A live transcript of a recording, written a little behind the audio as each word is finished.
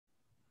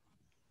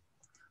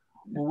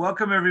Well,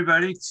 welcome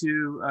everybody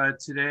to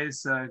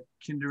today's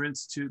Kinder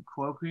Institute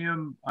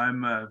colloquium.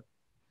 I'm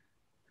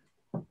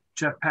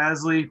Jeff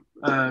Pasley,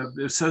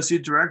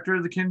 Associate Director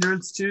of the Kinder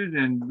Institute,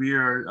 and we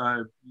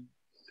are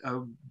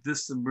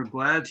we're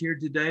glad here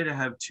today to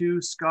have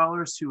two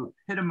scholars who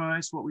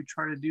epitomize what we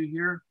try to do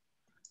here.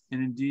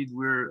 And indeed,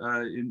 we're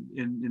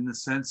in the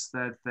sense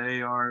that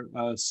they are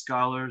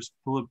scholars,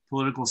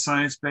 political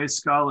science-based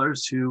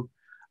scholars who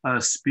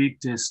speak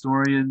to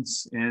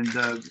historians and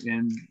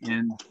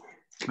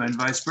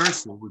vice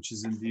versa, which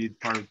is indeed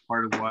part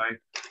of why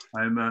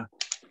I'm.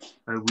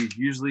 We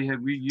usually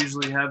have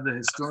the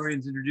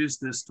historians introduce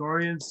the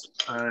historians,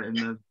 and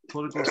the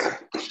political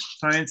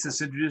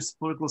scientists introduce the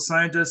political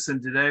scientists,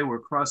 and today we're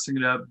crossing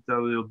it up,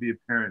 though it'll be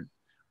apparent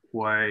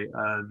why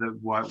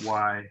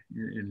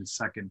in a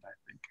second, I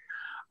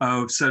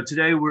think. So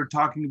today we're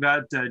talking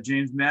about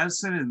James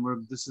Madison,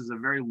 and this is a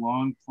very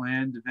long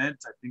planned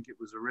event. I think it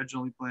was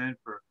originally planned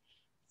for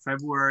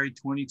February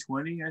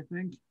 2020, I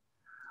think.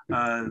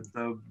 I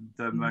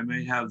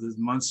may have the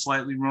month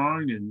slightly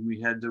wrong, and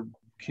we had to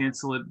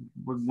cancel it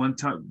one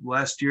time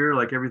last year,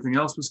 like everything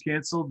else was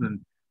canceled, and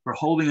we're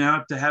holding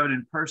out to have it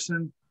in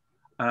person,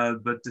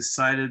 but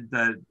decided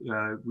that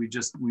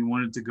we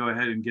wanted to go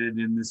ahead and get it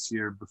in this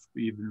year,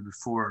 even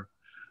before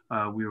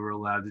we were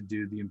allowed to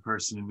do the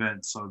in-person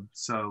event.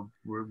 So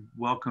we're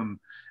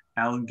welcome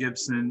Alan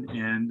Gibson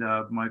and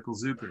Michael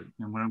Zuckert,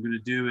 and what I'm going to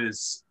do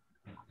is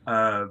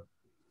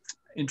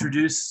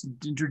introduce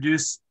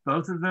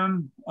both of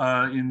them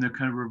in the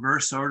kind of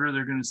reverse order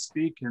they're going to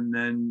speak, and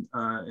then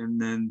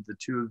the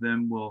two of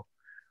them will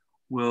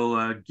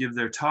give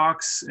their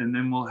talks, and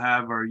then we'll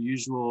have our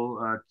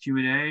usual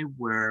Q&A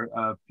where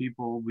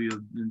people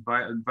will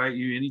invite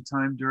you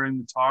anytime during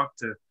the talk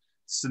to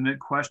submit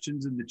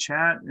questions in the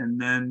chat, and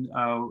then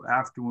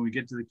after, when we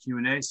get to the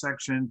Q&A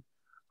section,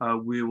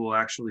 we will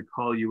actually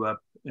call you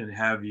up and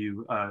have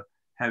you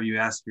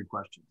ask your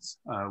questions.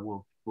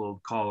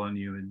 We'll call on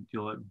you, and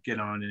you'll get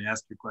on and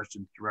ask your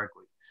questions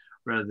directly,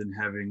 rather than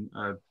having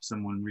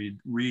someone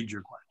read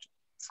your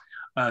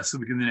question. So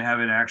we can then have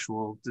an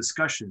actual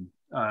discussion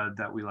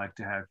that we like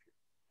to have here.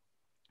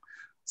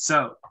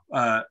 So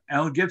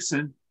Alan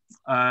Gibson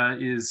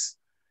is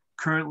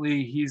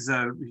currently he's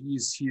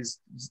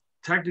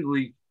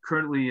technically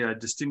currently a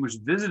distinguished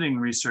visiting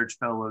research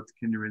fellow at the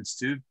Kinder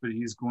Institute, but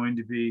he's going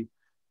to be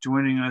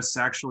joining us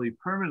actually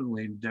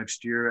permanently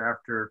next year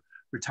after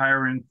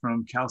retiring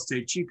from Cal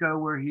State Chico,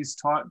 where he's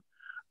taught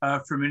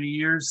for many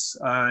years,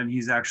 and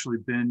he's actually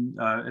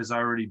has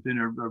already been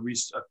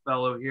a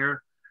fellow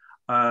here,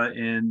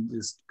 and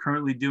is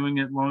currently doing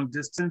it long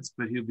distance.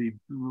 But he'll be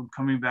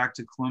coming back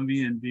to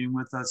Columbia and being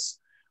with us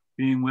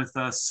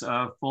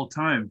full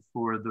time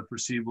for the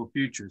foreseeable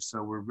future.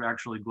 So we're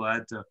actually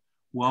glad to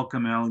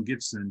welcome Alan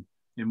Gibson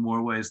in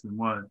more ways than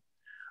one.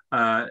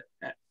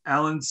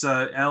 Alan's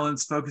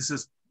focus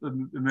is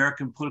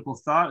American political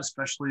thought,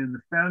 especially in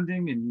the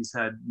founding, and he's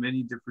had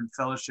many different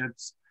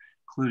fellowships,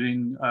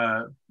 including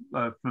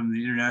from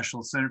the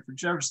International Center for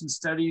Jefferson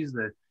Studies,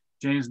 the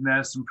James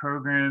Madison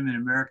Program in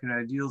American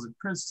Ideals at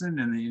Princeton,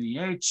 and the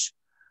NEH.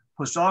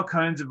 Published all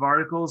kinds of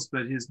articles,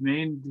 but his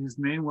main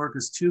work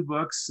is two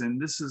books, and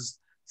this is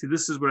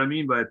what I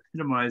mean by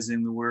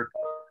epitomizing the work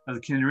of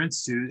the Kinder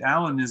Institute.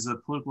 Alan is a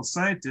political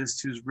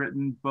scientist who's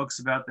written books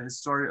about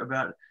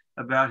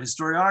about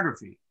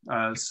historiography.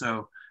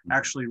 So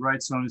actually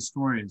writes on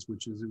historians,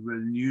 which is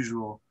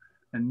an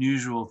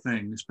unusual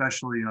thing,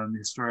 especially on the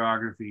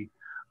historiography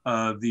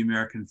of the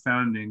American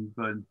founding.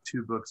 But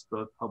two books,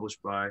 both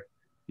published by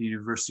the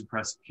University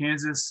Press of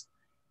Kansas.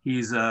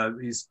 He's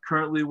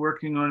currently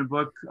working on a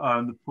book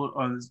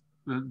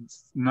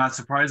not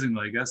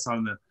surprisingly, I guess,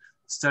 on the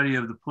study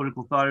of the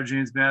political thought of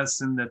James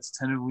Madison, that's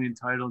tentatively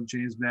entitled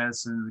James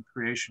Madison and the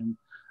Creation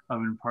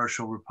of an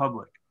Impartial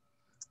Republic.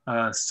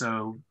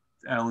 So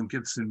Alan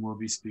Gibson will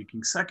be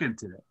speaking second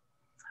today.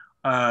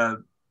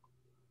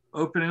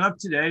 Opening up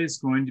today is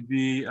going to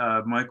be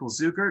Michael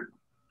Zuckert,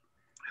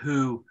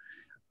 who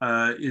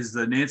is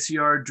the Nancy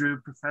R. Dreux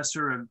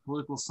Professor of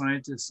Political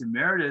Science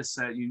Emeritus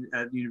at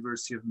the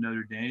University of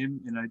Notre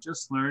Dame. And I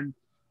just learned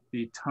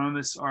the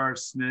Thomas R.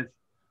 Smith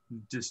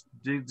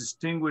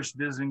Distinguished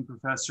Visiting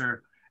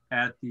Professor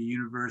at the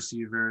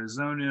University of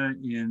Arizona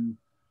in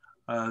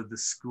the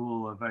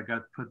School of, I got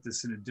to put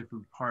this in a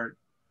different part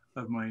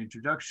of my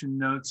introduction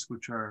notes,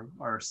 which are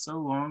so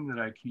long that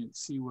I can't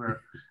see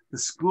where. The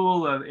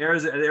School of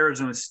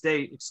Arizona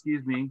State,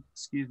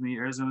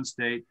 Arizona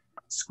State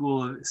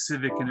School of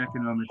Civic and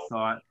Economic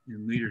Thought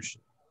and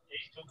Leadership.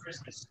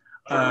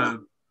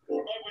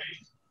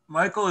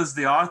 Michael is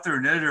the author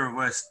and editor of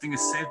what I think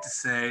is safe to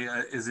say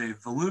is a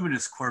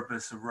voluminous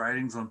corpus of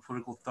writings on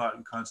political thought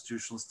and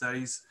constitutional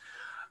studies.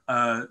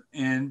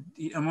 And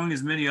among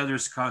his many other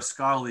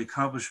scholarly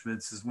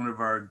accomplishments, is one of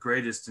our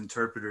greatest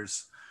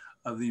interpreters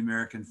of the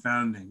American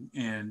founding.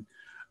 And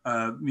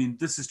I mean,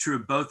 this is true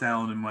of both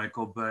Alan and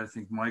Michael, but I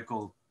think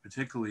Michael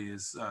particularly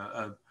is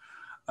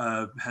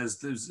has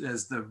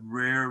the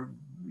rare,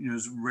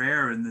 is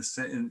rare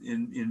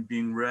in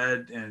being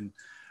read and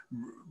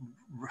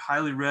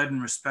highly read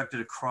and respected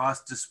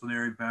across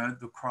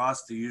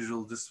across the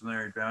usual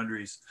disciplinary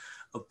boundaries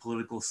of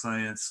political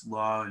science,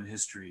 law, and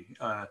history.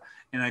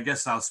 And I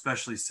guess I'll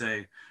especially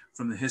say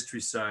from the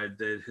history side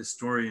that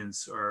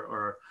historians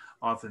are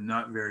often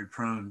not very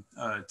prone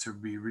to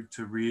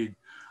read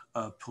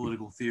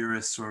political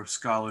theorists or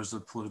scholars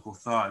of political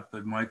thought,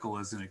 but Michael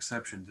is an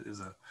exception, is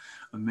a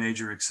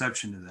major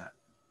exception to that.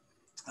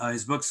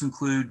 His books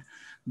include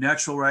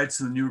Natural Rights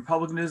and the New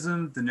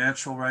Republicanism, The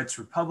Natural Rights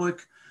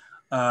Republic,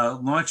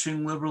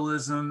 Launching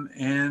Liberalism,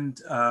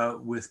 and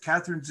with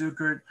Catherine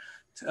Zuckert,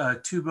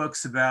 two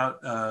books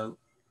about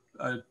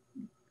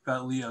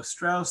Leo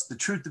Strauss, The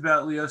Truth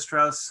About Leo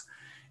Strauss,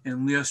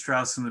 and Leo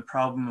Strauss and the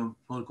Problem of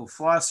Political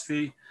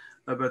Philosophy,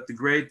 about the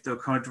great, though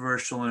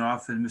controversial and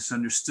often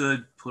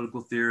misunderstood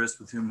political theorist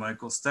with whom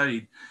Michael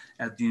studied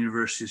at the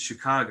University of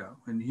Chicago.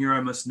 And here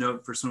I must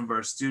note for some of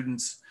our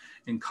students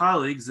and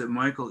colleagues that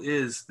Michael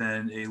is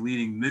then a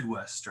leading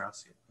Midwest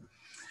Straussian.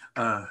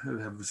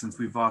 Since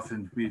we've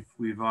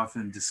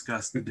often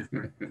discussed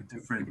the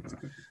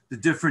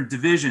different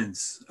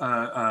divisions,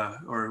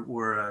 or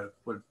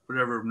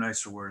whatever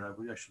nicer word I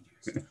should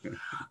use,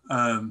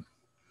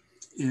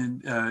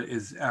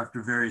 is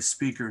after various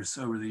speakers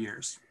over the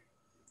years.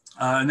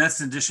 And that's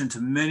in addition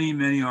to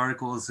many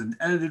articles and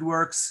edited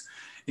works,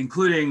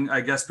 including,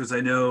 I guess, because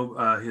I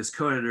know his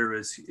co-editor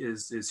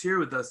is here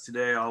with us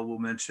today, I will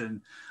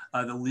mention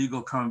the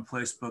Legal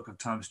Commonplace Book of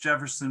Thomas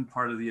Jefferson,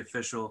 part of the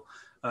official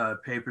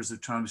papers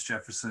of Thomas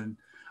Jefferson,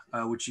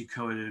 which he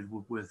co-edited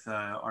with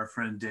our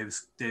friend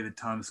David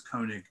Thomas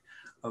Koenig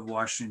of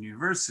Washington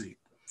University.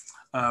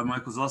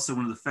 Michael's also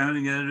one of the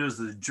founding editors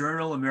of the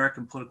journal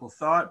American Political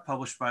Thought,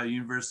 published by the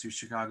University of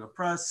Chicago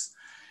Press.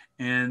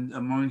 And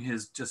among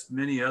his just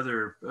many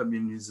other, I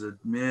mean, he's a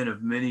man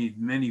of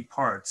many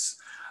parts.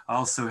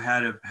 Also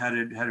had a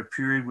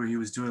period where he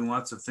was doing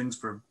lots of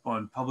things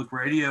on public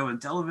radio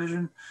and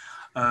television.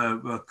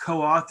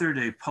 Co-authored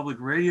a public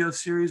radio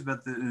series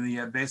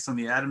based on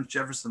the Adams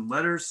Jefferson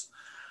letters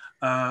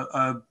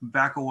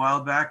back a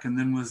while back, and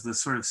then was the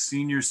sort of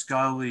senior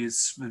scholarly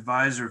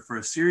advisor for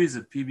a series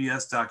of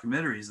PBS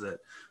documentaries that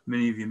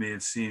many of you may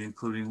have seen,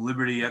 including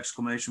Liberty!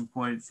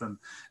 From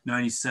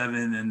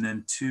 '97, and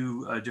then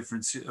two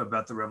different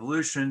about the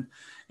Revolution,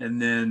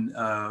 and then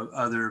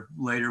other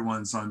later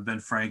ones on Ben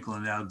Franklin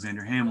and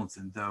Alexander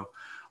Hamilton, though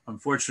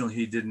unfortunately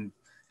he doesn't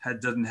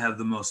have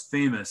the most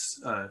famous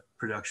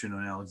production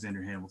on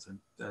Alexander Hamilton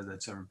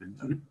that's ever been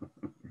done.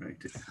 Right.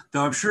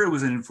 Though I'm sure it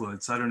was an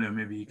influence. I don't know,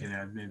 maybe he can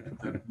add,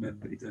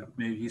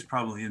 maybe he's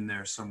probably in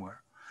there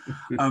somewhere.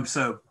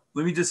 So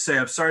let me just say,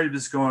 I'm sorry to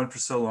just go on for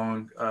so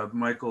long.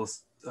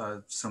 Michael's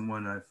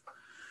someone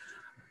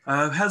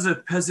has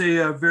a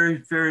very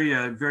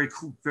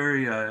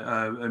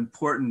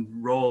important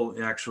role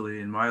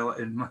actually in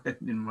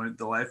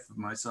the life of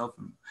myself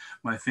and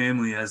my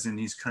family, as in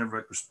he's kind of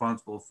like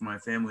responsible for my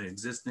family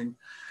existing.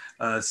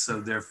 So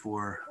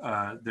therefore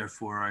I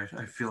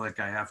feel like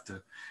I have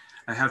to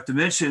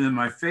mention in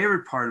my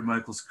favorite part of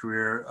Michael's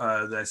career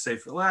that I say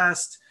for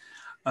last,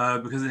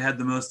 because it had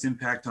the most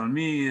impact on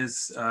me,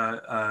 is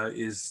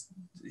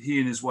he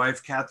and his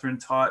wife Catherine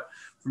taught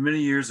for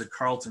many years at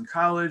Carleton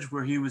College,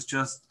 where he was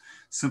just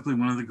simply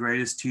one of the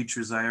greatest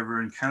teachers I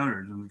ever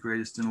encountered and the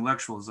greatest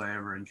intellectuals I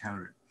ever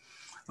encountered,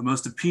 the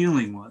most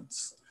appealing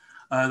ones.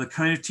 The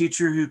kind of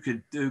teacher who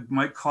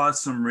might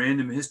cause some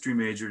random history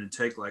major to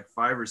take like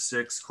 5 or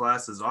 6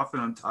 classes, often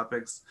on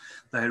topics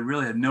that I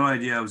really had no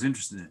idea I was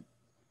interested in.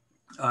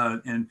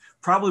 And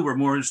probably were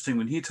more interesting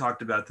when he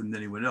talked about them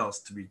than anyone else,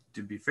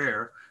 to be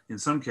fair, in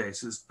some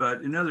cases,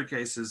 but in other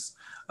cases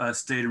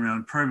stayed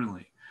around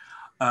permanently.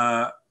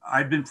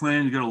 I'd been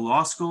planning to go to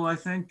law school, I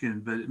think,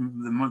 but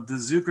the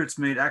Zuckerts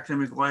made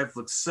academic life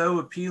look so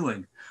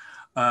appealing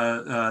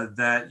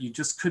that you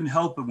just couldn't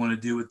help but want to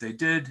do what they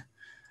did.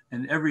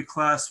 And every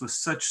class was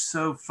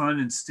so fun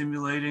and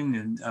stimulating,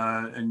 and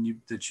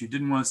that you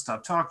didn't want to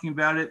stop talking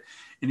about it.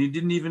 And you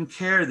didn't even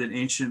care that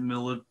ancient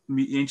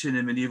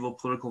and medieval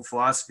political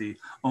philosophy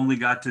only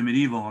got to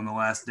medieval on the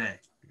last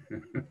day.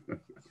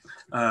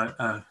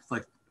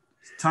 Like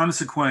Thomas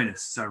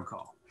Aquinas, as I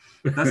recall.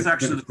 That's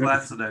actually the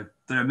class that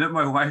I met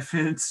my wife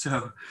in.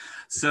 So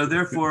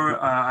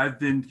therefore, I've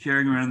been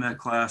carrying around that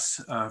class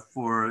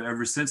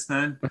ever since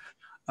then.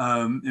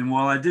 And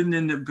while I didn't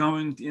end up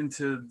going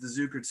into the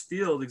Zuckert's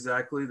field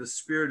exactly, the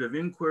spirit of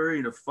inquiry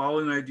and of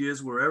following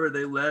ideas wherever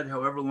they led,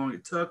 however long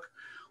it took,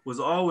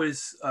 was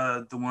always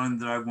the one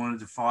that I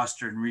wanted to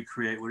foster and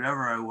recreate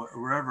wherever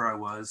I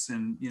was.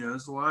 And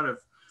there's a lot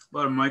of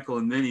Michael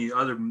and many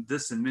other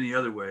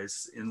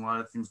ways in a lot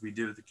of things we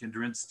do at the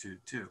Kinder Institute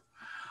too.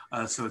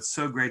 So it's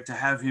so great to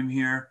have him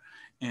here,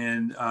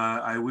 and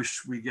I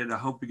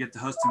hope we get to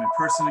host him in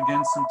person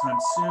again sometime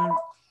soon.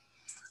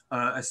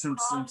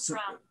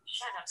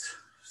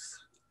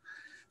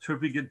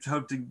 Hope we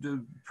hope to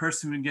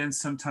host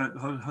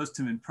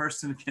him in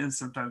person again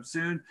sometime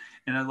soon.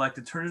 And I'd like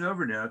to turn it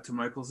over now to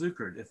Michael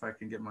Zuckert, if I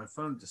can get my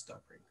phone to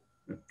stop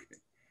ringing.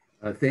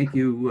 Okay. Thank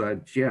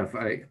you, Jeff.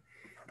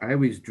 I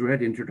always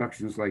dread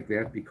introductions like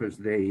that because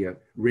they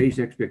raise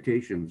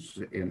expectations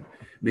and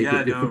make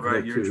Yeah, it no,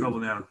 right. difficult You're in trouble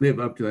to now. live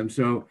up to them.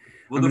 So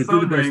Well, I'm the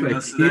going to do the phone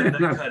best rang I though, so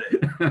that cut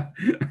it.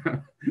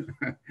 can.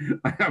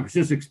 I was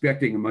just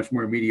expecting a much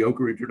more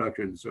mediocre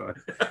introduction. So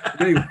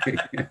anyway,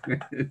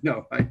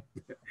 no,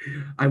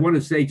 I want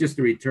to say just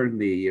to return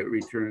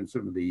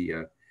some of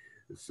the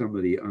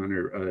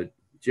honor.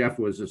 Jeff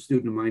was a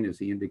student of mine, as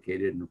he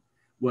indicated, and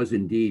was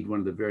indeed one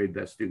of the very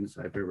best students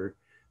I've ever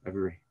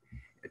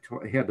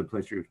had the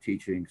pleasure of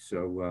teaching.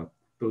 So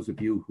those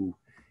of you who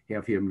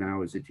have him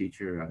now as a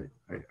teacher,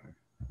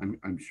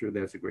 I'm sure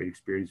that's a great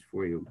experience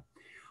for you.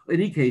 In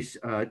any case,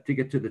 to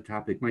get to the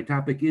topic, my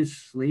topic is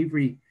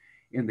slavery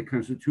and the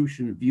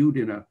Constitution viewed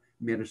in a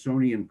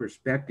Madisonian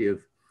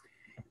perspective.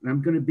 And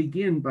I'm going to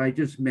begin by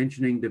just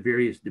mentioning the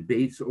various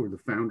debates over the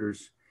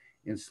founders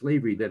and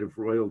slavery that have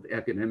roiled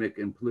academic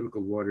and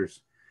political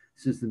waters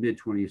since the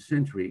mid-20th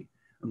century.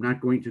 I'm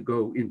not going to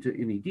go into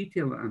any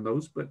detail on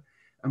those, but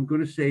I'm going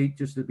to say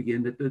just to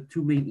begin that the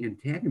two main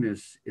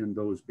antagonists in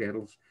those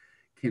battles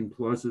can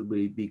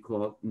plausibly be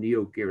called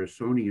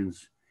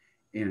Neo-Garrisonians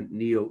and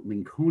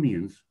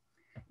Neo-Lincolnians,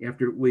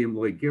 after William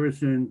Lloyd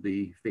Garrison,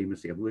 the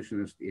famous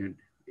abolitionist, and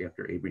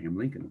after Abraham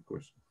Lincoln, of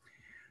course.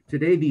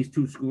 Today, these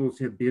two schools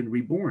have been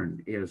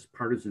reborn as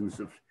partisans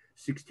of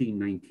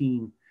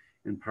 1619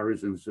 and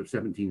partisans of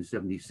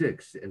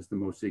 1776 as the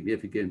most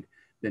significant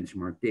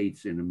benchmark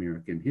dates in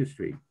American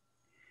history.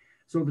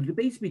 So the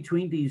debates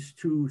between these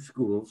two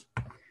schools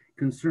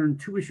concern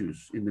two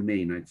issues in the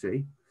main, I'd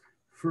say.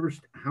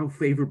 First, how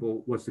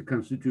favorable was the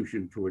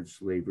Constitution towards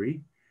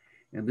slavery?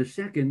 And the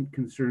second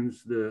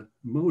concerns the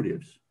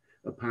motives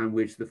upon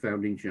which the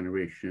founding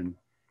generation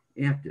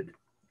acted.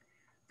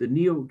 The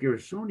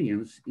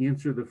Neo-Garrisonians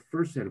answer the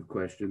first set of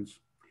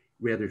questions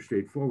rather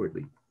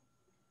straightforwardly.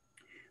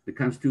 The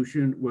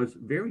Constitution was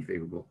very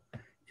favorable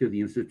to the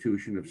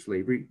institution of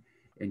slavery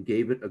and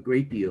gave it a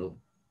great deal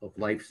of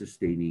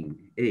life-sustaining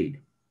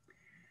aid.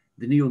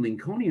 The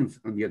Neo-Lincolnians,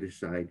 on the other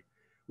side,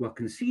 while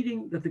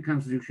conceding that the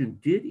Constitution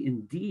did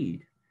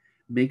indeed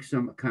make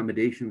some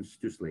accommodations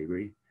to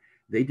slavery,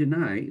 they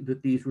deny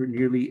that these were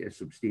nearly as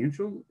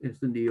substantial as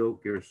the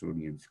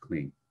Neo-Garrisonians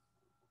claim.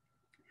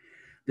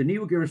 The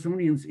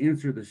Neo-Garrisonians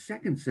answer the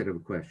second set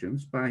of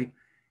questions by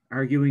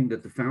arguing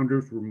that the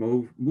founders were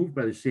moved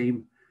by the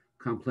same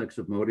complex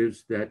of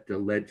motives that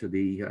led to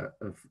the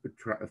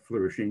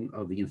flourishing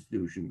of the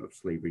institution of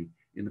slavery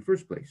in the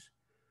first place.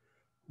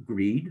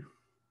 Greed,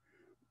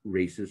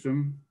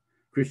 racism,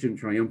 Christian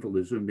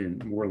triumphalism,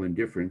 and moral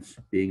indifference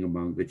being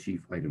among the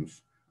chief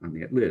items on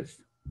that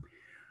list.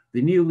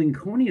 The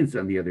Neo-Lincolnians,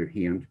 on the other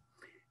hand,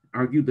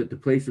 argued that the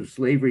place of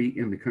slavery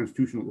in the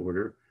constitutional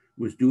order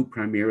was due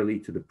primarily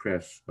to the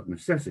press of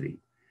necessity,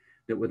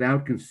 that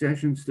without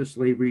concessions to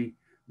slavery,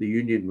 the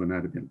Union would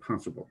not have been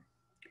possible.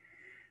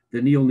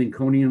 The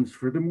Neo-Lincolnians,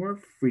 furthermore,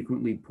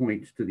 frequently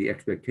point to the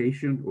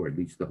expectation, or at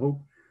least the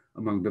hope,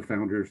 among the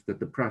founders that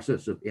the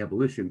process of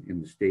abolition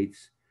in the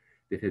states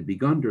that had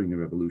begun during the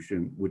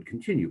Revolution would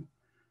continue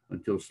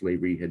until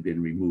slavery had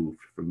been removed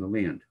from the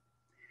land.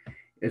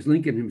 As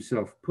Lincoln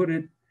himself put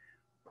it,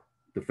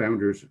 the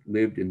founders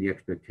lived in the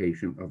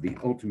expectation of the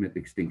ultimate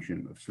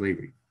extinction of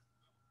slavery.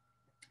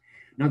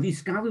 Now, these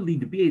scholarly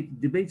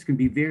debates can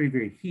be very,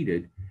 very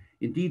heated.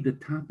 Indeed, the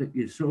topic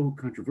is so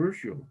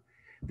controversial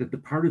that the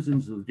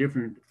partisans of the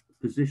different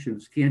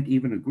positions can't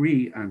even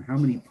agree on how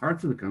many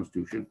parts of the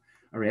Constitution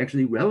are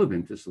actually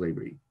relevant to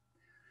slavery.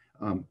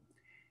 One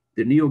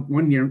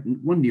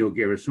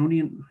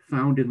Neo-Garrisonian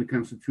found in the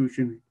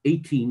Constitution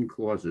 18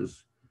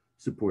 clauses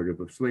supportive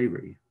of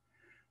slavery.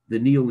 The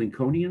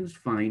Neo-Lincolnians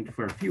find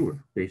far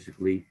fewer,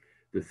 basically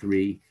the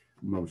three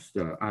most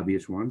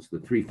obvious ones: the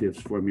 3/5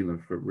 formula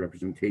for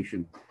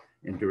representation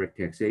and direct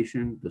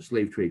taxation, the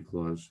slave trade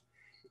clause,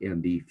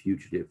 and the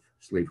fugitive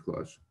slave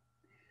clause.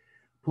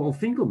 Paul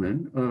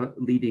Finkelman,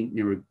 leading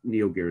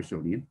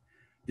Neo-Garrisonian,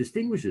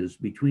 distinguishes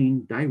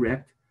between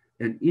direct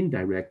and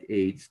indirect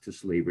aids to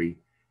slavery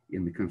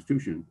in the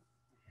Constitution.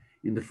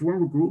 In the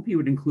former group, he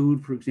would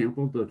include, for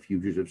example, the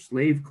fugitive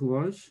slave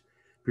clause,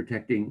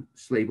 protecting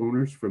slave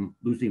owners from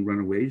losing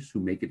runaways who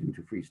make it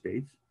into free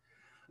states.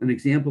 An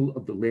example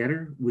of the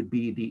latter would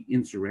be the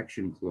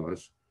insurrection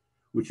clause,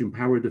 which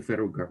empowered the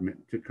federal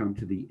government to come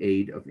to the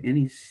aid of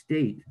any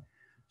state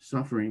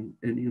suffering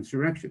an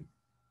insurrection.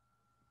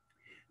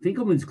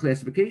 Finkelman's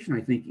classification,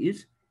 I think,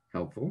 is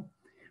helpful,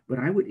 but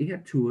I would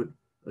add to it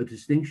a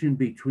distinction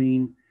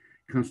between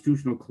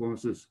constitutional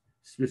clauses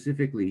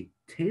specifically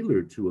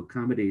tailored to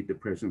accommodate the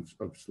presence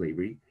of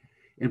slavery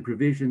and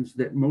provisions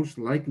that most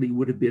likely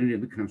would have been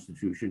in the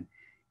Constitution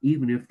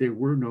even if there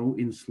were no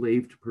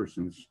enslaved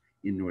persons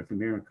in North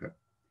America.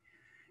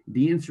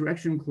 The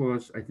insurrection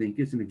clause, I think,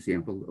 is an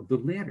example of the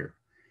latter,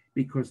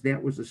 because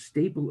that was a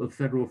staple of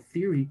federal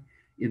theory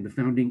in the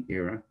founding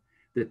era,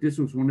 that this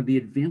was one of the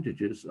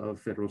advantages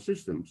of federal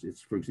systems.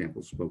 It's, for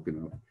example,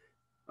 spoken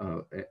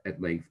of at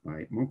length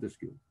by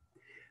Montesquieu.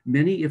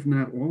 Many, if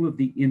not all, of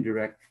the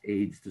indirect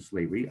aids to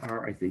slavery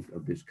are, I think,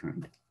 of this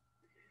kind.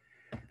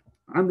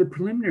 On the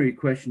preliminary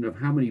question of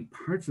how many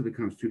parts of the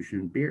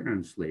Constitution bear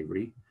on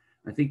slavery,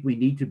 I think we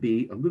need to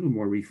be a little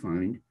more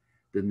refined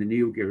than the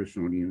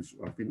Neo-Garrisonians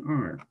often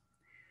are.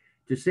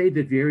 To say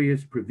that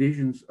various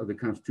provisions of the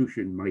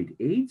Constitution might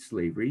aid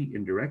slavery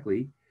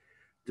indirectly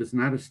does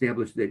not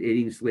establish that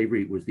aiding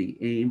slavery was the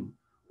aim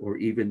or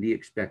even the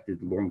expected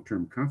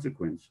long-term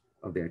consequence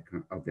of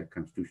that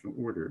constitutional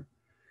order.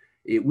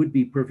 It would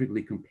be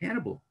perfectly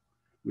compatible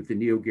with the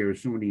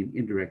Neo-Garrisonian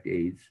indirect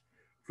aids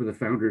for the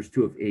founders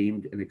to have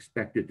aimed and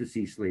expected to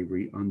see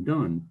slavery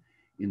undone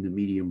in the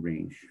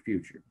medium-range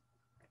future.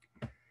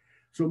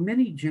 So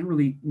many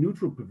generally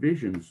neutral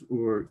provisions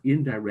or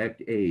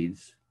indirect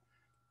aids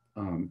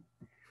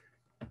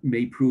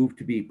may prove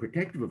to be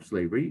protective of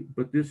slavery,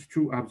 but this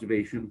true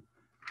observation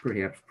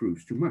perhaps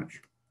proves too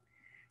much.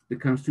 The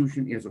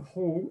Constitution as a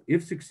whole,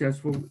 if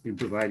successful in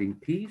providing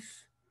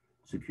peace,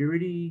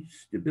 security,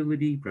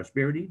 stability,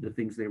 prosperity, the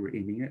things they were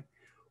aiming at,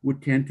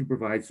 would tend to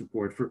provide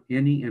support for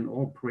any and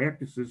all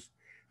practices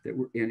that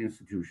were and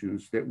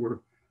institutions that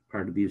were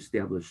part of the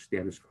established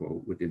status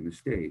quo within the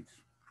states.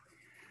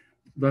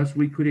 Thus,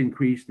 we could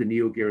increase the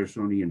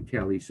Neo-Garrisonian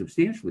tally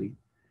substantially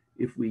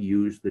if we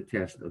use the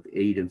test of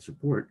aid and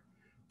support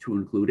to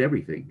include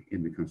everything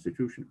in the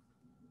Constitution.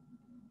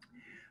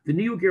 The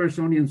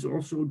Neo-Garrisonians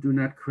also do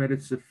not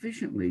credit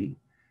sufficiently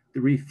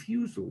the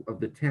refusal of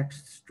the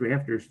text's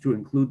drafters to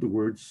include the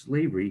word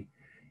slavery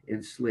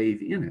and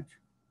slave in it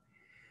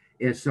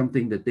as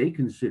something that they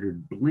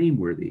considered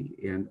blameworthy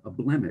and a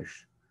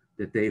blemish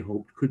that they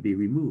hoped could be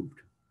removed.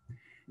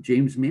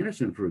 James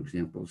Madison, for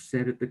example,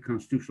 said at the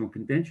Constitutional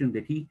Convention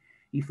that he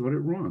thought it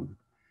wrong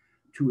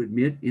to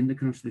admit in the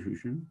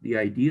Constitution the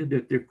idea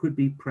that there could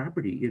be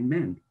property in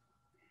men.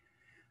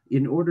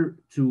 In order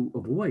to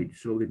avoid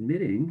so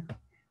admitting,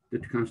 the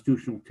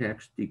constitutional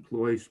text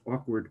deploys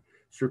awkward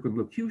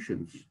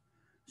circumlocutions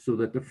so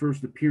that the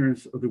first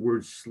appearance of the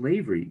word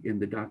slavery in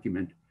the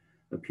document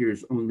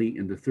appears only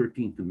in the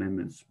 13th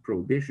Amendment's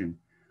prohibition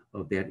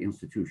of that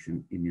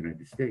institution in the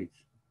United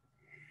States.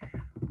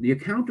 The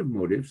account of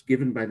motives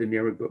given by the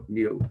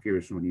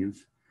Neo-Garrisonians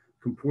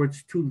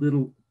comports too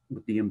little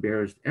with the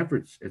embarrassed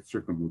efforts at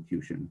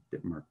circumlocution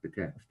that mark the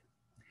text.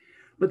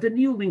 But the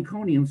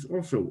Neo-Lincolnians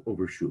also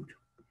overshoot.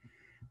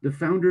 The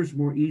founders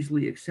more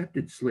easily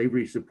accepted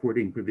slavery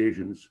supporting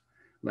provisions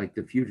like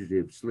the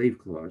Fugitive Slave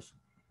Clause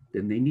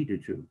than they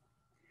needed to.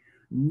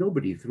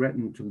 Nobody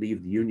threatened to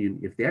leave the Union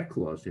if that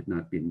clause had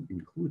not been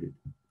included.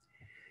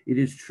 It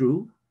is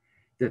true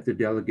that the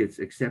delegates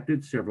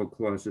accepted several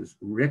clauses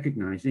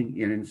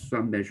recognizing and in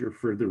some measure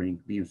furthering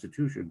the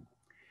institution.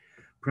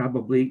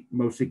 Probably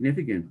most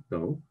significant,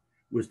 though,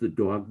 was the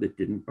dog that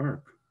didn't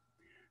bark.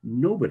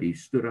 Nobody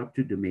stood up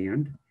to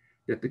demand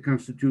that the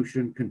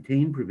Constitution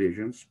contain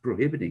provisions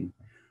prohibiting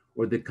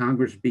or that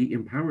Congress be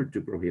empowered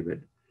to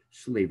prohibit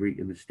slavery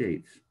in the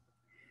states.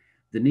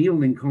 The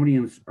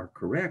Neo-Lincolnians are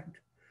correct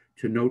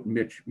to note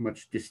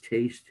much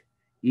distaste,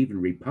 even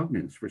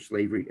repugnance for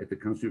slavery at the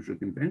Constitutional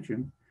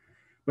Convention,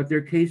 but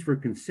their case for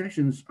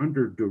concessions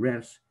under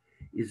duress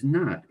is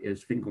not,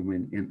 as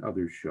Finkelman and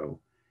others show,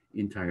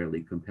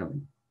 entirely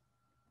compelling.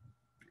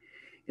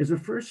 As a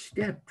first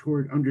step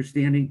toward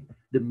understanding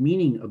the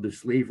meaning of the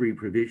slavery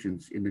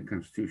provisions in the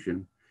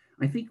Constitution,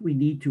 I think we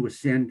need to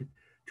ascend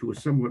to a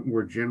somewhat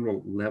more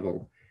general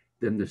level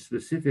than the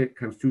specific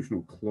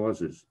constitutional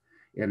clauses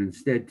and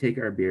instead take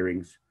our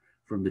bearings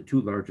from the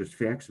two largest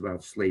facts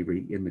about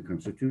slavery in the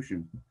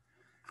Constitution.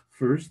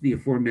 First, the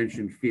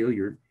aforementioned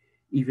failure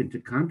even to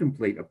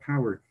contemplate a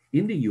power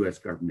in the US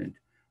government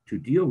to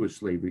deal with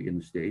slavery in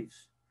the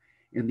states,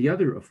 and the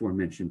other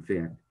aforementioned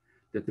fact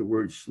that the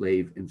words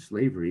slave and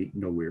slavery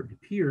nowhere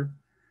appear,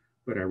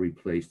 but are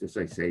replaced, as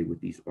I say,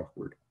 with these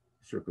awkward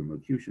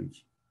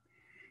circumlocutions.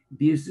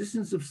 The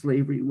existence of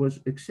slavery was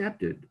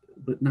accepted,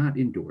 but not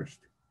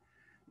endorsed.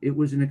 It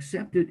was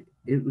accepted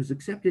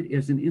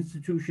as an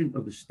institution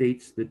of the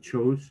states that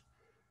chose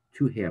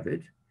to have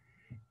it,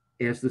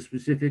 as the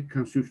specific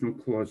constitutional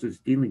clauses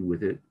dealing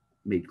with it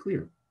made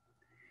clear.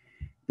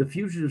 The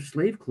Fugitive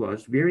Slave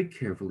Clause very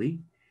carefully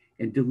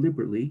and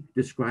deliberately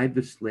described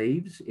the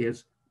slaves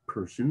as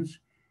persons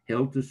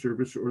held to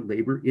service or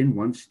labor in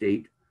one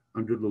state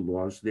under the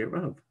laws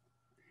thereof.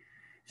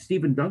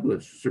 Stephen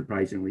Douglas,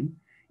 surprisingly,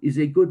 is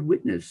a good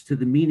witness to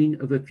the meaning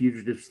of the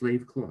Fugitive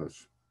Slave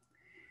Clause.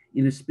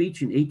 In a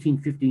speech in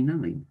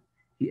 1859,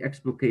 he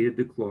explicated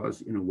the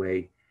clause in a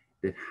way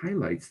that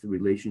highlights the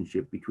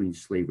relationship between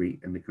slavery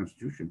and the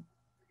Constitution.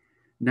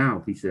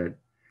 Now, he said,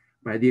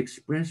 by the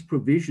express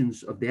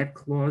provisions of that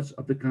clause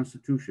of the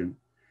Constitution,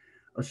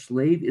 a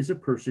slave is a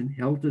person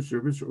held to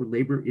service or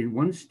labor in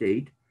one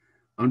state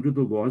under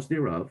the laws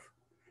thereof,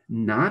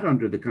 not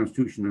under the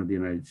Constitution of the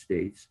United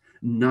States,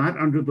 not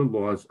under the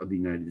laws of the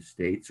United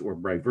States or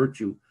by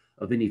virtue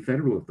of any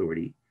federal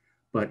authority,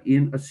 but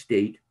in a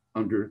state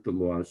under the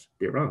laws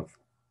thereof.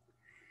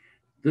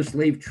 The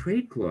Slave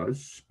Trade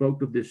Clause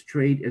spoke of this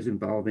trade as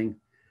involving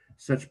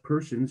such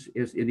persons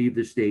as any of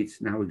the states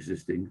now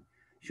existing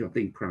shall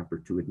think proper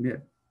to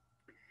admit.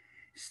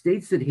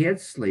 States that had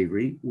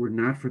slavery were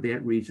not for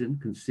that reason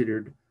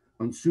considered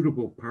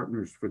unsuitable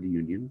partners for the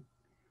Union.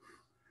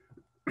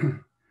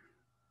 I'm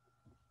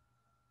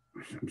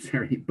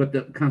sorry, but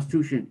the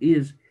Constitution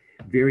is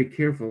very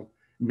careful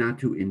not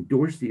to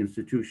endorse the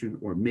institution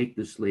or make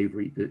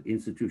the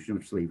institution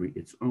of slavery,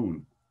 its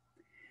own.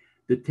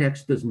 The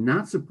text does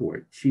not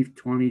support Chief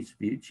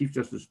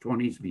Justice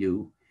Taney's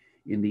view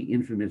in the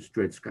infamous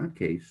Dred Scott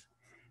case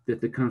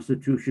that the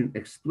Constitution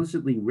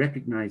explicitly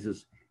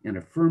recognizes and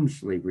affirms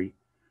slavery,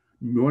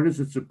 nor does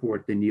it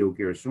support the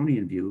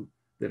Neo-Garrisonian view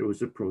that it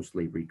was a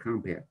pro-slavery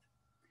compact.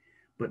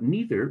 But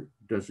neither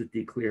does it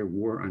declare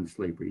war on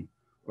slavery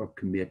or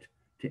commit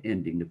to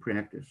ending the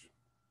practice.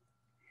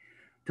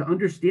 To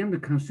understand the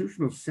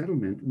constitutional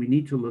settlement, we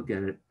need to look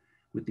at it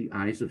with the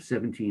eyes of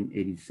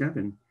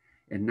 1787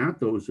 and not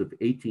those of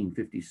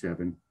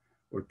 1857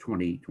 or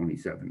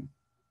 2027.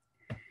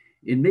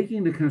 In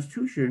making the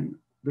Constitution,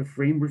 the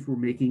framers were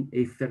making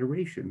a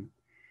federation.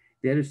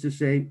 That is to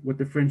say, what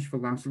the French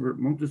philosopher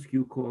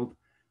Montesquieu called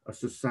a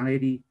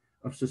society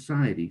of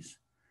societies,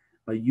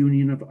 a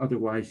union of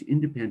otherwise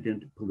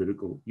independent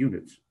political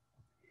units.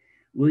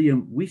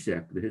 William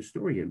Wiesek, the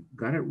historian,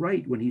 got it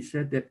right when he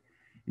said that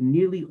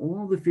nearly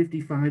all the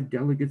 55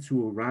 delegates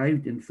who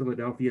arrived in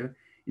Philadelphia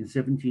in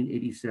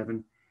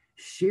 1787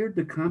 shared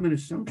the common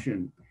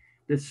assumption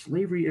that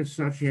slavery as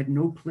such had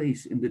no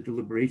place in the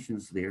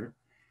deliberations there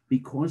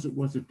because it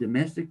was a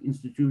domestic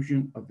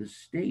institution of the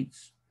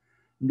states,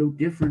 no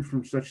different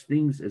from such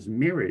things as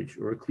marriage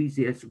or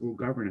ecclesiastical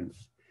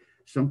governance,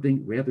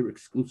 something rather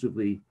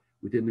exclusively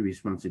within the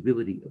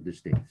responsibility of the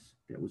states.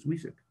 That was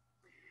Wiesek.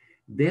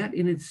 That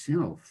in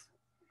itself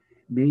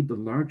made the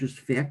largest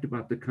fact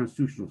about the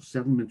constitutional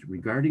settlement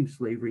regarding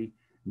slavery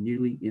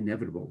nearly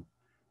inevitable.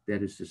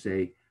 That is to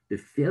say, the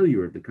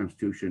failure of the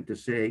Constitution to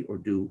say or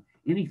do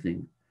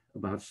anything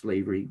about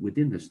slavery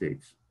within the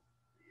states.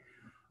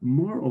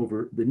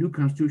 Moreover, the new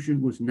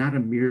Constitution was not a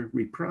mere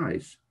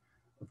reprise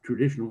of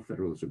traditional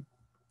federalism.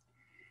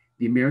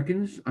 The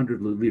Americans, under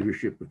the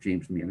leadership of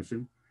James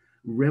Madison,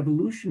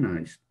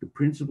 revolutionized the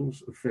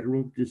principles of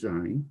federal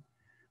design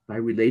by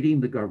relating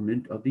the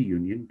government of the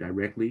Union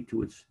directly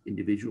to its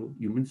individual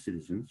human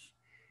citizens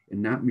and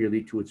not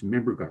merely to its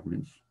member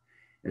governments,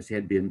 as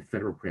had been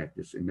federal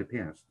practice in the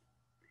past.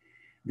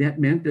 That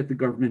meant that the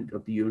government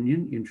of the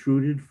Union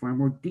intruded far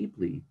more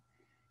deeply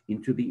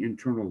into the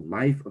internal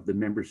life of the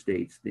member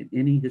states than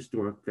any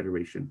historic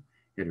federation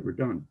had ever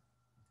done.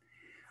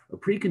 A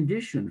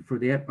precondition for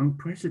that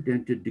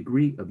unprecedented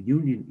degree of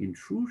Union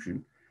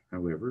intrusion,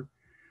 however,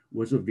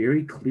 was a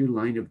very clear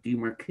line of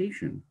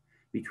demarcation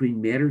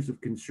between matters of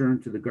concern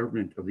to the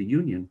government of the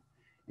Union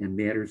and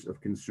matters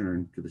of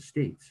concern to the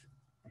states.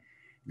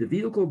 The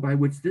vehicle by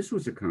which this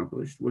was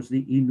accomplished was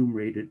the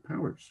enumerated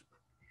powers.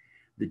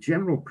 The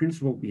general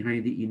principle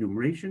behind the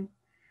enumeration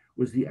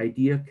was the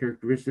idea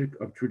characteristic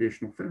of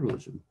traditional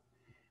federalism.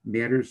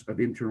 Matters of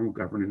internal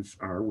governance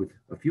are, with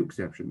a few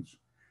exceptions,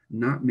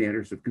 not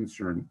matters of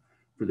concern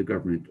for the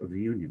government of the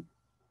Union.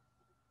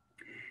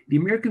 The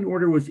American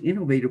order was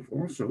innovative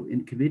also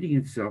in committing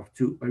itself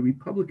to a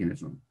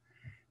republicanism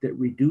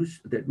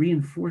that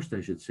reinforced,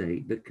 I should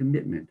say, the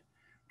commitment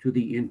to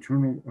the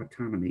internal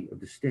autonomy of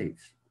the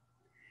states.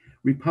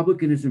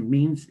 Republicanism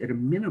means, at a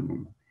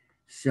minimum,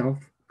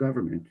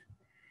 self-government.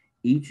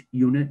 Each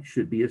unit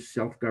should be a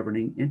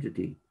self-governing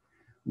entity,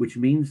 which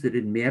means that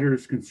in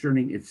matters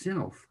concerning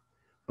itself,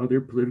 other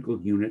political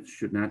units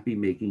should not be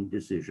making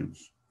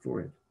decisions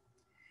for it.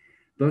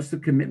 Thus, the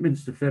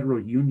commitments to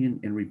federal union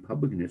and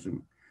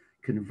republicanism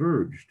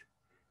converged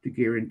to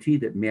guarantee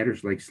that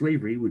matters like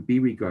slavery would be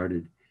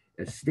regarded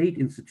as state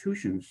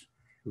institutions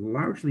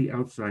largely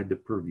outside the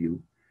purview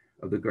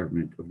of the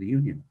government of the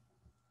Union.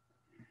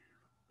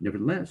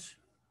 Nevertheless,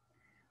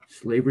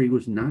 slavery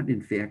was not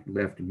in fact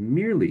left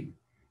merely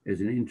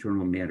as an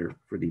internal matter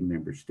for the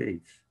member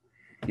states.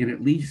 In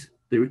at least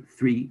the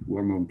three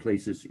well-known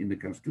places in the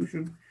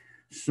Constitution,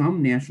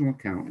 some national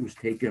account was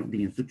taken of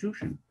the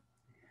institution.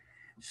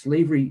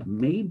 Slavery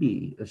may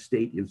be a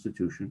state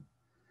institution,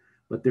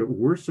 but there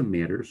were some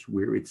matters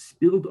where it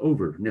spilled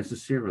over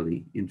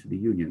necessarily into the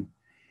Union,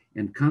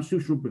 and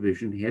constitutional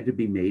provision had to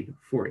be made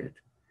for it.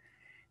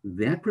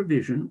 That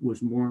provision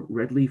was more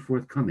readily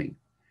forthcoming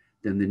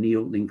than the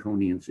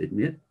neo-Lincolnians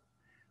admit,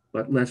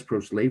 but less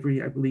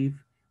pro-slavery, I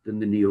believe, than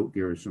the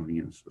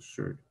neo-Garrisonians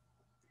assert.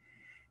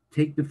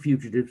 Take the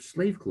Fugitive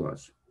Slave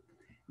Clause,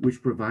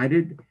 which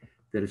provided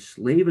that a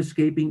slave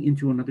escaping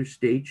into another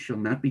state shall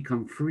not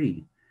become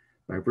free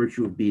by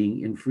virtue of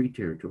being in free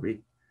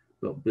territory,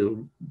 but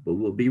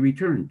will be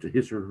returned to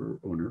his or her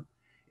owner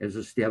as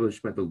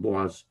established by the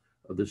laws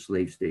of the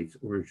slave state's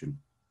origin.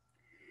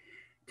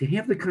 To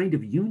have the kind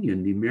of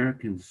union the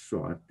Americans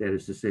sought, that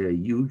is to say, a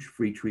huge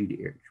free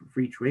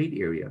trade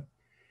area,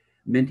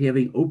 meant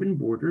having open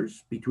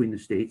borders between the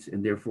states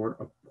and therefore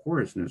a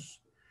porousness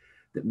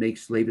that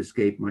makes slave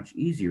escape much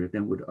easier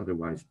than would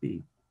otherwise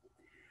be.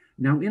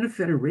 Now, in a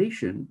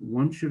federation,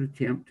 one should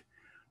attempt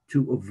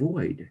to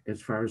avoid,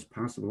 as far as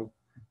possible,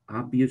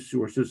 obvious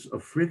sources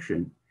of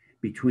friction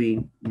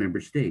between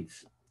member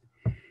states.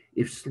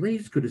 If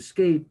slaves could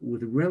escape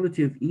with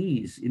relative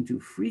ease into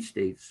free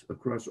states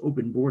across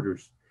open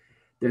borders,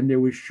 then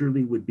there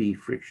surely would be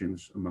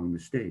frictions among the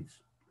states.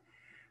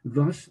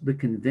 Thus, the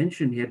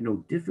convention had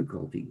no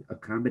difficulty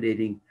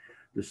accommodating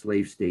the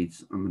slave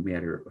states on the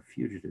matter of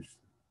fugitives.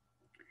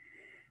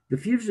 The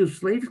Fugitive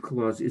Slaves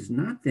Clause is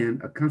not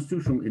then a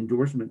constitutional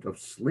endorsement of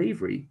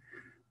slavery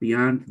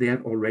beyond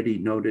that already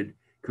noted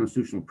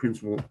constitutional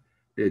principle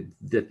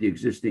that the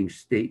existing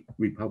state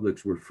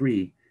republics were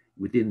free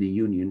within the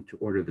Union to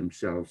order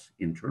themselves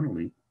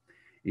internally,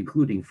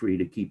 including free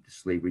to keep the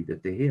slavery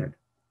that they had.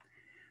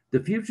 The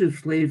Fugitive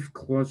Slave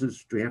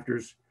Clause's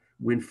drafters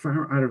went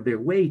far out of their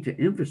way to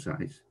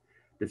emphasize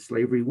that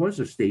slavery was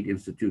a state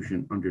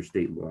institution under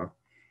state law,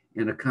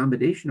 and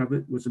accommodation of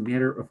it was a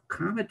matter of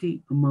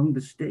comity among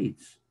the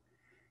states.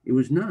 It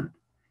was not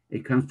a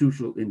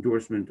constitutional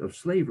endorsement of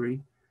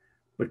slavery,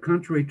 but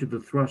contrary to the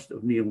thrust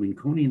of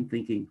neo-Lincolnian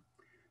thinking,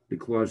 the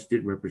clause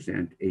did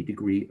represent a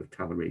degree of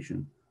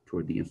toleration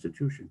toward the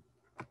institution.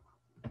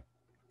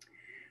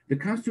 The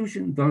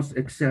Constitution thus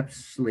accepts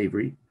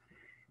slavery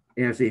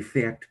as a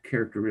fact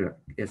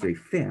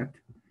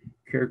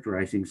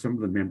characterizing some of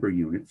the member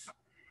units,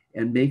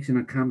 and makes an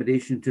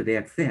accommodation to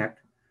that fact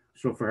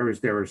so far as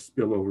there are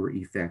spillover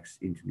effects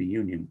into the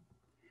Union.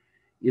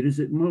 It is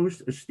at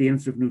most a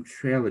stance of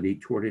neutrality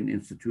toward an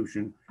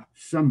institution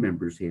some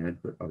members had,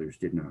 but others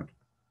did not.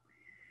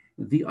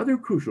 The other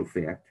crucial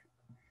fact,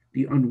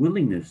 the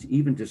unwillingness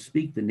even to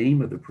speak the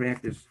name of the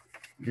practice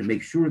to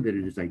make sure that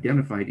it is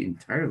identified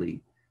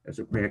entirely as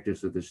a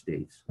practice of the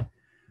states,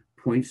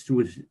 points to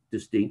a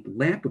distinct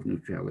lack of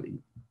neutrality.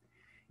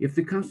 If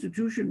the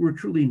Constitution were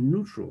truly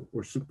neutral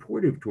or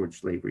supportive toward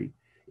slavery,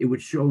 it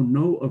would show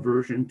no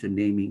aversion to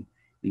naming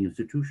the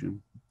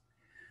institution.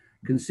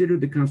 Consider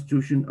the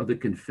Constitution of the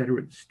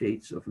Confederate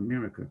States of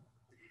America.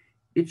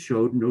 It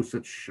showed no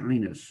such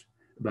shyness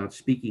about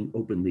speaking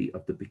openly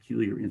of the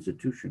peculiar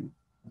institution.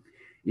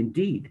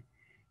 Indeed,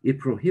 it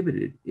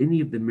prohibited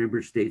any of the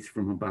member states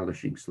from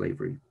abolishing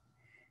slavery.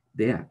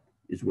 That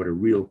is what a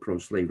real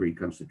pro-slavery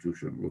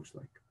constitution looks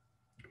like.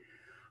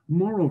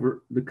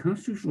 Moreover, the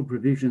constitutional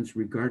provisions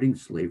regarding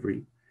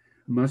slavery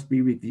must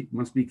be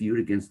viewed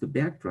against the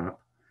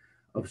backdrop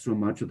of so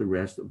much of the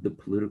rest of the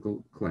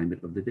political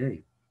climate of the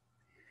day.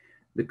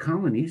 The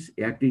colonies,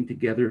 acting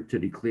together to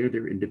declare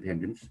their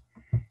independence,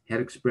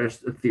 had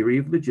expressed a theory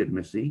of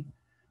legitimacy,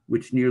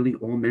 which nearly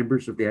all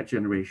members of that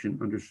generation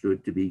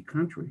understood to be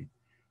contrary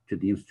to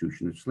the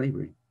institution of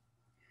slavery.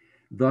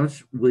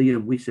 Thus,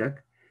 William Wiesek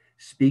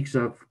speaks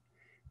of,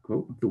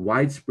 quote, the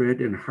widespread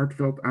and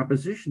heartfelt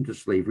opposition to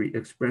slavery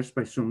expressed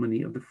by so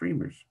many of the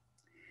framers.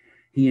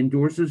 He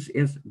endorses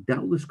as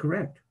doubtless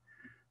correct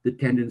the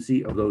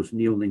tendency of those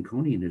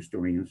neo-Lincolnian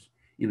historians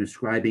in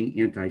ascribing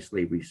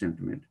anti-slavery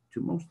sentiment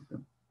to most of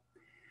them.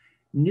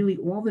 Nearly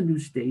all the new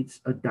states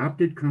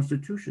adopted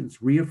constitutions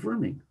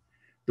reaffirming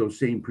those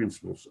same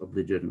principles of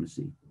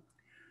legitimacy.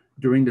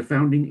 During the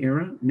founding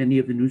era, many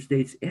of the new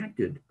states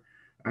acted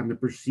on the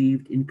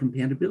perceived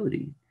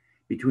incompatibility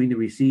between the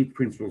received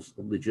principles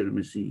of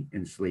legitimacy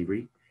and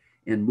slavery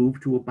and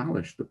moved to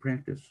abolish the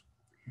practice.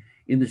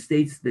 In the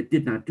states that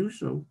did not do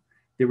so,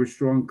 there were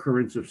strong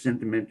currents of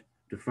sentiment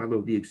to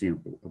follow the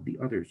example of the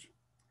others.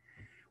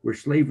 Where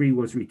slavery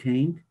was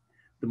retained,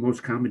 the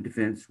most common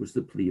defense was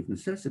the plea of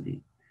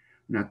necessity,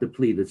 not the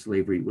plea that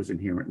slavery was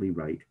inherently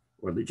right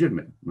or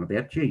legitimate. Now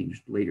that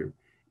changed later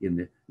in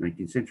the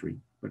 19th century,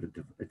 but at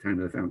the time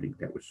of the founding,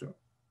 that was so.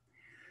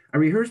 I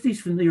rehearsed these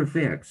familiar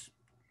facts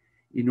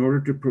in order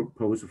to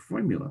propose a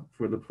formula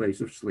for the place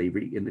of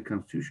slavery in the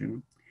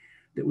Constitution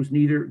that was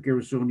neither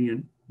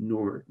Garrisonian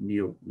nor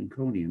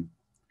neo-Lincolnian.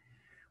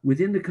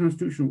 Within the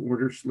constitutional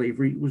order,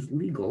 slavery was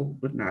legal,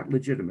 but not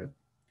legitimate.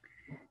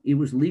 It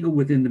was legal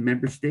within the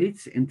member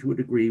states and to a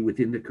degree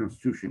within the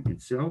Constitution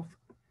itself,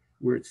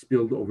 where it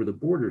spilled over the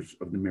borders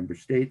of the member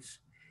states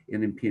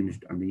and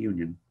impinged on the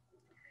Union.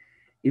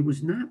 It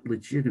was not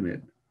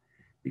legitimate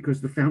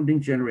because the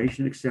founding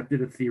generation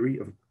accepted a theory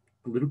of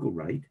political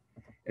right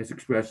as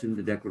expressed in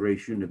the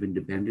Declaration of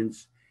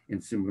Independence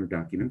and similar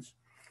documents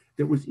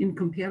that was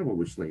incompatible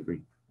with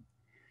slavery.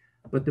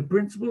 But the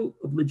principle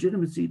of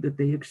legitimacy that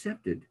they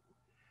accepted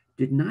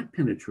did not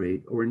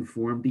penetrate or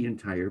inform the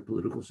entire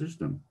political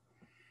system.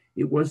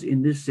 It was,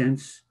 in this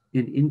sense,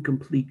 an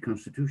incomplete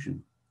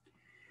constitution.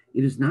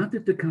 It is not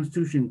that the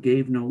Constitution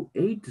gave no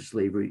aid to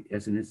slavery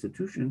as an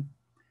institution,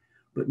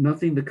 but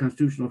nothing the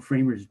constitutional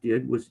framers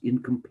did was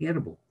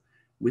incompatible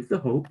with the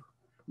hope,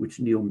 which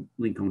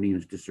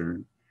neo-Lincolnians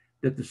discerned,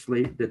 that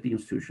the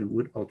institution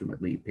would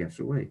ultimately pass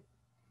away.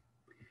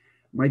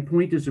 My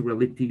point is a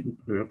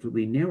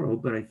relatively narrow,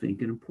 but I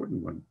think an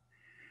important one.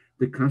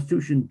 The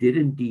Constitution did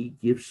indeed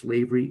give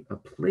slavery a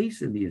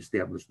place in the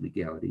established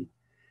legality,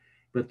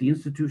 but the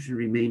institution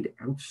remained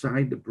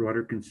outside the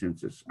broader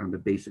consensus on the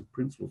basic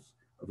principles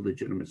of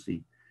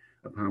legitimacy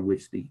upon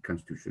which the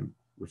Constitution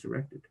was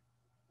erected.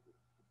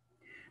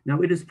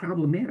 Now, it is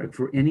problematic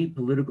for any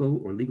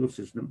political or legal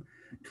system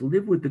to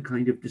live with the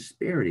kind of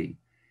disparity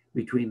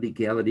between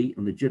legality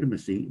and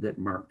legitimacy that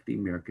marked the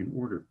American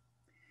order.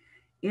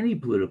 Any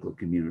political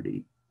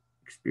community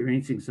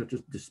experiencing such a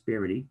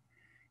disparity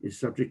is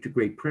subject to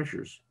great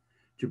pressures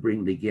to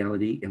bring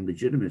legality and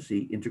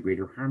legitimacy into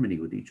greater harmony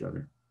with each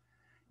other.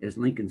 As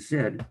Lincoln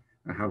said,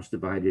 a house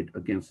divided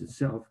against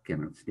itself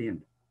cannot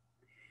stand.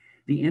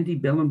 The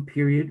antebellum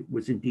period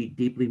was indeed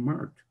deeply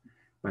marked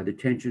by the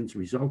tensions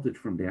resulted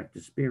from that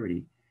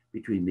disparity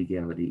between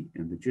legality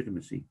and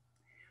legitimacy.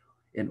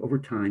 And over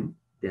time,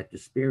 that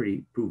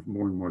disparity proved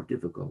more and more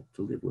difficult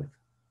to live with.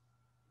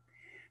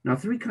 Now,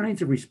 three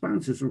kinds of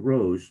responses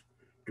arose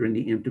during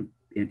the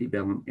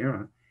antebellum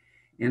era,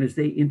 and as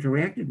they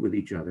interacted with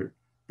each other,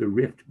 the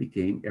rift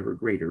became ever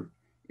greater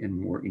and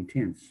more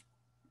intense.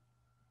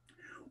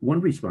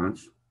 One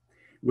response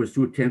was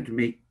to attempt to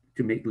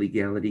make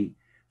legality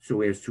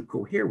so as to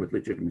cohere with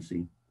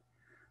legitimacy.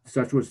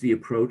 Such was the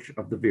approach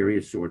of the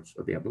various sorts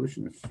of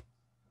abolitionists.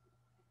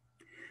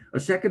 A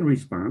second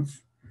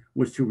response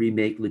was to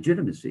remake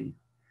legitimacy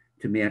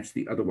to match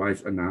the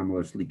otherwise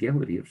anomalous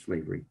legality of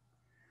slavery.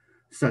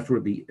 Such were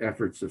the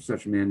efforts of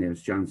such men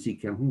as John C.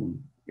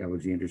 Calhoun,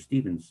 Alexander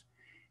Stephens,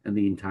 and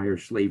the entire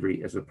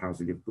Slavery as a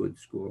Positive Good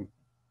school.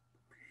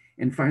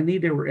 And finally,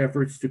 there were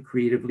efforts to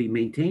creatively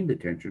maintain the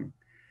tension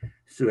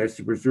so as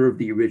to preserve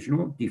the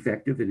original,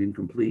 defective and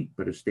incomplete,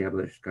 but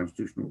established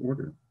constitutional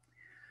order.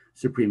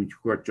 Supreme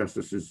Court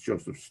Justices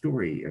Joseph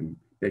Story and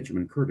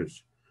Benjamin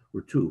Curtis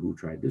were two who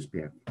tried this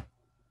path.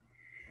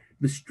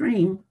 The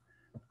strain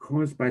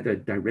caused by the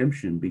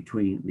diremption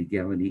between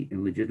legality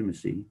and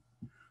legitimacy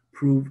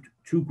proved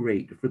too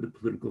great for the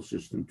political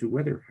system to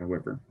weather,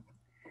 however.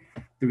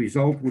 The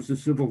result was the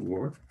Civil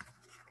War,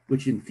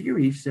 which in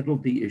theory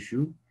settled the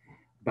issue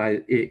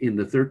in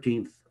the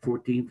 13th,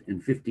 14th,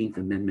 and 15th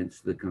Amendments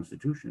to the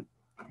Constitution,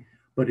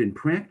 but in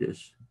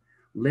practice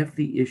left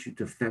the issue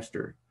to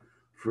fester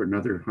for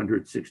another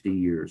 160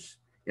 years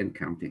and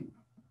counting.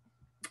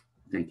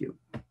 Thank you.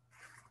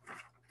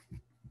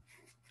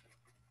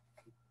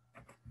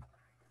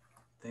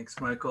 Thanks,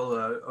 Michael.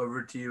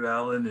 Over to you,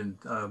 Alan. And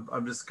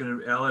I'm just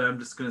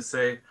gonna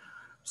say,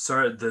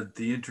 sorry,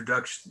 the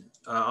introduction.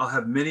 I'll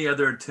have many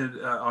other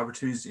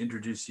opportunities to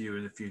introduce you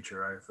in the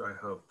future. I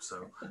hope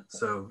so.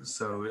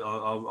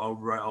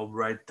 I'll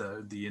write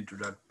the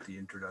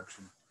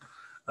introduction.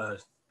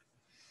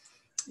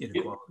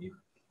 Inequality.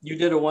 You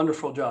did a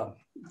wonderful job.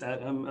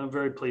 I'm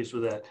very pleased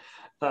with that.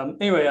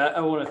 Anyway, I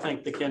want to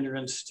thank the Kinder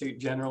Institute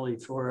generally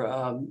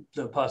for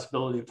the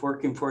possibility of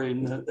working for you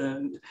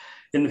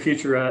in the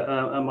future.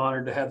 I'm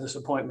honored to have this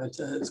appointment.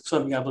 It's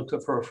something I've looked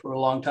up for a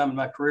long time in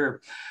my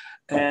career,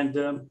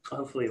 and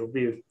hopefully it'll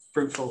be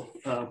fruitful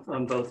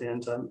on both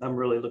ends. I'm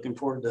really looking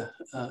forward to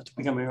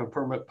becoming a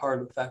permanent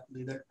part of the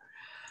faculty there.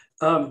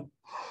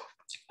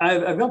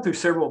 I've gone through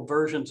several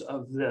versions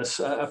of this.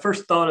 I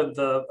first thought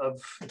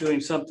of doing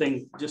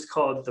something just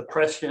called the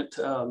Prescient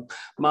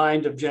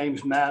Mind of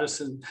James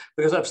Madison,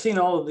 because I've seen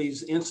all of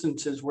these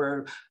instances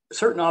where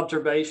certain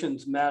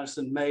observations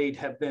Madison made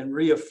have been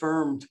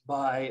reaffirmed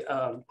by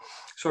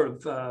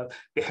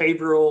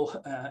behavioral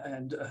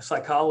and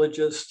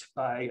psychologists,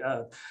 by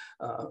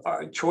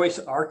choice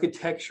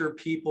architecture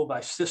people, by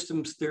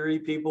systems theory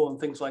people, and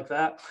things like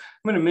that.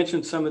 I'm going to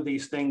mention some of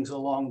these things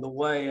along the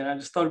way, and I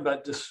just thought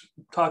about just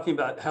talking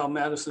about how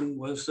Madison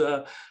was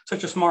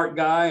such a smart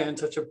guy and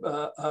such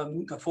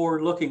a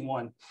forward-looking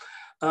one.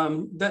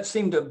 That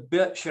seemed a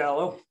bit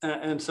shallow,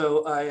 and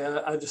so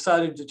I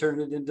decided to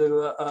turn it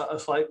into a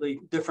slightly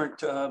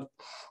different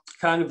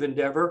kind of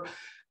endeavor.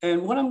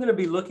 And what I'm going to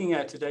be looking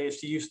at today is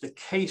to use the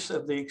case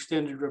of the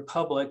extended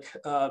republic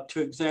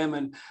to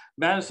examine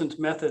Madison's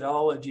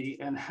methodology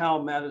and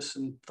how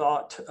Madison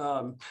thought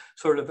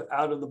sort of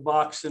out of the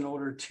box in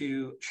order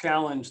to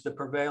challenge the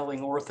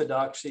prevailing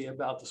orthodoxy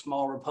about the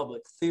small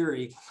republic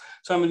theory.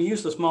 So I'm going to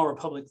use the small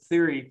republic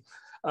theory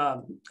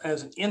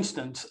as an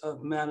instance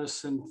of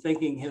Madison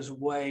thinking his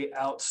way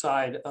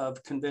outside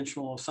of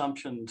conventional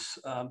assumptions.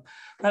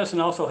 Madison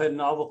also had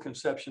novel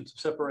conceptions of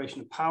separation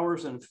of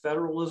powers and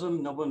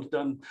federalism. No one's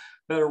done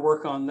better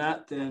work on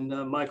that than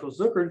Michael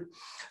Zuckert.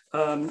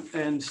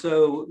 And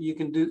so you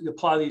can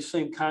apply these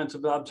same kinds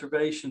of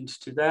observations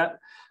to that.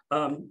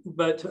 I'm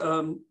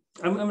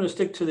going to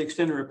stick to the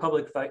extended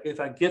republic if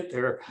I get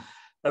there.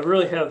 I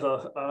really have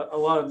a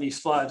lot of these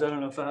slides. I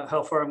don't know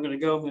how far I'm going to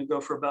go. I'm going to go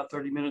for about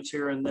 30 minutes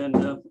here and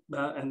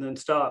then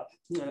stop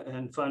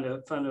and find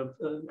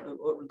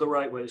the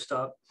right way to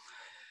stop.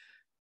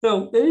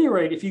 So at any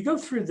rate, if you go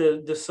through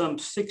the some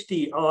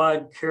 60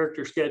 odd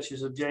character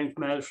sketches of James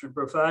Madison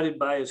provided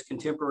by his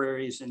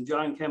contemporaries in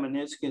John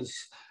Kamenetsky's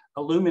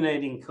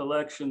illuminating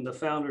collection, The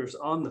Founders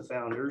on the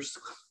Founders,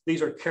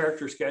 these are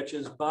character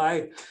sketches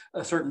by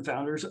certain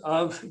founders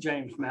of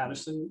James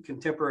Madison,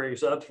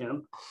 contemporaries of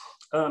him.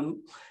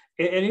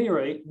 At any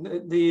rate,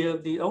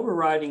 the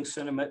overriding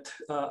sentiment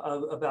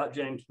about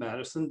James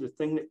Madison, the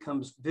thing that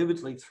comes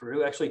vividly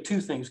through, actually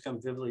two things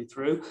come vividly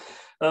through.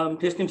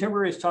 His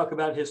contemporaries talk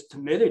about his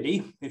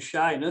timidity, his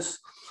shyness,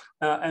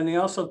 and they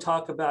also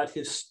talk about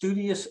his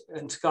studious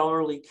and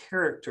scholarly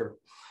character.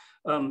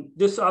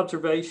 This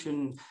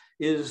observation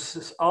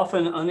is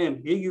often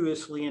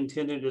unambiguously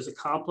intended as a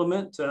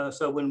compliment.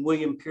 So when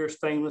William Pierce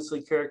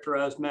famously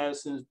characterized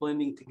Madison as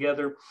blending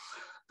together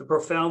the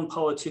profound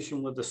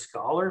politician with the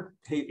scholar,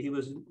 he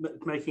was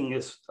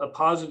making a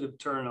positive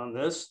turn on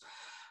this.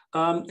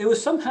 It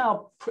was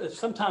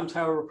sometimes,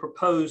 however,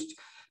 proposed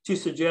to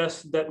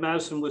suggest that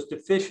Madison was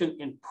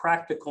deficient in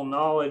practical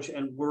knowledge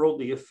and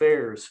worldly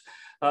affairs.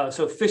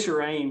 So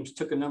Fisher Ames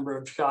took a number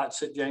of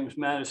shots at James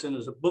Madison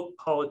as a book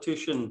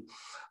politician.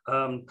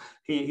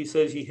 He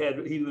says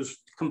he was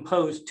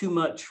composed too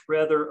much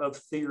rather of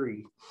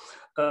theory.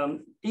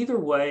 Either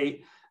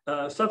way,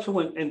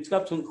 subsequent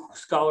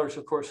scholars,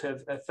 of course,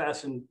 have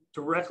fastened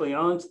directly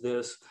onto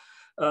this.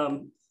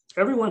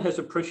 Everyone has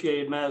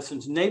appreciated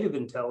Madison's native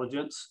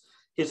intelligence,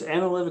 his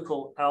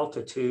analytical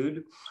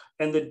altitude,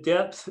 and the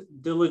depth,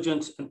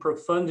 diligence, and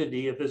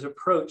profundity of his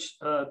approach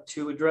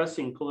to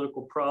addressing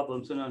political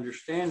problems and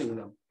understanding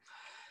them.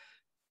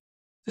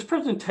 This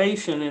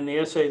presentation and the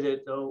essay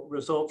that will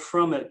result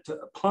from it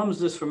plumbs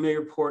this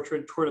familiar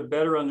portrait toward a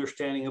better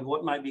understanding of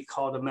what might be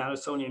called a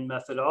Madisonian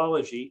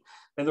methodology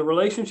and the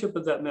relationship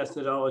of that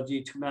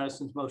methodology to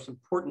Madison's most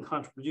important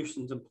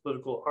contributions in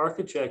political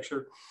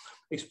architecture,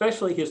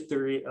 especially his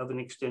theory of an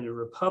extended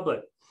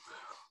republic.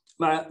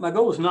 My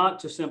goal is not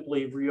to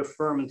simply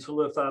reaffirm and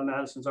solidify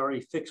Madison's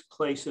already fixed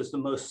place as the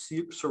most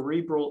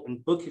cerebral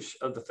and bookish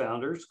of the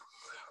founders,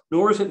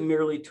 nor is it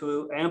merely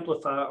to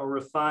amplify or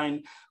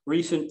refine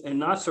recent and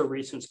not so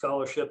recent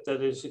scholarship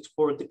that has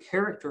explored the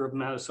character of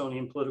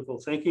Madisonian political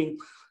thinking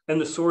and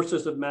the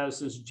sources of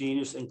Madison's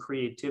genius and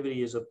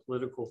creativity as a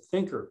political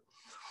thinker.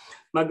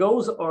 My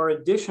goals are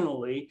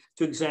additionally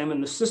to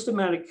examine the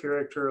systematic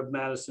character of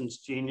Madison's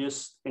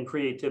genius and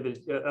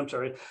creativity,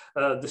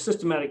 the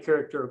systematic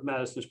character of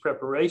Madison's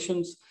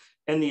preparations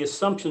and the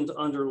assumptions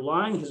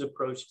underlying his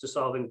approach to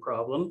solving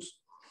problems,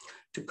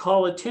 to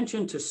call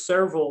attention to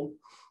several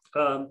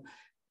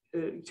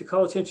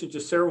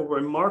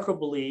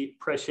remarkably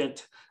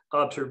prescient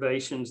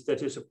observations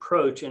that his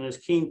approach and his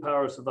keen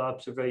powers of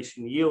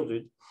observation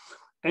yielded,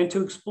 and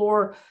to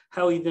explore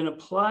how he then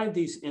applied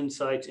these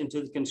insights into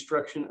the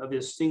construction of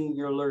his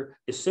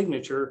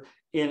signature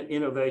in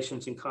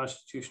innovations in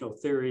constitutional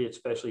theory,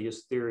 especially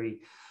his theory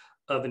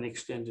of an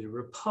extended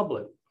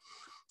republic.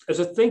 As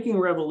a thinking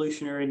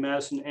revolutionary,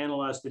 Madison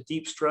analyzed the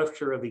deep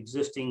structure of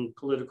existing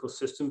political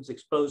systems,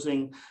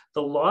 exposing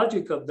the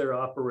logic of their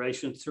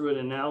operations through an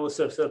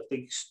analysis of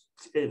the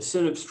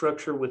incentive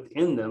structure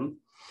within them.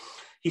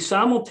 He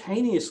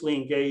simultaneously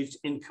engaged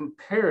in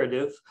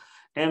comparative,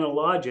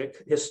 analogic,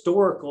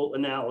 historical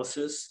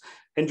analysis,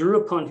 and drew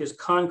upon his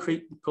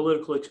concrete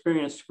political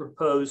experience to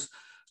propose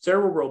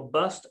several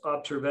robust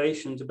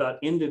observations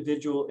about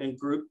individual and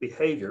group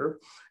behavior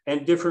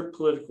and different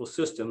political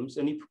systems,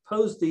 and he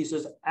proposed these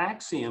as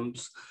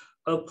axioms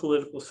of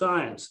political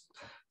science.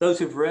 Those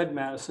who've read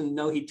Madison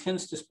know he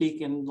tends to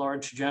speak in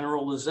large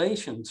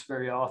generalizations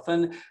very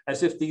often,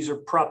 as if these are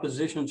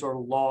propositions or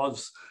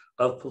laws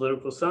of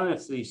political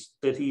science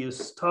that he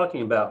is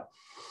talking about.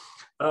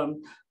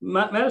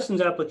 Madison's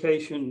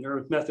application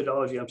or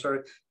methodology,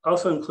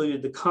 also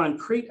included the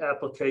concrete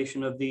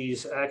application of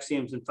these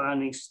axioms and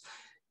findings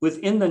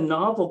within the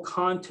novel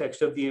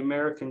context of the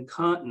American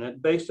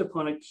continent, based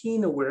upon a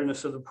keen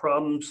awareness of the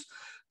problems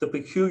the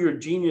peculiar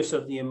genius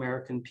of the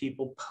American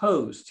people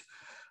posed,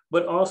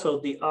 but also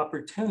the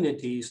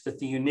opportunities that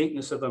the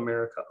uniqueness of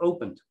America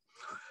opened.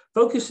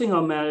 Focusing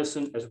on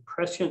Madison as a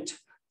prescient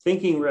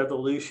thinking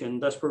revolution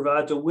thus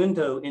provides a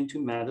window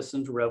into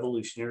Madison's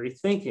revolutionary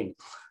thinking,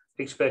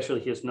 especially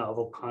his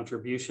novel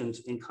contributions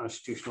in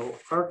constitutional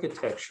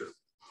architecture.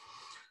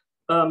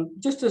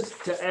 Just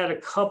to add a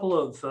couple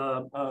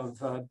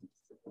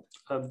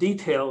of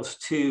details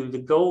to the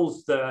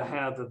goals that I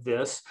have of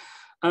this,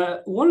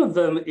 one of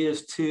them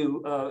is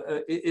to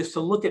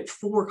look at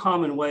four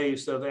common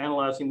ways of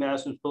analyzing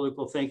Madison's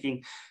political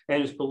thinking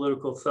and his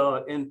political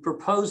thought, and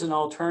propose an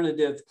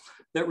alternative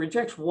that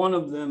rejects one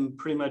of them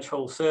pretty much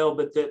wholesale,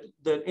 but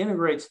that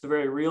integrates the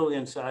very real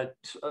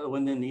insights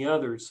within the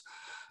others.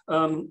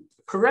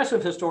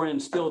 Progressive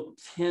historians still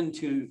tend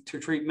to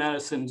treat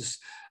Madison's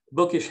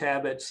bookish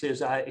habits,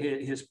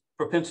 his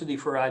propensity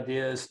for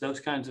ideas, those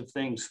kinds of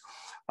things,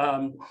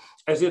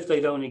 as if they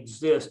don't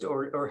exist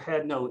or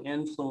had no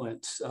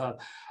influence.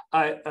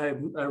 I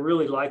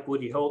really like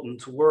Woody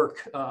Holton's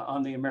work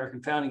on the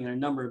American founding in a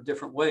number of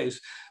different ways,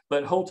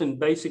 but Holton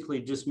basically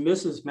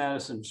dismisses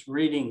Madison's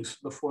readings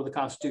before the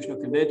Constitutional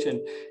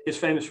Convention, his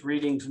famous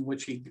readings in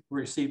which he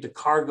received a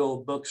cargo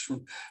of books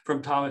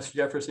from Thomas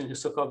Jefferson,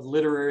 his so-called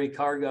literary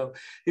cargo.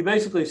 He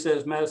basically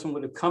says Madison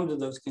would have come to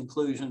those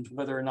conclusions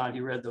whether or not he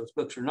read those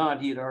books or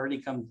not. He had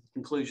already come to the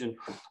conclusion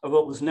of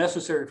what was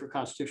necessary for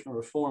constitutional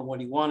reform,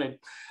 what he wanted,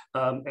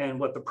 and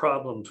what the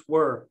problems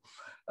were.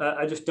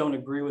 I just don't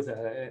agree with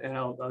that, and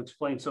I'll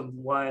explain some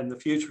why in the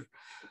future.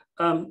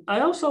 I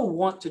also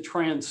want to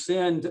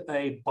transcend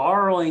a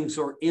borrowings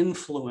or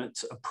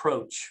influence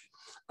approach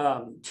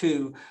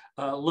to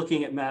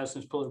looking at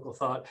Madison's political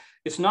thought.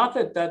 It's not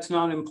that that's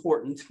not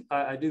important.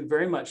 I do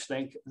very much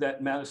think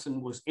that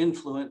Madison was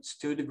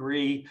influenced to a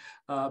degree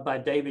by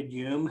David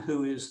Hume,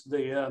 who is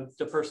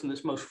the person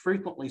that's most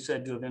frequently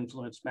said to have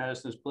influenced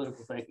Madison's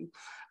political thinking.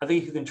 I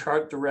think you can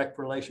chart direct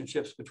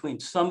relationships between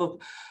some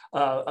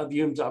of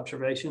Hume's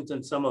observations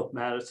and some of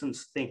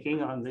Madison's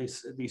thinking on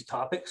these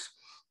topics,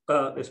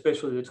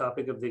 especially the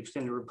topic of the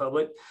extended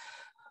republic.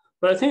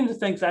 But I tend to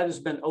think that has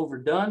been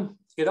overdone.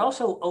 It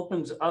also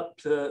opens up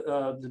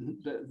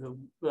the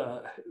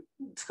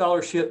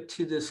scholarship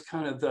to this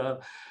kind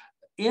of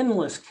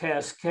endless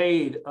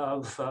cascade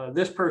of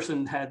this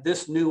person had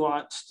this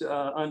nuanced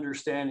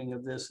understanding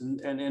of this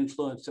and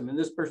influenced him, and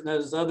this person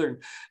has this other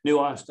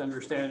nuanced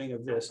understanding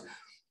of this.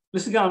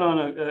 This has gone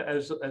on,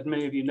 as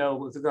many of you know,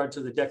 with regard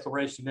to the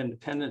Declaration of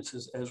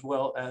Independence, as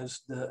well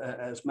as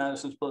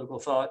Madison's political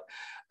thought.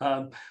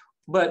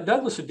 But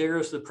Douglas Adair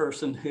is the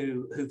person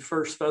who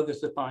first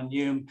focused upon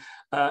Hume,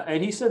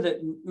 and he said that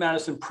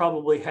Madison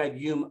probably had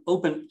Hume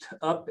opened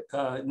up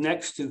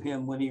next to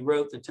him when he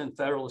wrote the 10th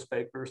Federalist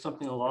paper, or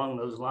something along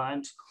those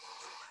lines.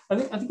 I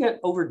think that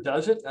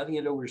overdoes it. I think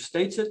it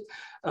overstates it,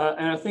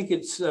 and I think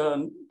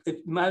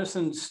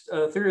Madison's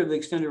theory of the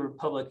extended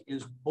republic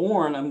is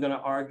born, I'm going to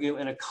argue,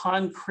 in a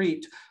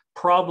concrete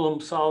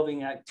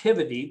problem-solving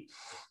activity,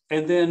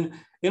 and then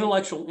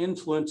intellectual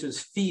influences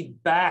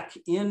feed back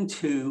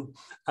into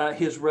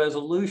his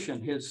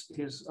resolution,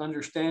 his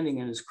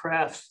understanding and his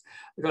crafts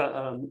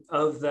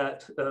of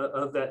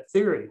that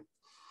theory.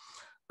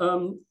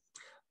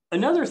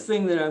 Another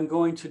thing that I'm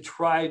going to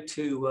try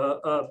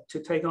to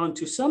take on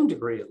to some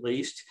degree, at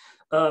least,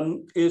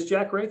 is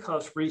Jack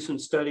Rakoff's recent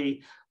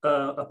study,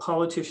 A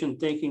Politician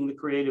Thinking the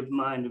Creative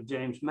Mind of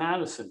James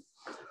Madison.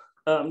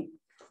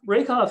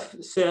 Rakoff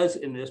says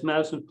in this,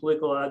 Madison's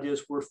political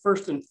ideas were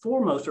first and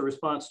foremost a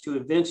response to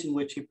events in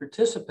which he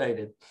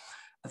participated.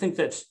 I think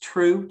that's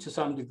true to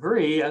some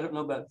degree. I don't know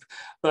about,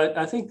 but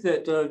I think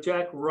that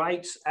Jack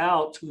writes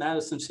out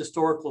Madison's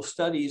historical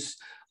studies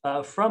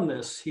from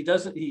this. He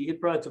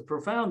provides a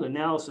profound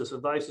analysis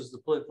of vices of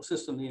the political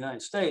system in the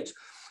United States,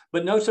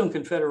 but notes on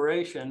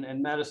Confederation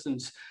and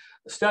Madison's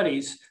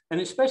studies, and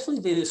especially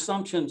the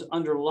assumptions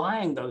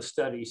underlying those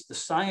studies, the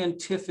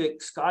scientific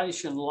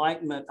Scottish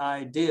Enlightenment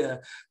idea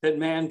that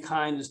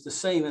mankind is the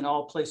same in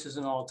all places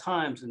and all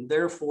times, and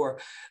therefore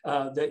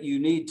that you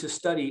need to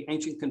study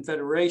ancient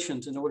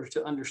confederations in order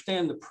to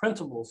understand the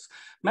principles.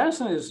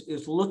 Madison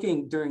is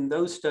looking during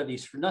those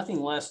studies for nothing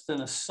less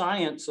than a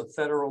science of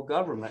federal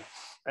government,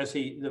 as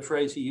the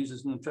phrase he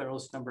uses in the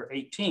Federalist number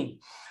 18.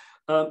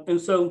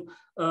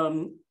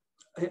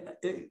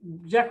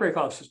 Jack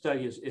Rakoff's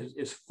study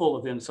is full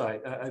of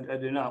insight. I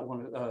do not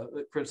want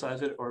to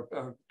criticize it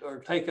or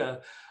take a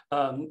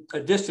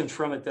distance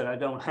from it that I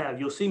don't have.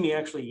 You'll see me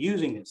actually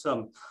using it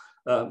some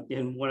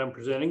in what I'm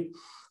presenting,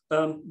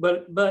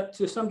 but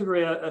to some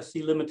degree I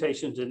see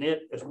limitations in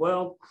it as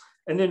well.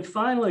 And then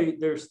finally,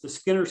 there's the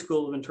Skinner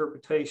School of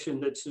Interpretation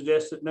that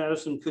suggests that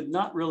Madison could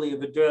not really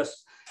have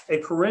addressed a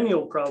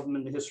perennial problem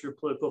in the history of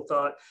political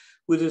thought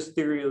with his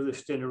theory of the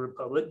extended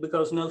republic,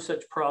 because no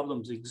such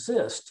problems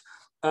exist.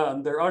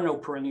 There are no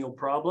perennial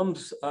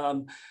problems.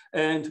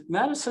 And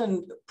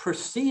Madison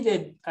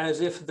proceeded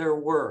as if there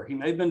were. He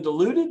may have been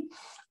deluded,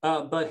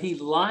 but he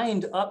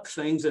lined up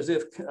things as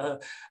if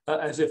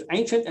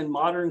ancient and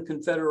modern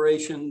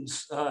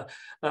confederations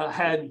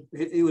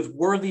it was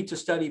worthy to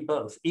study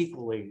both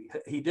equally.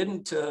 He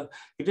didn't,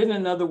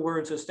 in other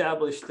words,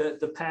 establish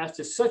that the past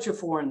is such a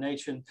foreign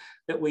nation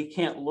that we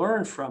can't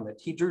learn from it.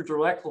 He drew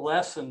direct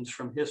lessons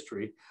from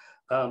history,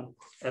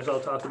 as I'll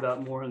talk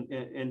about more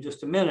in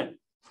just a minute.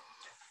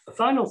 The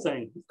final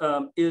thing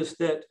is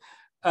that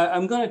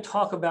I'm going to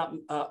talk about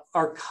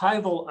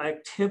archival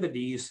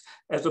activities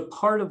as a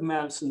part of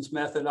Madison's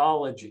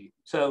methodology.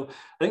 So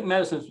I think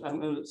I'm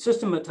going to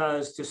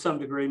systematize to some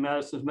degree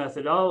Madison's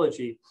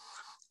methodology.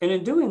 And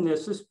in doing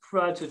this, this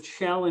provides a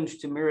challenge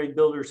to Mary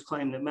Bilder's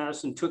claim that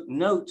Madison took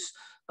notes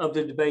of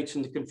the debates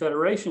in the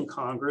Confederation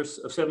Congress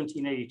of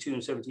 1782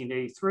 and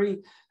 1783,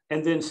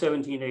 and then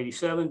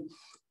 1787.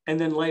 And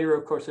then later,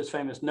 of course, his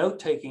famous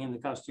note-taking in the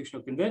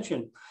Constitutional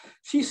Convention.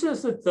 She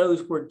says that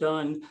those were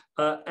done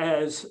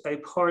as a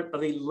part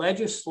of a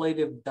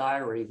legislative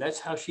diary. That's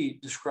how she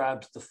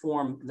describes the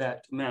form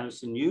that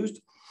Madison used.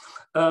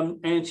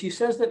 And she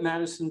says that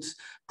Madison's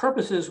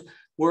purposes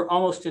were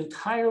almost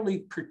entirely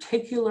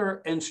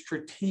particular and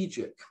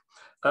strategic.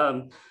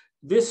 So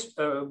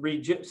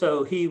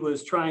he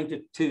was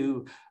trying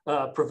to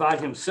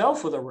provide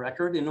himself with a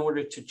record in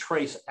order to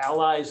trace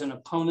allies and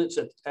opponents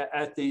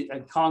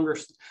at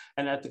Congress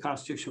and at the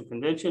Constitutional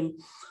Convention.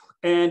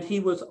 And he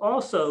was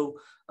also,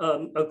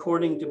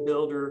 according to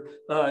Bilder,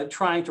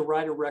 trying to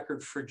write a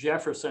record for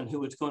Jefferson,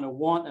 who was going to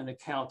want an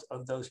account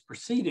of those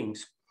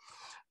proceedings.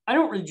 I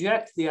don't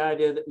reject the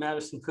idea that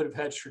Madison could have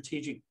had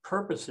strategic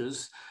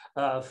purposes.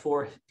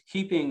 for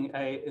keeping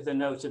the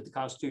notes at the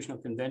Constitutional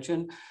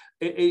Convention.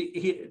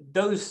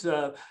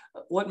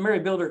 What Mary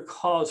Builder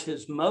calls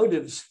his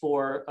motives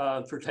for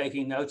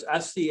taking notes, I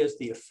see as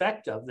the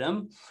effect of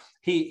them.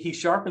 He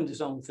sharpened his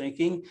own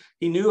thinking.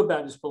 He knew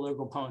about his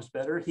political opponents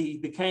better. He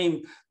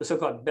became the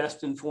so-called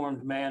best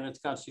informed man at the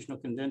Constitutional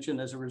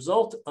Convention as a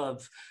result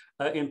of,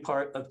 in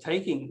part, of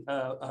taking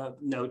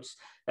notes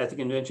at the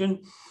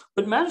convention.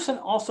 But Madison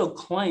also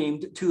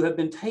claimed to have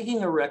been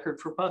taking a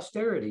record for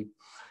posterity.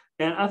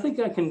 And I think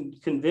I can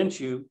convince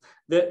you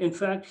that, in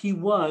fact, he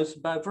was,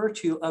 by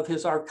virtue of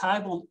his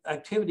archival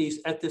activities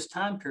at this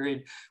time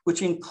period,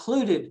 which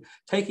included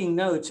taking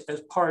notes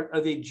as part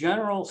of a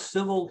general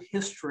civil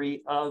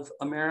history of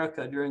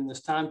America during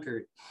this time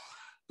period.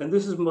 And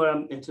this is what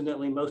I'm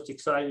incidentally most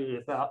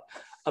excited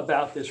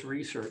about this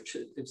research.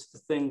 It's the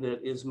thing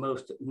that is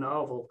most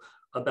novel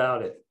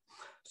about it.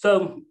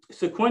 So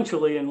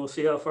sequentially, and we'll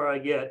see how far I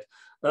get,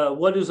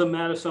 what does a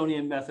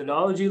Madisonian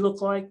methodology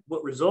look like?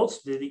 What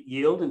results did it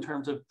yield in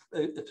terms of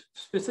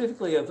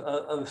specifically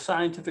of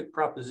scientific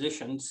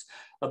propositions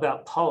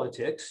about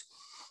politics?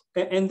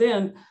 And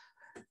then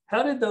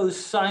how did those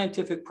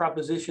scientific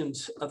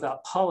propositions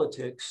about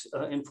politics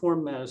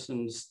inform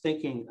Madison's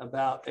thinking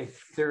about a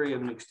theory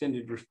of an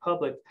extended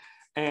republic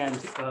and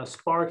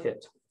spark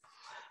it?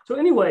 So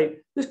anyway,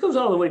 this goes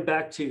all the way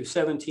back to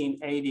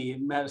 1780,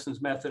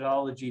 Madison's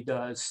methodology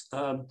does.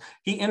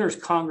 He enters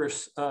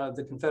Congress,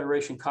 the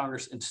Confederation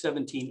Congress in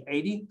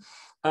 1780.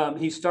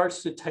 He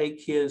starts to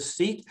take his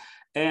seat,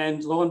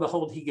 and lo and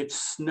behold, he gets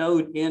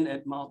snowed in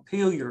at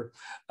Montpelier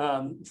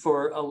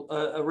for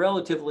a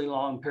relatively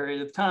long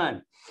period of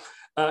time.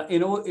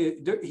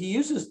 He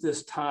uses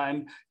this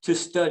time to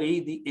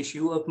study the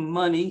issue of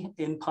money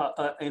in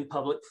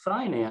public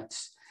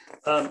finance.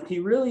 He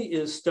really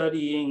is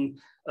studying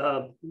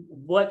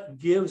what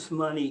gives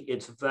money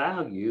its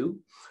value,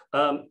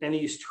 and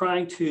he's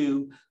trying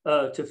to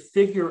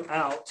figure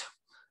out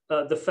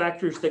the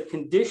factors that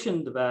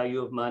condition the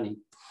value of money.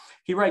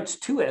 He writes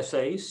 2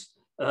 essays.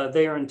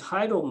 They are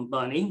entitled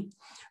Money.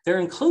 They're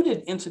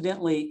included,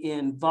 incidentally,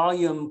 in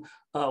volume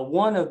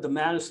 1 of the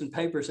Madison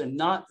papers, and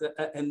not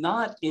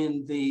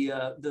in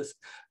the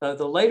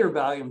later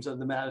volumes of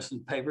the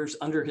Madison papers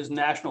under his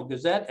National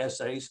Gazette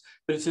essays,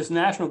 but it's his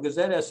National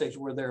Gazette essays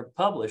where they're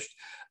published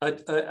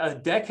a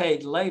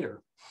decade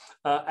later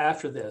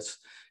after this.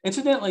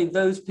 Incidentally,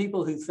 those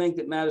people who think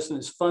that Madison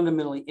is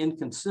fundamentally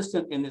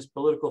inconsistent in his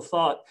political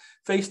thought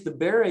face the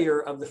barrier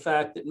of the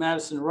fact that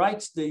Madison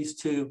writes these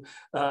 2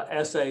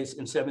 essays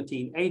in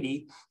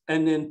 1780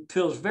 and then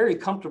feels very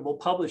comfortable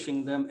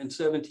publishing them in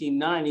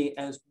 1790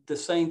 as the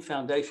same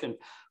foundation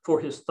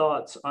for his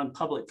thoughts on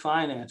public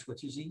finance,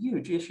 which is a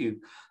huge issue,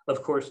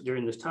 of course,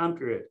 during this time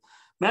period.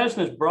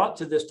 Madison is brought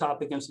to this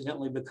topic,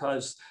 incidentally,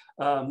 because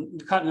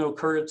the continental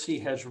currency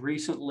has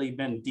recently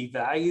been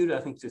devalued,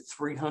 I think to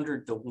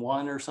 300 to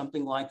 1 or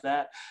something like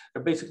that.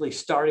 They're basically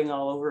starting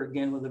all over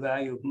again with the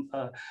value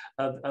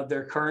of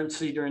their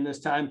currency during this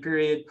time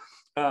period.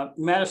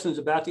 Madison's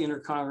about to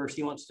enter Congress.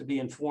 He wants to be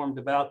informed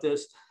about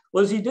this.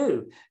 What does he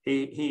do?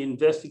 He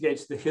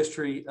investigates the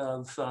history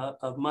of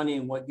money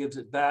and what gives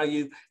it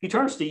value. He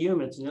turns to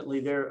Hume, incidentally,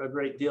 there a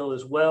great deal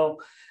as well.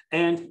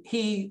 And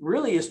he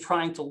really is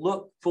trying to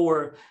look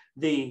for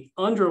the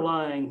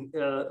underlying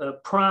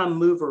prime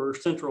mover or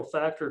central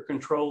factor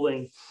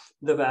controlling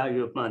the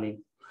value of money.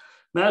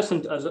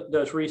 Madison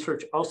does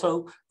research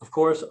also, of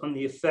course, on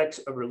the effects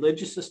of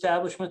religious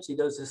establishments. He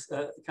does this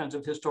kinds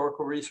of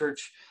historical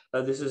research.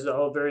 This is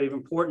all very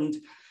important.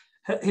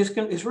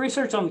 His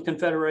research on the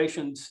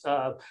Confederations,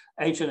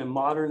 ancient and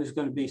modern, is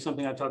going to be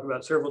something I talk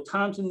about several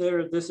times in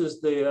there. This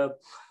is the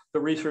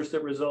research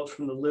that results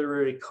from the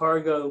literary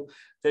cargo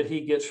that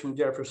he gets from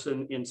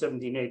Jefferson in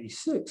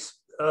 1786.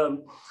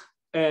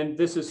 And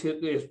this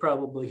is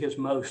probably his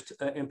most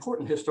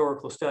important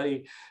historical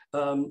study.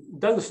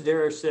 Douglas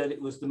Adair said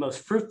it was the most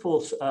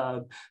fruitful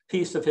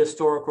piece of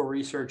historical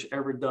research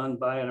ever done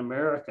by an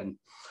American.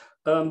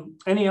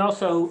 And he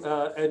also,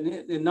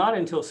 and not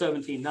until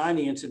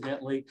 1790,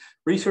 incidentally,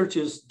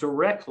 researches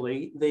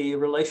directly the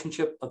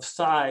relationship of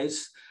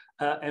size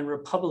and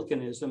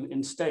republicanism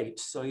in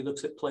states. So he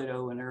looks at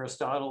Plato and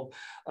Aristotle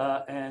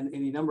and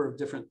any number of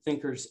different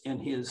thinkers in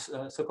his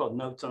so-called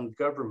notes on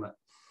government.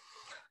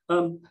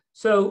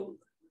 So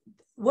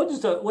what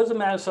does the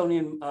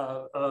Madisonian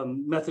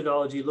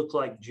methodology look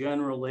like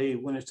generally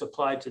when it's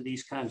applied to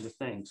these kinds of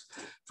things?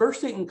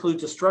 First, it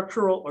includes a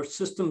structural or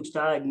systems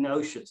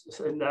diagnosis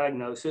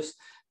that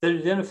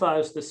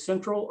identifies the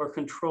central or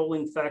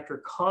controlling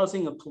factor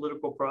causing a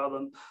political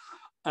problem,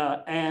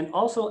 and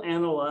also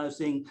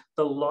analyzing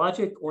the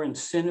logic or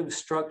incentive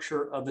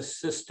structure of a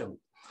system.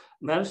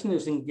 Madison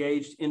is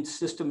engaged in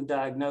system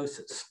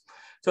diagnosis.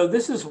 So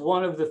this is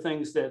one of the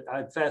things that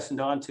I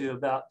fastened onto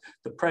about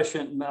the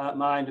prescient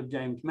mind of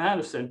James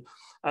Madison.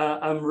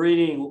 I'm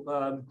reading,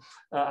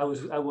 I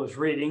was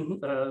reading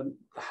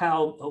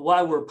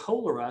why we're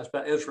polarized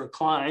by Ezra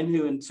Klein,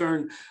 who in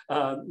turn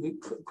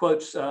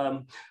quotes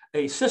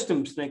a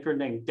systems thinker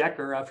named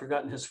Decker. I've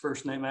forgotten his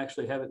first name. I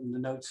actually have it in the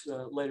notes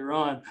later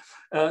on,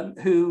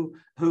 who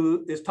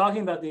is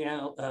talking about the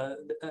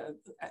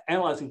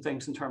analyzing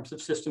things in terms of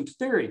systems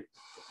theory.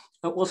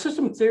 Well,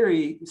 system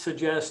theory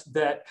suggests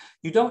that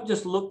you don't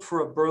just look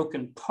for a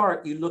broken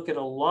part, you look at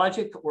a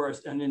logic or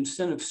an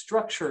incentive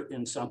structure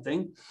in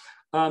something.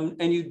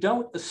 And you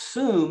don't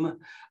assume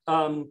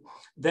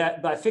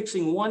that by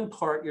fixing one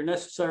part, you're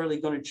necessarily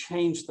going to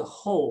change the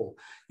whole.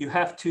 You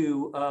have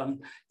to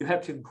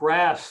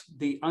grasp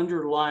the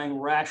underlying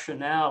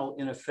rationale,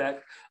 in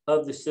effect,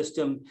 of the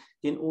system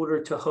in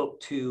order to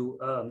hope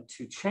to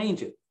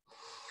change it.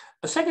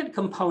 A second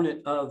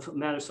component of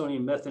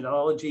Madisonian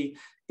methodology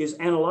is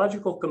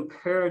analogical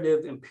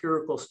comparative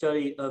empirical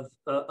study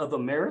of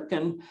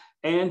American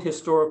and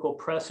historical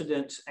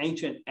precedents,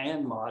 ancient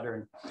and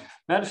modern.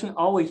 Madison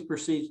always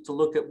proceeds to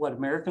look at what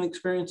American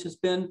experience has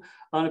been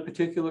on a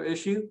particular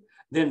issue,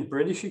 then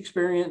British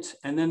experience,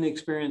 and then the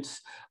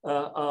experience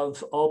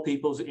of all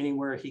peoples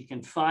anywhere he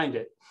can find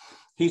it.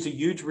 He's a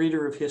huge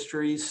reader of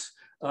histories,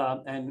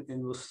 and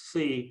we'll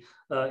see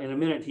in a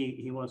minute,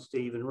 he wants to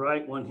even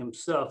write one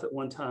himself at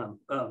one time,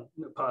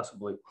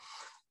 possibly.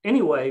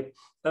 Anyway,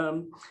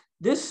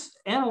 this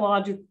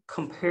analogic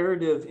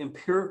comparative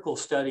empirical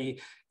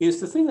study is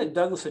the thing that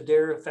Douglas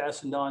Adair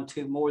fastened on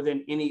to more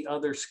than any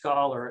other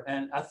scholar.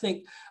 And I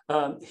think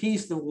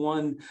he's the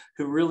one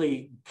who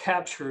really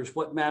captures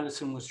what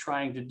Madison was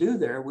trying to do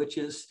there, which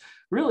is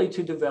really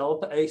to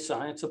develop a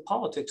science of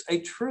politics,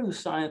 a true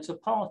science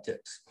of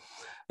politics.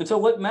 And so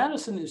what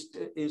Madison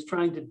is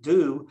trying to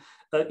do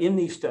in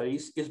these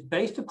studies is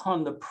based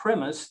upon the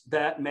premise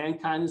that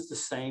mankind is the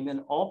same in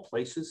all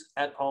places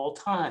at all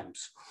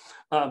times.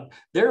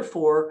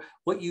 Therefore,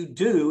 what you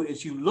do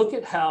is you look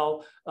at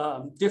how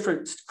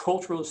different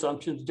cultural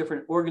assumptions,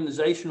 different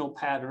organizational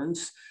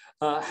patterns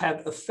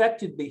have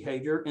affected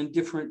behavior in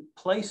different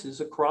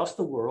places across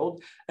the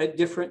world at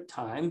different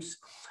times.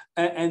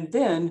 And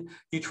then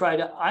you try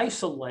to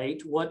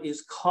isolate what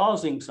is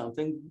causing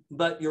something,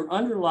 but your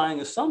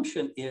underlying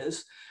assumption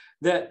is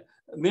that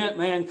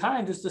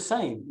mankind is the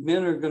same.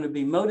 Men are going to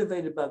be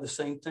motivated by the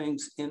same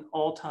things in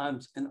all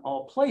times and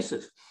all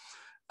places.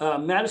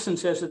 Madison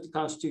says at the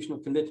Constitutional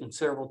Convention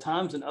several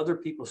times, and other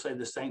people say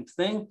the same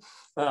thing.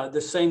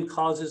 The same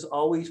causes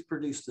always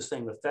produce the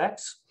same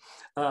effects.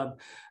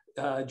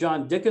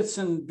 John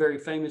Dickinson very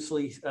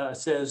famously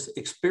says,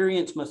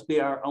 experience must be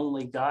our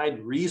only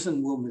guide,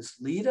 reason will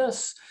mislead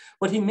us.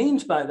 What he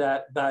means by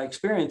that, by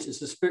experience,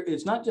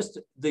 is not just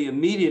the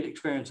immediate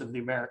experience of the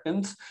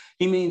Americans,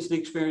 he means the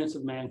experience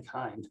of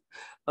mankind.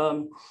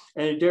 And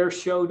Adair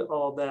showed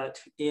all that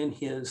in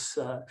his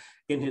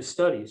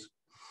studies.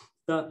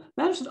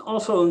 Madison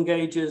also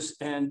engages,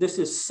 and this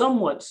is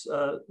somewhat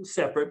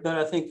separate, but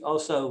I think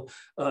also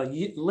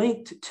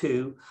linked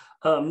to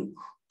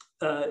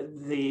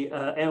the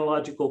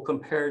analogical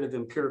comparative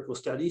empirical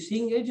studies.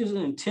 He engages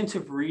in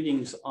intensive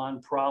readings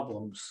on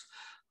problems.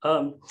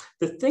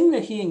 The thing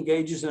that he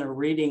engages in a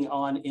reading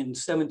on in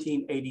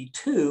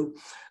 1782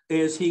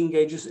 is he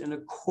engages in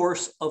a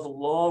course of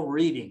law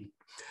reading.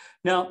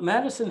 Now,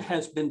 Madison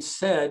has been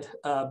said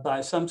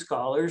by some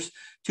scholars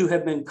to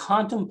have been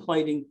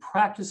contemplating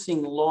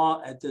practicing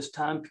law at this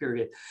time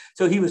period.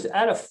 So he was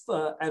at a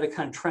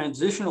kind of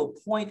transitional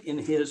point in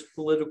his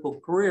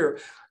political career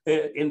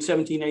in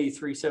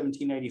 1783,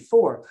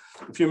 1784.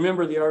 If you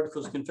remember the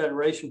Articles of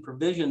Confederation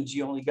provisions,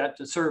 you only got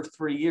to serve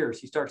 3 years.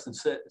 He starts in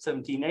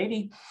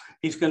 1780.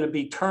 He's going to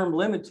be term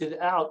limited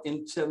out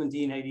in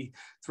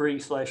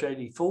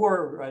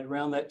 1783/84, right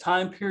around that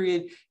time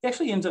period. He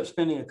actually ends up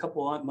spending a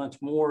couple of months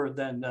more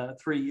than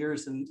 3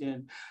 years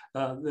in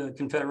the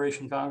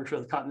Confederation Congress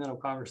or the Continental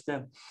Congress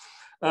then.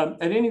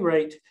 At any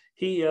rate,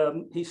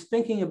 he's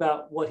thinking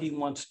about what he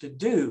wants to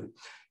do.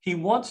 He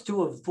wants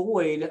to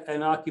avoid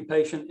an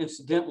occupation,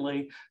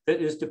 incidentally,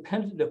 that is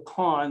dependent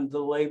upon the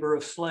labor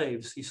of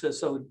slaves. He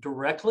says so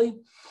directly,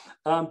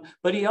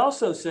 but he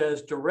also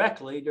says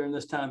directly during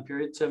this time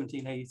period,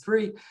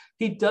 1783,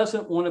 he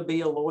doesn't want to be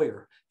a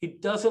lawyer. He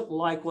doesn't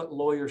like what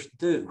lawyers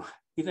do.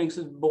 He thinks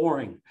it's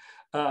boring.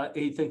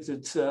 He thinks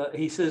it's,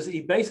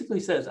 he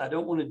basically says, I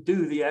don't want to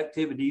do the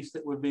activities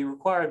that would be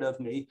required of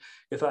me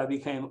if I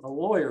became a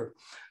lawyer.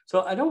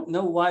 So I don't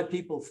know why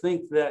people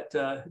think that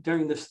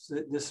during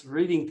this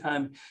reading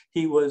time,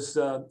 he was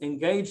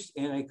engaged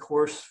in a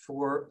course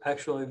for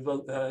actually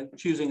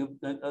choosing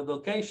a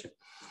vocation.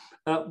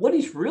 What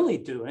he's really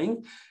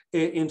doing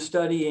in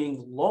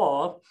studying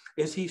law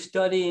is he's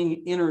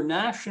studying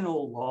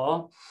international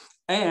law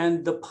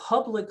and the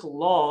public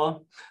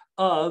law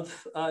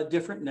of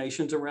different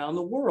nations around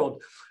the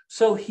world.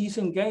 So he's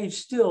engaged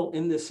still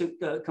in this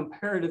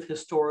comparative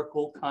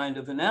historical kind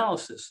of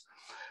analysis.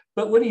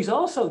 But what he's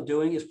also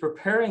doing is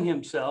preparing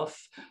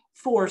himself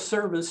for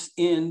service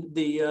in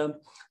the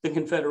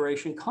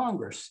Confederation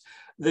Congress.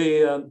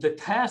 The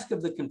task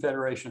of the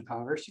Confederation of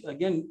Congress,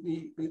 again,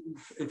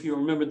 if you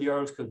remember the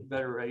Articles of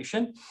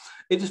Confederation,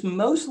 it is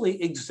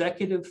mostly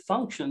executive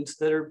functions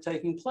that are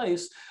taking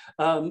place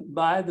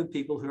by the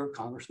people who are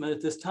congressmen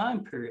at this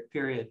time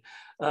period.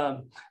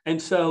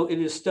 And so it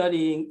is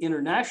studying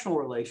international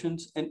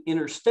relations and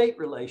interstate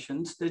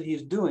relations that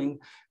he's doing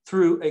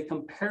through a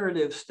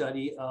comparative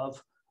study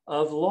of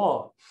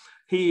law.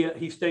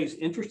 He stays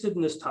interested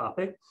in this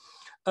topic.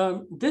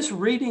 This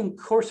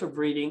course of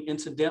reading,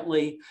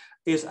 incidentally,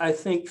 I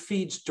think,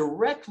 feeds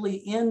directly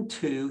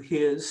into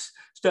his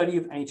study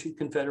of ancient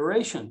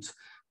confederations.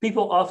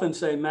 People often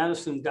say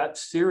Madison got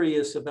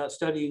serious about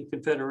studying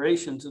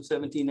confederations in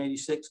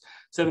 1786,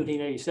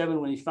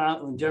 1787,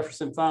 when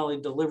Jefferson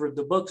finally delivered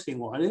the books he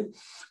wanted.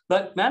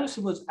 But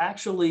Madison was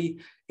actually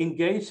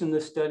engaged in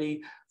this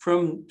study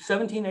from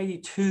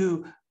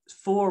 1782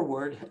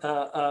 forward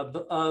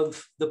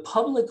of the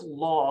public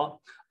law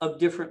of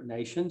different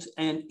nations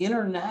and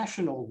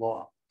international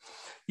law.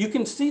 You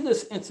can see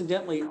this,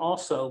 incidentally,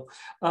 also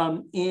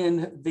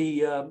in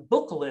the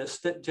book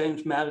list that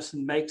James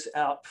Madison makes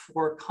out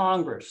for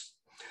Congress.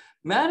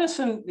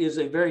 Madison is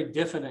a very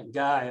diffident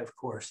guy, of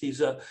course.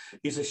 He's a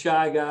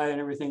shy guy and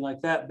everything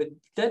like that, but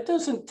that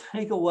doesn't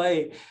take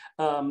away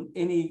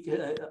any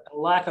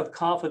lack of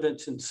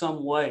confidence in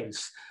some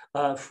ways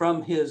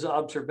from his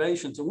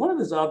observations. And one of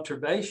his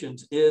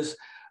observations is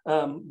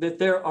that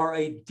there are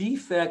a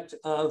defect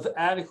of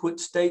adequate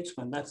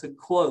statesmen. That's a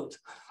quote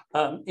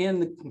in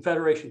the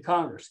Confederation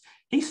Congress.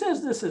 He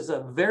says this is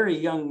a very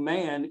young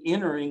man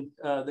entering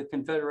the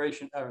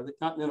Confederation or the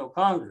Continental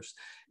Congress.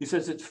 He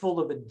says it's full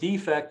of a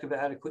defect of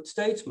adequate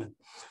statesmen.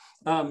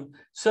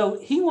 So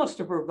he wants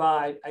to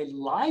provide a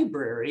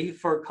library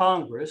for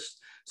Congress.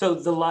 So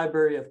the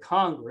Library of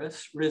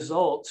Congress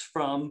results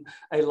from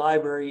a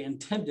library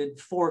intended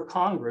for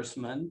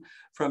congressmen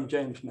from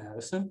James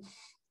Madison.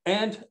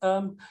 And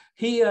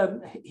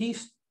he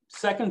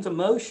seconds a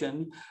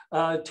motion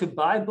to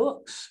buy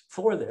books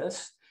for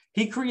this.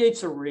 He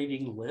creates a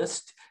reading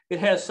list. It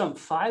has some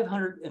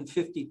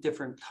 550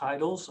 different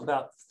titles,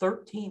 about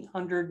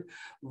 1,300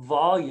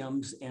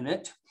 volumes in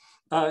it.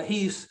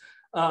 He's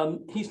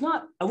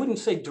not, I wouldn't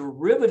say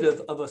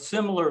derivative of a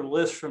similar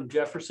list from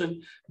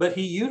Jefferson, but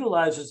he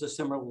utilizes a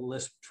similar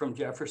list from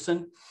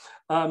Jefferson.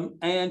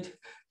 And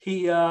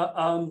he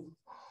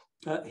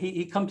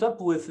comes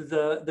up with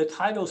the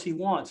titles he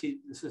wants.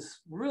 This is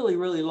really,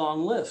 really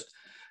long list.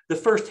 The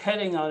first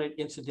heading on it,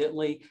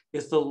 incidentally,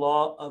 is the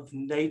law of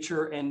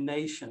nature and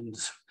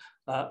nations,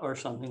 or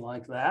something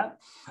like that.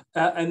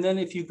 And then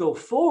if you go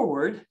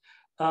forward,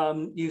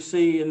 you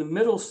see in the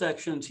middle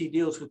sections, he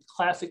deals with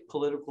classic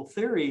political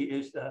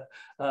theory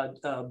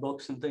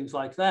books and things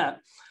like that.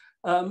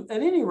 At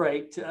any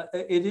rate,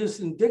 it is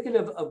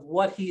indicative of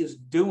what he is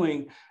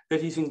doing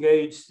that he's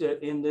engaged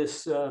in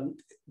this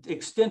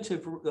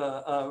extensive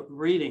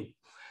reading.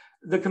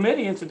 The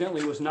committee,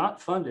 incidentally, was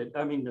not funded.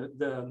 I mean,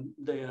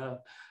 the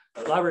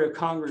Library of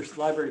Congress,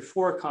 Library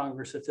for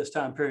Congress at this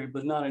time period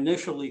was not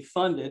initially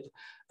funded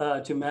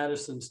to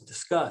Madison's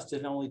disgust.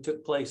 It only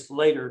took place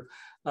later,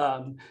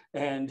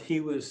 and he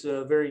was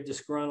very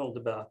disgruntled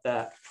about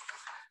that.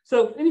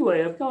 So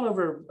anyway, I've gone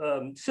over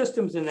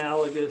systems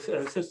analysis,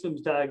 systems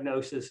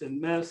diagnosis,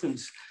 and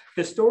Madison's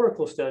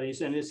historical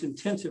studies and his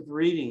intensive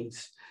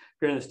readings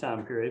during this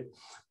time period.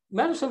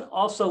 Madison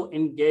also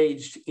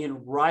engaged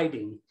in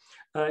writing.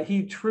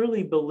 He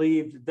truly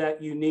believed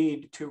that you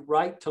need to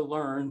write to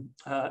learn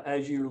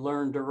as you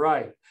learn to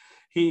write.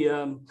 He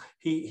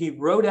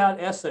wrote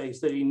out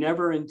essays that he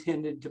never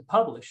intended to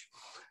publish.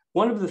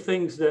 One of the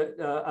things that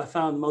I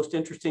found most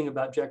interesting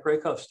about Jack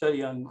Rakoff's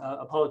study on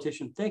a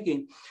politician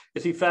thinking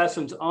is he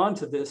fastens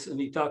onto this, and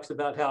he talks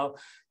about how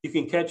you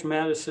can catch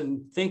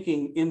Madison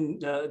thinking in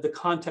the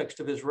context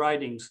of his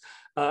writings.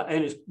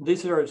 And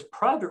these are his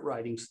private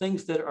writings,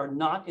 things that are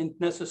not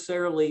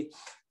necessarily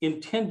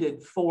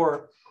intended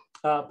for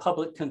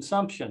public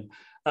consumption.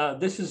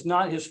 This is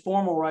not his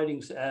formal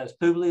writings as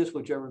Publius,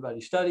 which everybody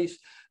studies.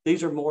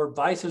 These are more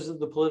vices of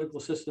the political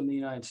system in the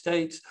United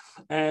States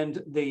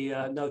and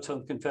the notes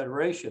on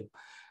Confederation.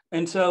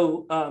 And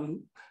so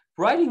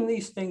writing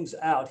these things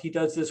out, he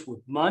does this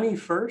with money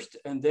first,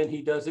 and then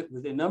he does it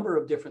with a number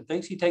of different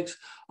things. He takes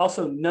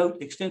also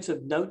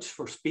extensive notes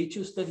for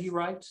speeches that he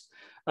writes,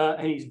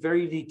 and he's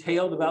very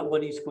detailed about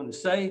what he's going to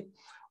say.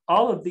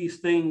 All of these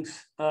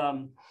things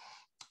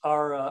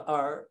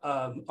are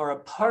a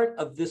part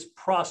of this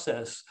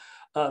process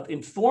of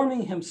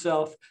informing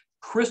himself,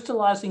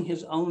 crystallizing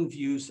his own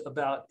views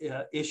about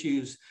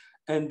issues,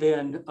 and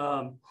then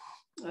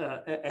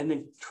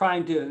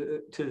trying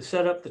to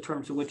set up the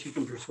terms in which he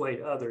can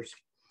persuade others.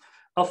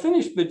 I'll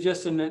finish with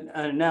just an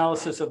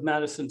analysis of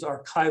Madison's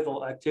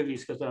archival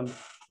activities, because I'm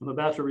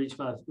about to reach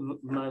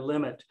my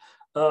limit.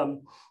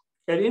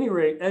 At any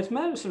rate, as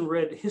Madison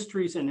read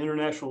histories and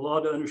international law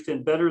to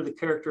understand better the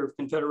character of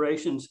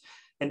confederations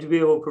and to be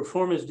able to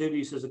perform his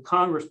duties as a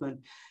congressman,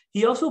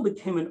 he also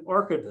became an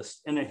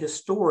archivist and a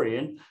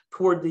historian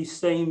toward these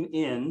same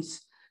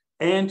ends,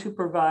 and to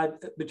provide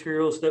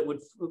materials that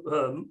would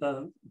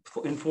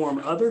inform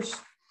others.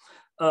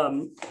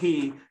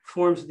 He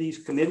forms these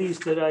committees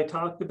that I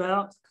talked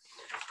about,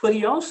 but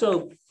he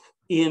also,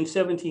 in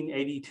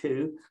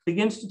 1782,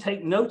 begins to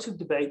take notes of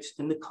debates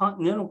in the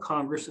Continental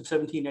Congress of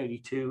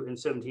 1782 and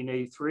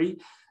 1783.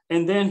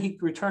 And then he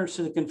returns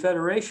to the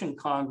Confederation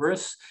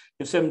Congress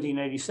in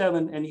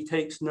 1787, and he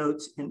takes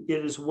notes in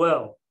it as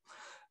well.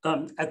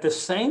 At the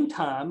same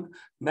time,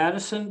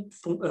 Madison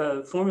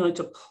formulates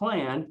a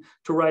plan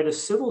to write a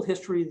civil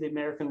history of the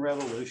American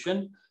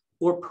Revolution,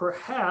 or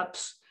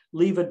perhaps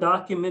leave a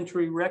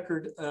documentary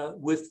record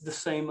with the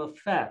same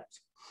effect.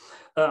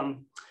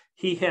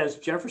 He has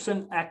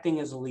Jefferson acting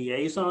as a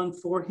liaison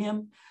for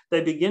him.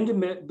 They begin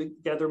to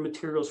gather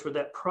materials for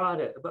that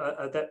project.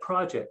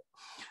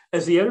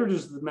 As the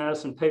editors of the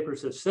Madison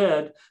papers have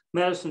said,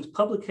 Madison's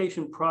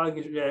publication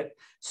project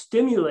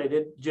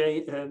stimulated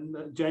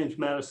James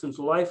Madison's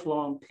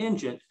lifelong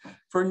penchant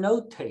for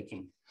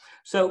note-taking.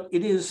 So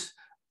it is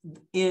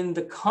in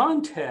the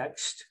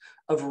context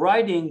of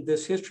writing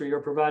this history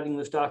or providing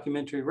this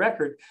documentary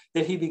record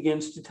that he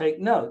begins to take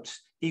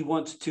notes. He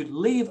wants to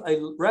leave a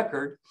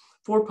record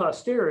for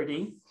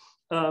posterity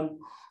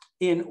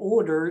in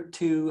order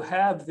to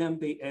have them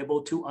be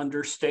able to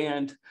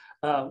understand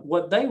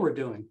what they were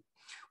doing.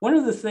 One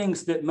of the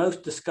things that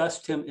most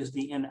disgust him is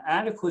the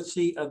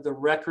inadequacy of the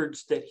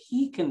records that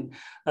he can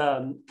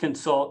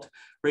consult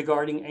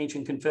regarding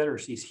ancient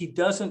confederacies. He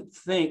doesn't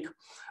think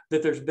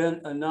that there's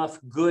been enough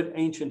good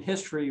ancient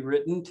history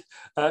written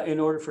in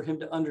order for him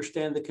to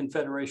understand the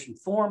Confederation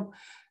form.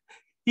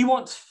 He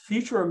wants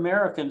future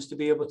Americans to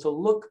be able to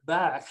look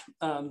back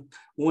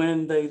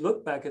when they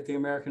look back at the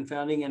American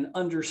founding and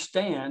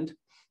understand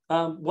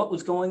what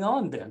was going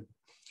on then.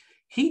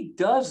 He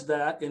does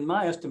that, in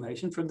my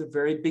estimation, from the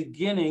very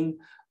beginning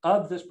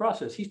of this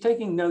process. He's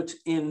taking notes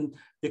in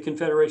the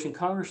Confederation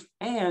Congress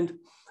and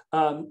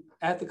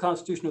at the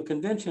Constitutional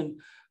Convention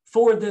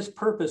for this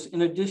purpose,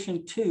 in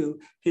addition to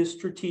his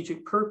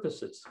strategic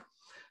purposes.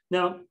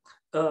 Now,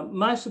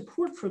 my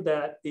support for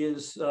that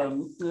is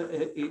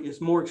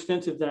more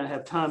extensive than I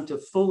have time to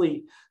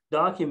fully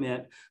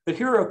document, but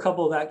here are a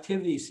couple of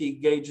activities he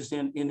engages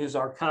in his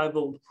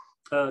archival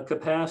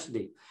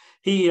capacity.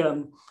 He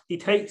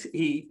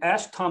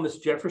asked Thomas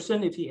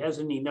Jefferson if he has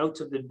any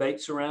notes of the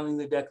debate surrounding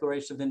the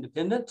Declaration of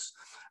Independence.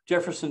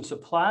 Jefferson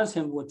supplies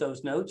him with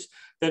those notes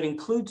that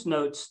includes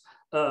notes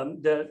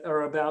that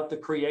are about the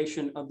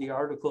creation of the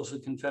Articles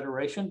of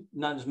Confederation,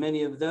 not as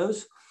many of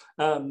those.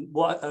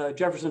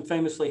 Jefferson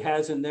famously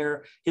has in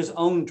there his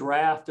own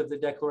draft of the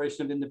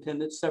Declaration of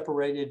Independence,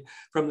 separated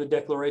from the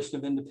Declaration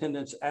of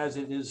Independence as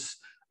it is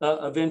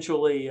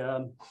eventually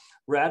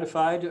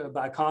ratified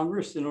by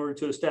Congress in order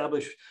to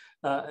establish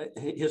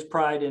his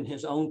pride in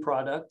his own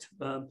product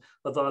of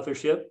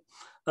authorship.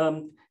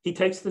 He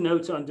takes the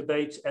notes on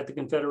debates at the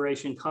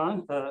Confederation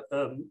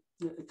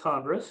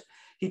Congress.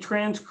 He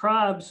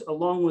transcribes,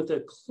 along with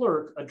a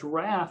clerk, a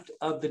draft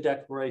of the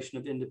Declaration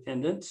of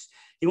Independence.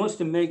 He wants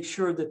to make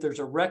sure that there's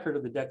a record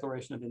of the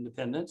Declaration of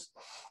Independence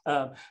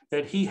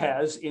that he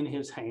has in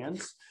his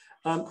hands.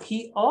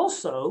 He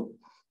also,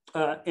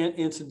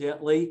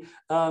 incidentally,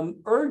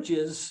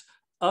 urges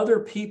other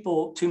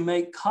people to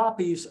make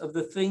copies of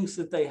the things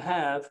that they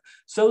have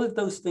so that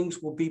those things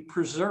will be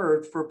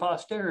preserved for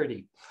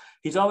posterity.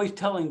 He's always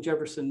telling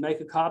Jefferson,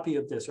 make a copy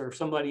of this, or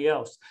somebody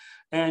else.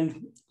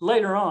 And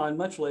later on,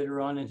 much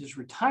later on in his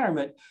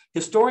retirement,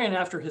 historian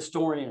after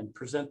historian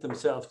present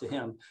themselves to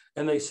him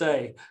and they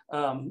say,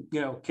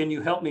 can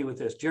you help me with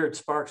this? Jared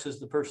Sparks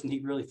is the person he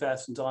really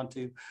fastens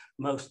onto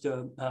most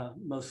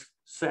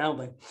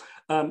soundly.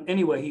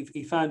 Anyway,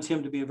 he finds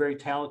him to be a very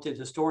talented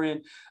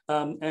historian,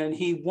 and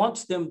he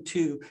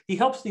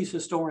helps these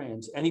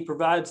historians, and he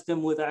provides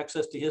them with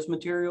access to his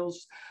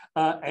materials,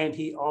 and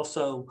he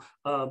also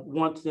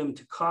wants them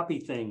to copy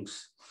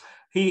things.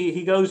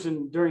 He goes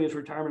in during his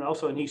retirement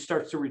also, and he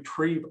starts to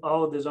retrieve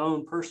all of his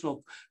own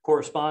personal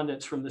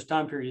correspondence from this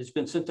time period. It's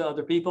been sent to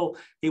other people.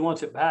 He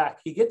wants it back.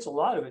 He gets a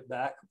lot of it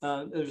back.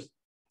 There's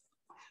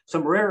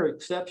some rare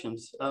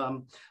exceptions.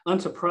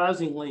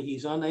 Unsurprisingly,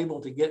 he's unable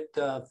to get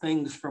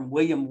things from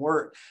William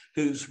Wirt,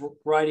 who's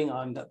writing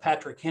on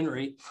Patrick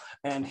Henry,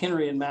 and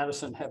Henry and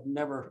Madison have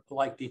never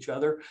liked each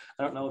other.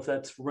 I don't know if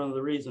that's one of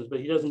the reasons, but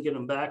he doesn't get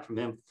them back from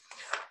him.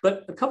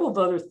 But a couple of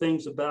other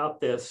things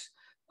about this.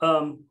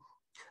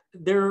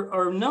 There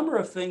are a number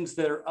of things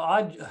that are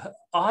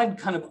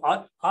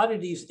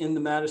oddities in the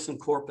Madison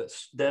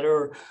corpus that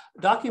are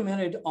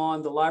documented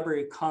on the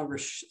Library of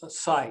Congress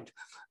site.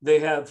 They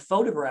have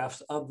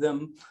photographs of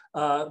them,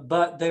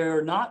 but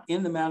they're not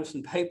in the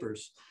Madison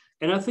papers.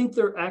 And I think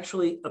they're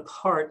actually a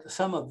part,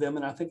 some of them,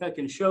 and I think I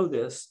can show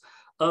this,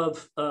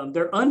 of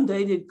their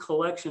undated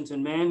collections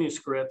and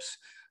manuscripts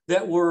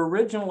that were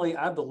originally,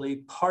 I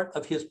believe, part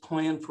of his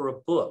plan for a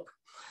book.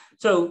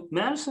 So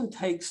Madison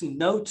takes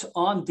notes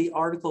on the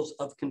Articles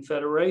of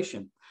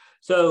Confederation.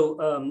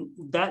 So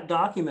that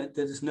document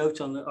that is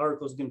notes on the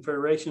Articles of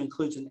Confederation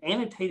includes an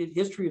annotated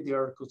history of the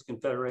Articles of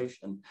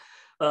Confederation.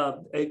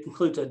 It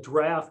includes a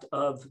draft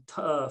of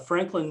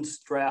Franklin's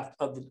draft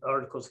of the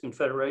Articles of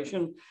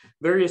Confederation,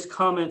 various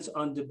comments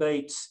on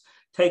debates,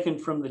 taken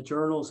from the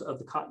journals of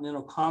the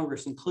Continental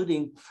Congress,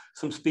 including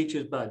some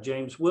speeches by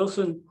James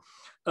Wilson.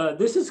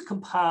 This is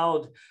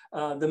compiled,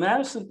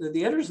 the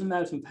editors of the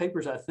Madison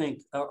papers, I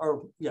think,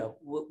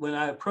 when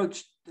I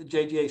approached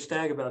J.G.A.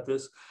 Stagg about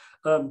this,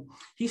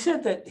 he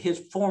said that his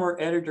former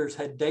editors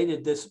had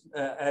dated this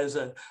as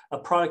a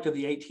product of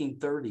the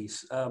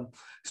 1830s.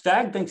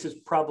 Stagg thinks it's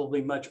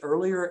probably much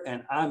earlier,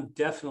 and I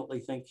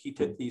definitely think he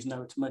took these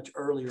notes much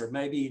earlier,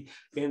 maybe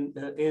in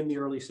the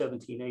early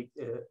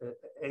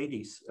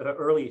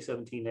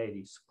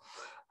 1780s.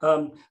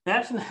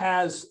 Madison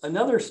has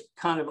another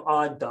kind of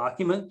odd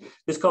document.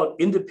 It's called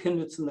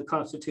Independence in the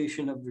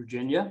Constitution of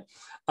Virginia,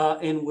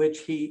 in which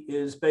he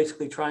is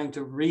basically trying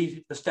to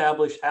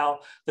reestablish how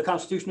the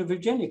Constitution of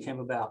Virginia came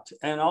about,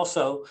 and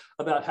also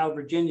about how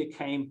Virginia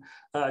came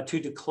to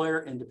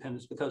declare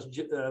independence, because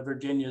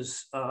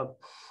Virginia's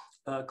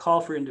call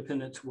for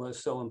independence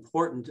was so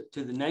important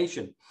to the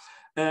nation.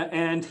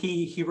 And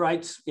he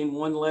writes in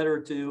one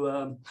letter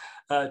to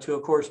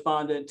a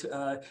correspondent,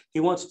 he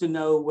wants to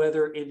know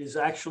whether it is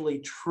actually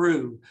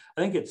true.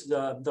 I think it's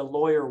the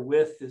lawyer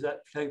with, is that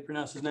how you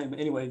pronounce his name?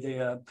 Anyway,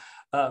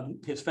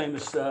 his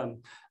famous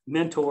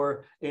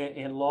mentor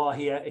in law,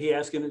 he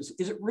asked him, is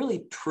it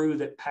really true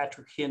that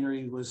Patrick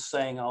Henry was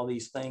saying all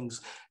these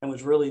things and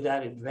was really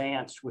that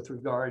advanced with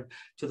regard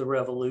to the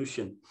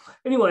revolution?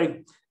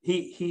 Anyway,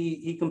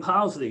 he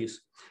compiles these.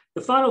 The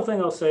final thing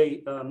I'll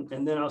say,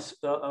 and then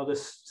I'll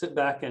just sit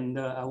back and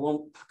I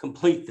won't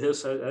complete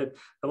this. I've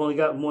only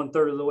gotten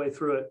 1/3 of the way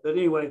through it. But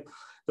anyway,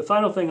 the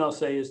final thing I'll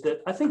say is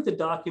that I think the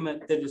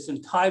document that is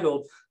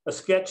entitled A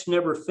Sketch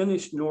Never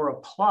Finished Nor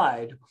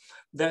Applied,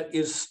 that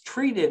is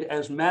treated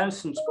as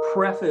Madison's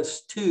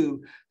preface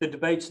to the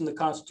debates in the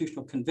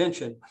Constitutional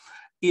Convention,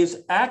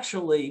 is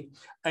actually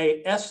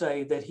an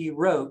essay that he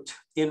wrote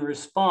in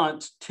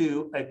response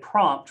to a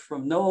prompt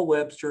from Noah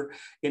Webster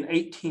in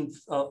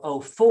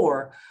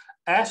 1804,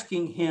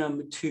 asking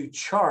him to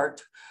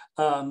chart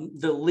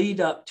the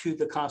lead up to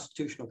the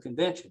Constitutional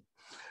Convention.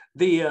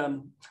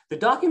 The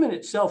document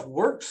itself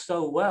works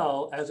so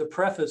well as a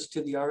preface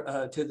to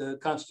the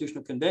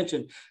Constitutional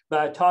Convention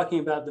by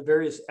talking about the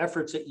various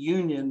efforts at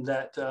union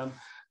that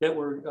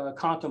were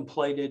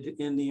contemplated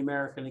in the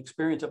American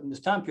experience up in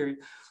this time period,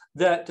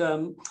 that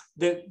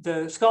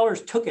the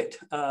scholars took it.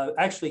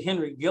 Actually,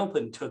 Henry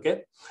Gilpin took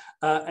it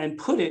and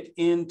put it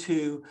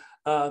into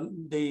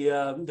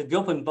the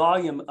Gilpin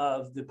volume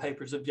of the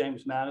papers of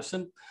James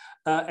Madison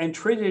and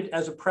treated it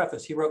as a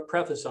preface. He wrote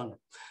preface on it.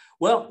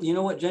 Well, you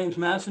know what James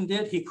Madison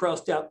did? He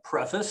crossed out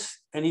preface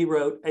and he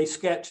wrote A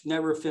Sketch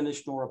Never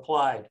Finished Nor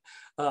Applied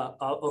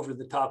over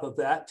the top of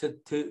that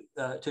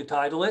to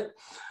title it.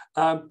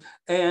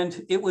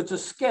 And it was a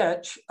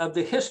sketch of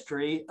the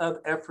history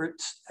of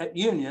efforts at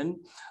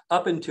union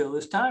up until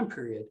this time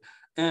period.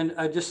 And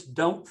I just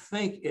don't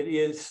think it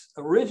is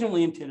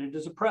originally intended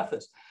as a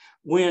preface.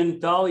 When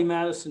Dolly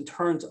Madison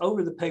turns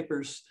over the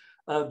papers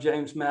of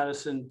James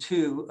Madison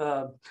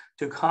to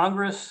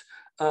Congress,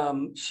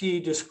 she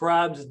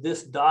describes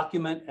this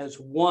document as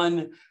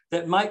one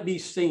that might be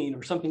seen,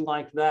 or something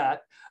like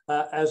that,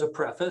 as a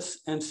preface.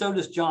 And so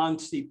does John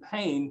C.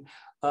 Payne,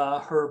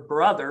 her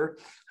brother,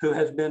 who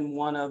has been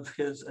one of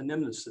his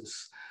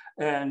nemesis.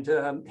 And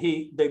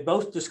they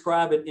both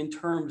describe it in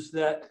terms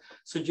that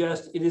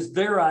suggest it is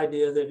their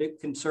idea that it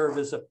can serve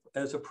as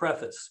a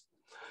preface.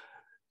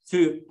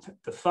 To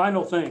the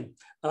final thing,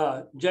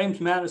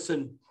 James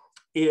Madison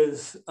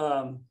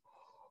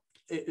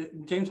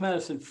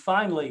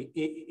finally,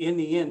 in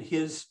the end,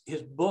 his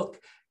book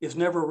is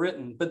never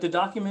written, but the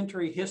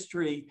documentary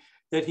history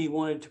that he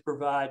wanted to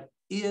provide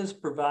is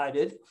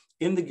provided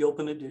in the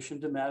Gilpin edition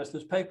to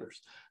Madison's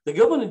papers. The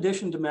Gilpin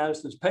edition to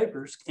Madison's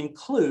papers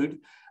include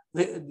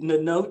the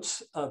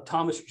notes of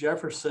Thomas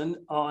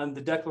Jefferson on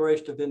the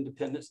Declaration of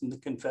Independence and the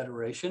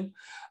Confederation.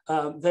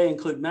 They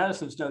include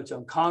Madison's notes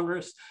on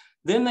Congress.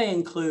 Then they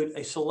include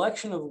a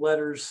selection of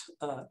letters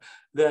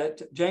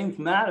that James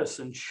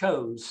Madison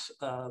chose,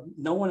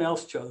 no one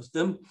else chose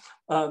them,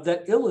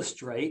 that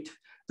illustrate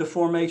the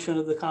formation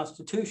of the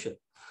Constitution.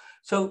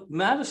 So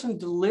Madison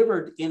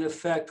delivered, in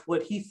effect,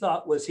 what he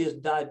thought was his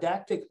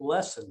didactic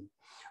lesson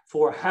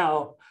for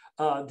how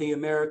the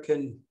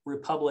American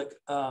Republic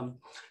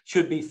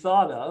should be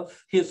thought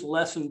of, his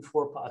lesson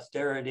for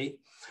posterity,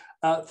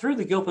 through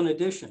the Gilpin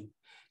edition.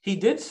 He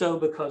did so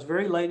because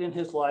very late in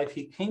his life,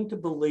 he came to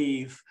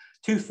believe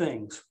two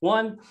things.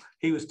 One,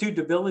 he was too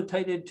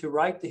debilitated to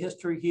write the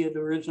history he had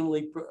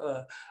originally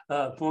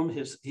formed.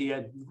 He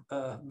had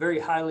very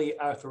highly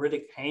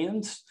arthritic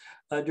hands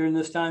during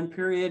this time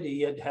period.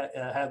 He had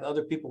have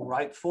other people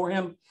write for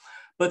him.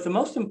 But the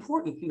most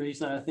important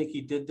reason I think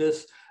he did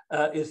this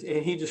is,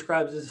 and he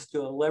describes this in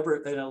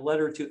a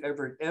letter to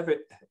Edward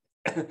Everett.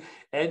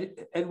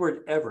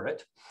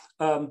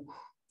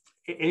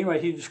 Anyway,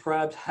 he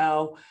describes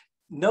how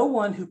no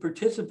one who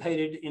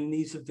participated in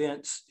these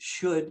events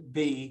should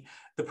be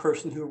the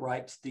person who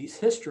writes this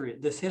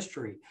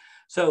history.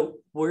 So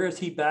where is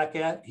he back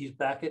at? He's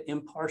back at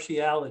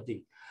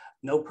impartiality.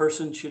 No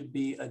person should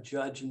be a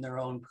judge in their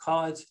own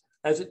cause.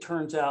 As it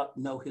turns out,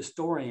 no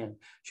historian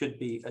should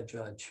be a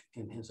judge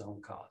in his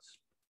own cause.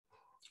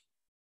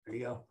 There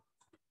you go.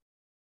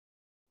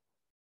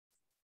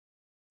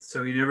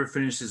 So he never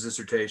finished his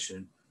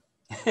dissertation.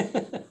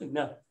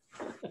 No.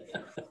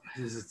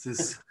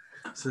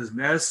 Says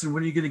Madison,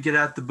 when are you going to get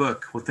out the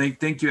book? Well,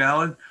 thank you,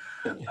 Alan.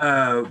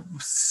 Well,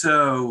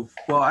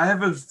 I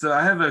have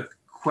a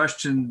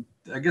question.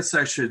 I guess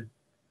I'll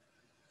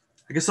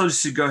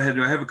just go ahead.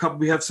 I have a couple.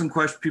 We have some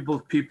questions.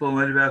 People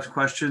might have asked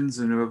questions,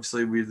 and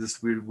obviously we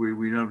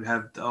don't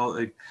have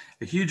a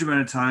huge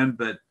amount of time.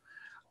 But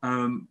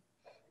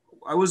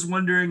I was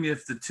wondering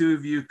if the two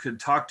of you could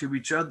talk to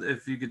each other.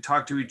 If you could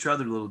talk to each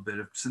other a little bit.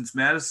 Since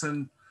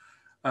Madison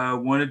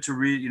wanted to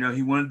read,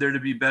 he wanted there to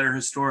be better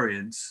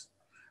historians,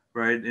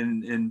 right?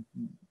 And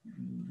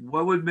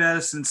what would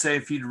Madison say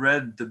if he'd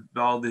read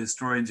all the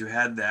historians who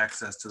had the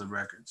access to the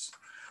records?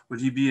 Would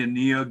he be a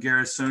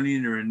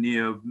Neo-Garrisonian or a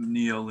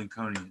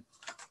Neo-Lincolnian?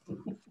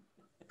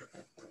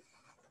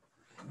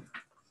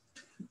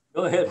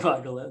 Go ahead,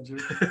 Michael.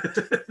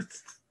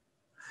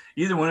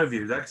 Either one of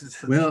you.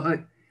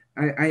 Well,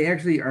 I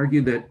actually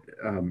argue that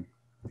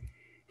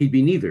he'd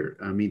be neither.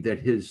 I mean,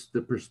 that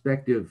the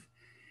perspective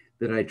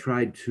that I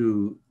tried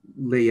to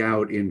lay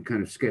out in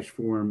kind of sketch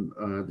form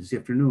this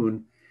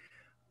afternoon,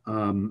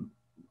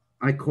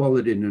 I call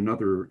it in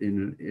another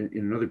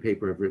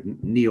paper I've written,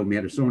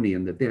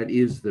 Neo-Madisonian, that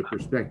is the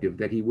perspective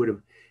that he would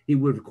have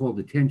called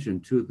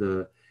attention to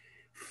the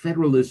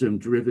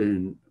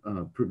federalism-driven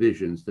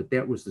provisions,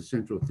 that was the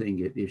central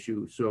thing at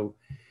issue. So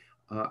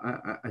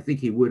I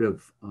think he would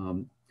have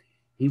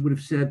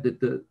said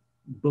that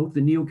both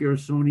the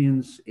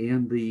Neo-Garrisonians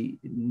and the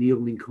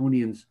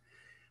Neo-Lincolnians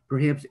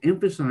perhaps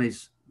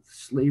emphasize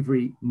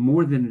slavery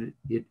more than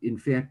it in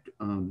fact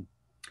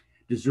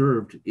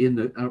deserved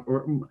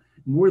or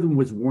more than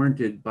was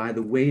warranted by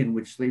the way in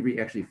which slavery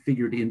actually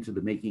figured into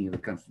the making of the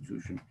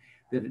Constitution.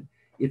 That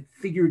it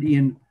figured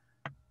in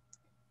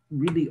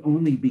really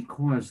only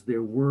because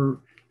there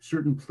were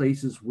certain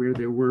places where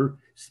there were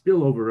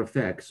spillover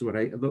effects. So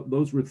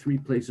those were three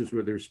places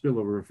where there were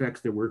spillover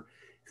effects. There were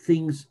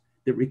things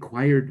that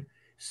required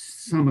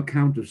some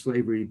account of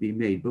slavery to be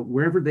made, but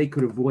wherever they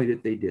could avoid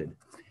it, they did.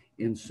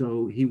 And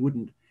so he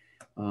wouldn't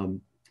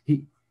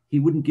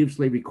give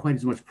slavery quite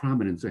as much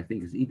prominence, I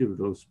think, as either of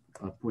those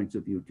points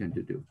of view tend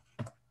to do.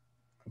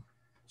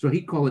 So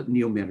he'd call it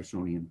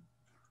Neo-Madisonian.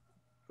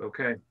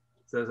 Okay.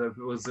 So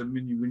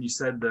when you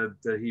said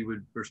that he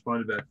would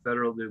respond about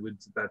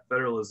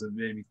federalism, it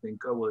made me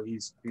think, oh well, he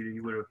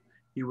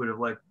would have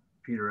liked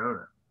Peter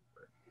Ona.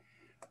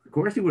 Of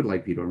course, he would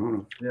like Peter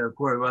Ona. Yeah, of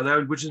course.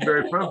 Well, which is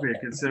very appropriate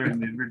considering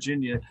the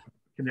Virginia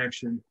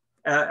connection.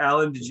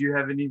 Alan, did you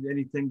have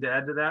anything to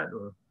add to that?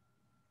 Or?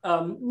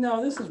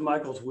 No, this is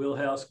Michael's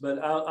wheelhouse,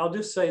 but I'll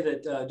just say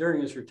that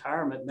during his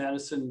retirement,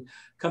 Madison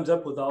comes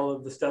up with all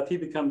of the stuff. He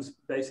becomes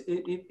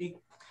he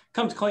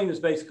comes clean as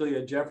basically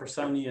a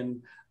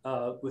Jeffersonian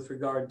with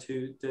regard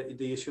to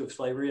the issue of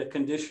slavery, a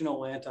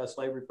conditional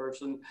anti-slavery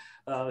person.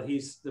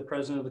 He's the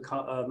president of the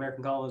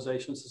American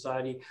Colonization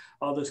Society,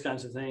 all those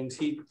kinds of things.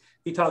 He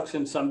talks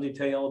in some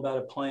detail about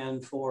a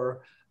plan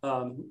for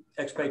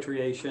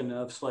expatriation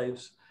of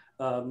slaves,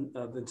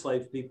 of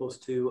enslaved peoples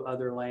to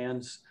other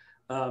lands.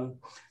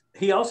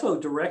 He also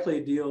directly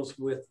deals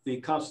with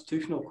the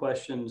constitutional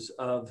questions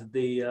of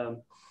the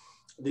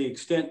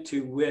extent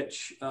to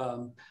which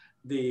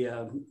the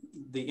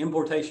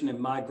importation and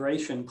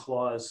migration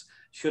clause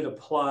should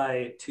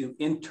apply to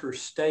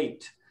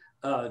interstate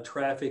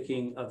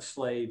trafficking of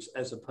slaves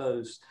as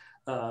opposed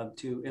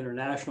to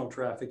international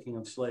trafficking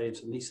of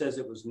slaves. And he says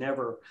it was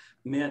never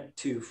meant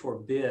to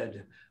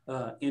forbid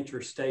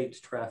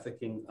interstate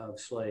trafficking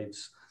of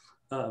slaves.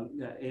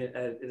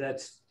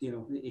 That's,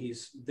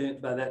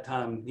 by that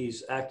time,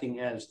 he's acting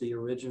as the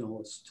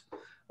originalist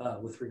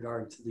with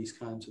regard to these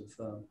kinds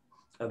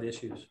of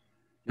issues.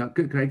 Now,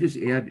 could I just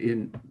add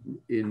in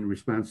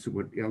response to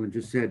what Alan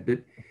just said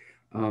that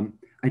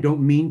I don't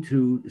mean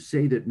to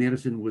say that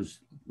Madison was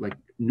like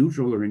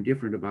neutral or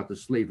indifferent about the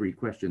slavery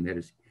question. That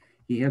is,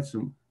 he had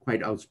some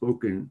quite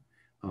outspoken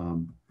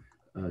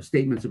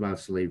statements about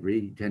slavery.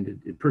 He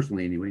tended,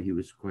 personally anyway, he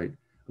was quite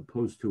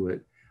opposed to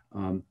it.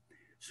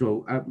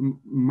 So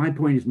my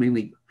point is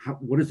mainly,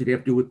 what does it have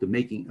to do with the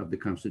making of the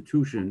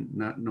Constitution,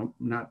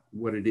 not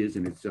what it is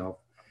in itself,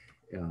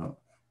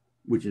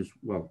 which is,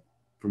 well,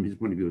 from his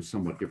point of view, a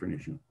somewhat different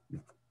issue. Yeah.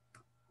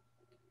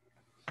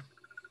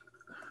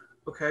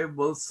 Okay,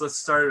 well, let's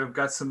start. I've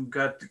got a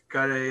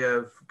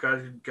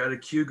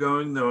queue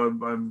going, though. I'm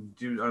going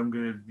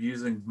to be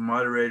using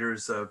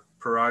moderators'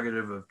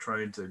 prerogative of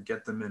trying to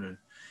get them in an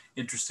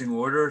interesting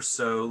order.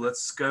 So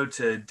let's go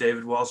to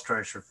David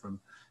Wallstreicher from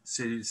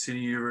City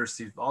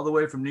University, all the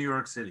way from New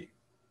York City.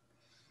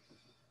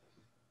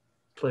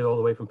 Actually, all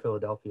the way from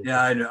Philadelphia.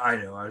 Yeah, I know.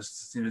 I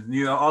was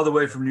all the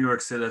way from New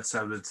York City. That's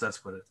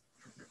what it.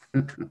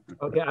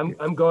 Okay,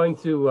 I'm going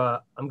to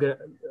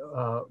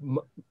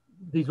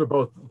these were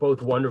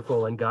both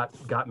wonderful and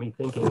got me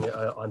thinking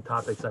on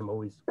topics I'm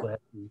always glad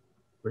to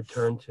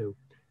return to.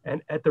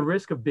 And at the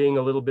risk of being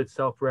a little bit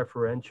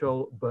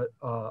self-referential, but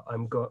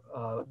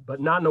but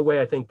not in a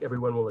way I think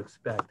everyone will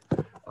expect.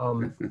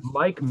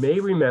 Mike may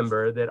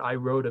remember that I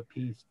wrote a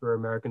piece for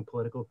American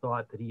Political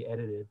Thought that he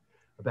edited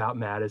about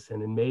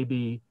Madison, and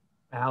maybe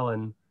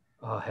Alan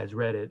has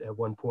read it at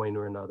one point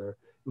or another.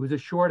 It was a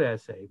short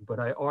essay, but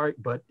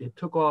it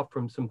took off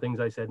from some things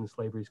I said in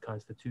Slavery's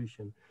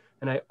Constitution,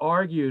 and I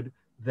argued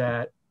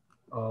that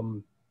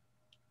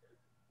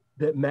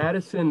that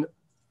Madison,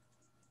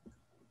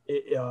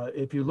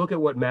 if you look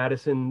at what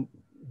Madison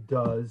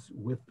does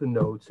with the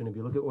notes, and if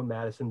you look at what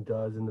Madison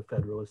does in the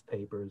Federalist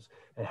Papers,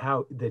 and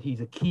how that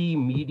he's a key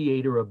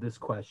mediator of this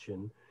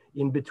question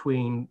in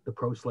between the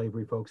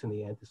pro-slavery folks and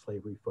the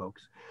anti-slavery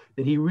folks,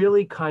 that he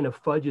really kind of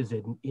fudges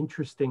it in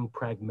interesting,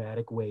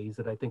 pragmatic ways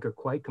that I think are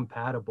quite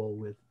compatible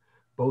with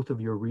both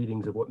of your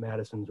readings of what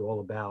Madison's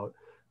all about,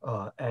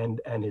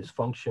 and his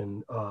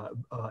function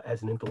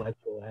as an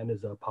intellectual and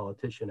as a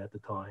politician at the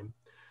time.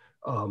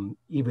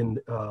 Even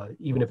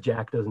if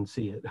Jack doesn't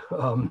see it,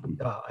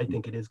 I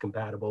think it is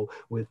compatible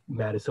with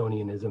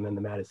Madisonianism and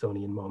the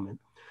Madisonian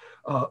moment.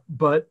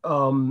 What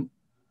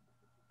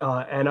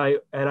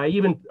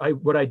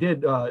I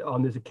did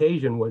on this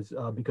occasion was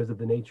because of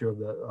the nature of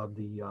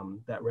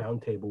that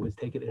roundtable was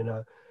take it in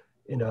a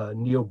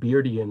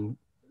Neo-Beardian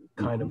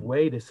kind of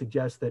way to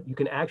suggest that you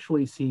can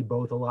actually see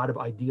both a lot of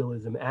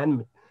idealism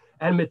and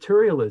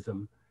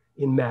materialism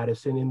in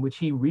Madison, in which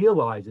he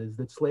realizes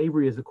that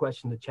slavery is a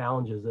question that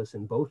challenges us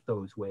in both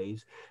those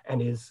ways,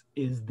 and is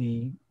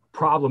the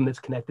problem that's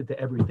connected to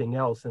everything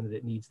else, and that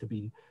it needs to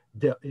be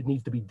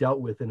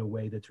dealt with in a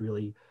way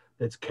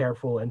that's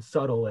careful and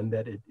subtle, and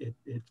that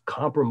it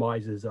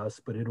compromises us,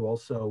 but it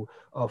also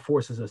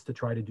forces us to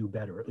try to do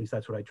better. At least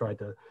that's what I tried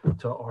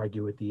to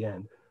argue at the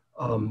end.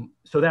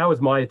 So that was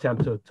my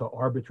attempt to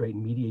arbitrate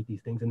and mediate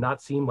these things and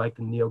not seem like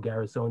the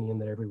neo-Garrisonian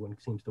that everyone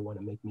seems to want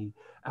to make me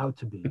out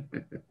to be.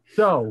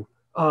 So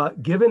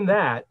given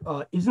that,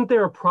 isn't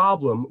there a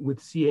problem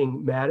with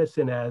seeing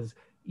Madison as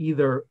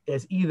either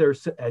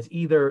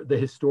the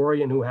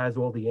historian who has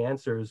all the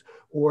answers,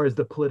 or as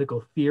the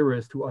political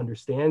theorist who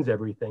understands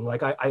everything?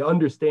 Like I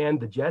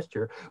understand the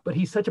gesture, but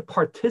he's such a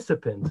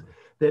participant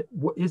that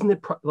isn't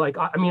it like,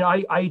 I mean,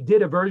 I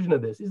did a version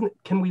of this.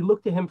 Can we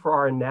look to him for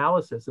our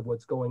analysis of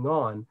what's going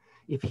on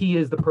if he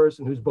is the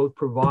person who's both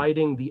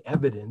providing the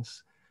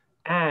evidence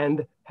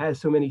and has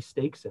so many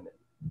stakes in it?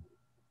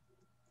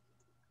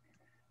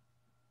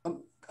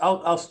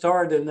 I'll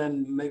start, and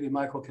then maybe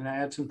Michael can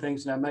add some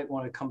things, and I might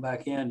want to come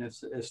back in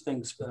as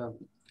things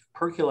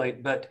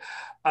percolate. But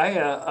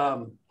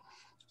I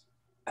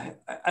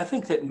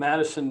think that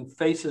Madison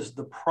faces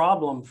the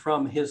problem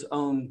from his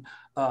own.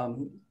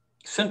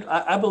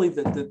 I believe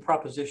that the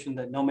proposition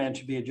that no man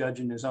should be a judge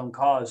in his own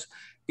cause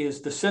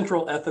is the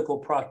central ethical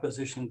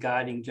proposition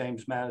guiding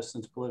James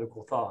Madison's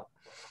political thought.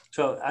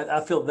 So I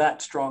feel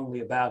that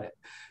strongly about it.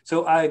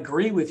 So I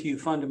agree with you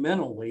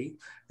fundamentally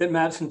that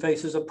Madison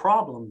faces a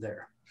problem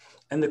there.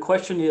 And the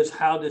question is,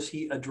 how does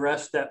he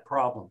address that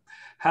problem?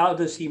 How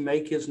does he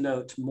make his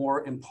notes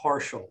more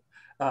impartial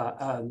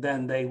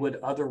than they would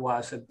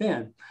otherwise have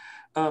been?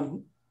 I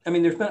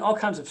mean, there's been all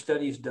kinds of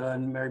studies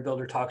done. Mary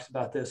Builder talks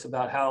about this,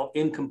 about how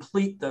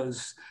incomplete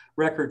those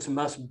records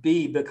must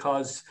be,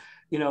 because,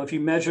 you know, if you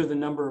measure the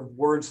number of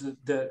words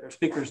that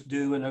speakers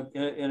do in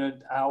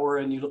an hour,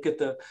 and you look at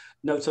the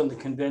notes on the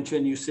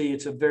convention, you see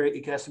it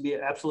has to be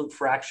an absolute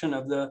fraction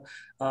of the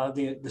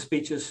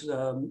speeches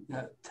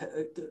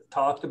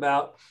talked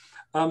about.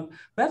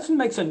 Madison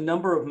makes a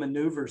number of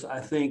maneuvers, I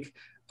think,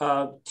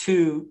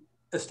 to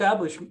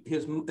establish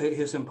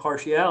his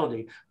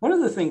impartiality. One of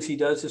the things he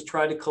does is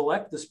try to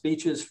collect the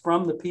speeches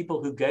from the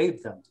people who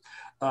gave them.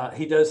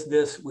 He does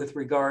this with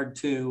regard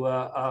to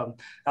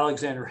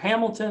Alexander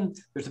Hamilton.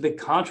 There's a big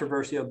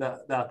controversy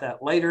about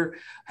that later.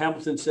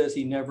 Hamilton says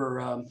he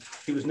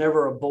was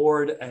never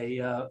aboard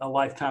a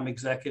lifetime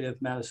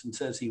executive. Madison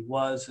says he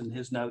was in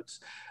his notes.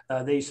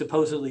 They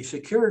supposedly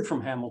secured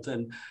from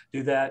Hamilton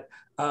do that.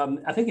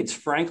 I think it's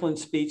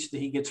Franklin's speech that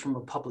he gets from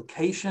a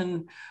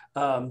publication.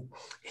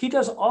 He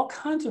does all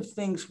kinds of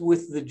things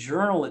with the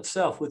journal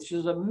itself, which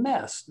is a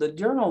mess. The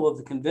journal of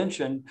the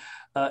convention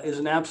is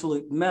an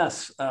absolute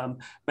mess.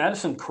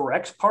 Madison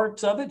corrects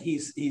parts of it.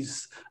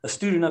 He's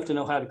astute enough to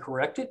know how to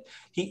correct it.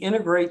 He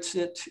integrates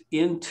it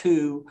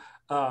into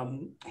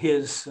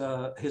his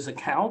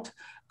account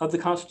of the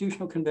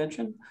Constitutional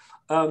Convention.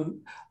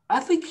 I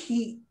think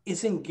he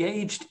is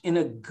engaged in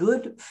a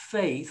good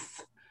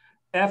faith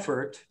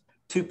effort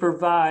to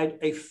provide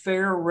a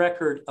fair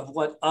record of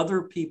what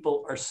other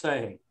people are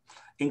saying,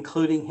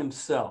 including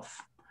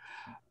himself.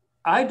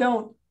 I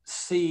don't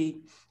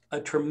see a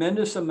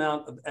tremendous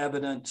amount of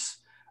evidence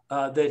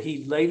that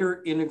he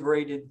later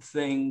integrated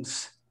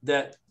things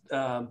that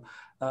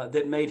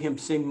made him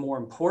seem more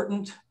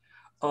important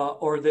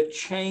or that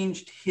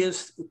changed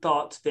his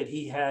thoughts that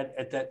he had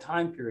at that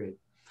time period.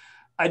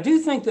 I do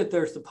think that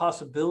there's the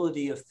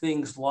possibility of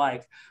things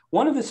like,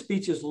 one of his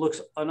speeches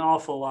looks an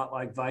awful lot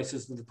like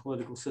Vices of the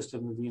Political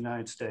System of the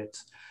United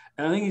States.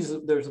 And I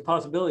think there's a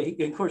possibility,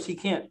 of course, he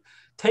can't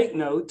take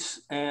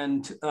notes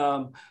and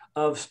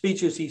of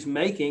speeches he's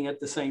making at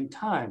the same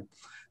time.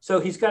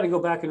 So he's got to go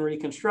back and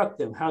reconstruct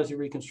them. How does he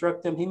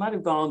reconstruct them? He might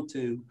have gone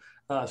to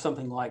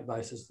something like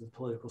Vices of the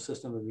Political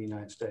System of the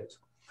United States.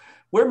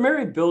 Where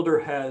Mary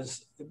Builder's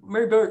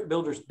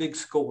big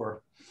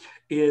score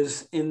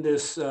is in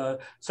this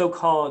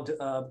so-called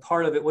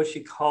part of it, what she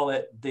call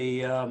it,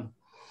 the,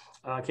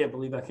 I can't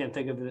believe I can't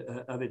think of it.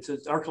 It's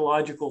an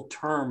archaeological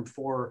term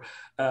for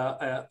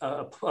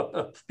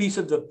a piece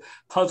of the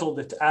puzzle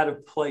that's out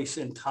of place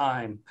in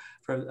time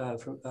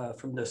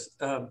from this.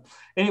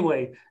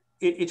 Anyway,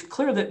 it's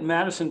clear that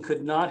Madison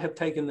could not have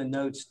taken the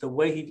notes the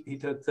way he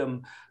took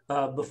them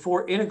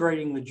before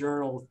integrating the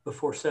journal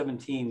before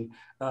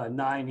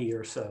 1790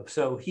 or so.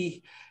 So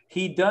he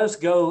does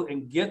go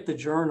and get the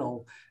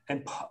journal,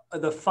 and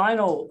the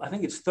final, I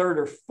think it's third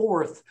or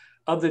fourth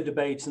of the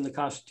debates in the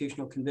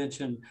Constitutional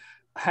Convention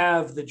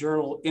have the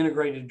journal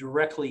integrated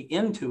directly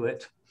into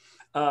it.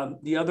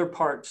 The other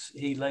parts,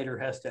 he later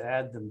has to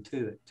add them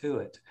to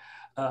it.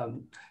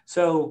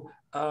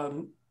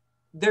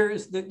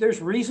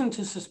 There's reason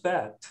to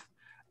suspect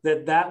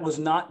that was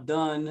not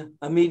done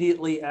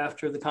immediately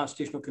after the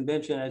Constitutional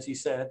Convention, as he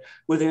said,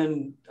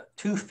 within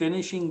 2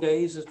 finishing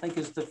days, I think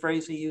is the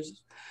phrase he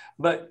uses,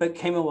 but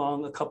came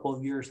along a couple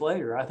of years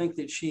later. I think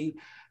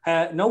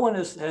that no one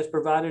has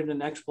provided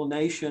an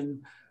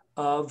explanation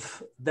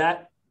of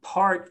that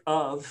part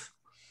of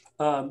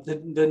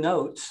the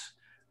notes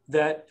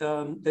that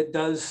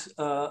does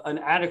an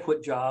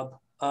adequate job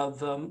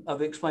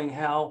of explaining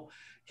how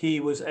he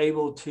was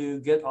able to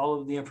get all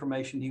of the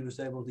information he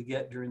was able to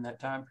get during that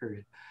time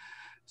period.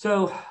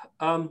 So,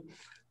 I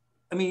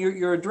mean,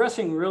 you're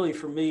addressing really,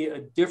 for me,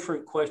 a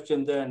different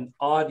question than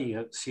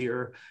audience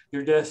here.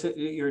 You're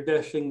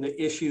addressing the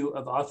issue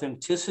of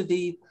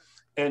authenticity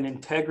and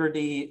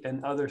integrity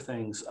and other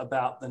things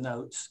about the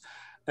notes.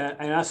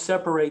 And I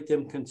separate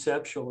them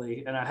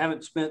conceptually, and I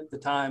haven't spent the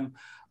time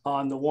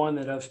on the one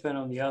that I've spent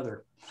on the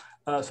other.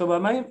 So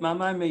my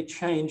mind may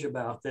change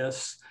about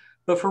this.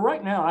 But for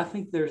right now, I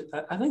think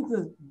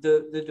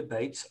the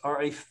debates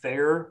are a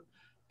fair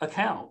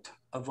account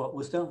of what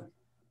was done.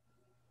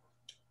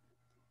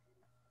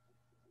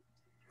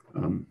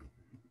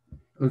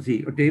 Let's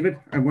see, David,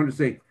 I want to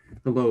say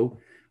hello.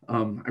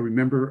 I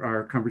remember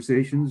our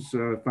conversations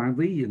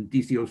fondly in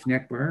DCO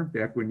Snack Bar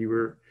back when you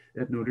were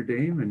at Notre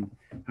Dame, and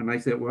how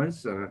nice that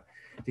was to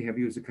have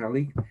you as a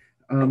colleague.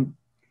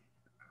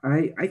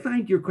 I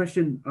find your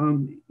question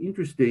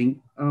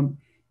interesting.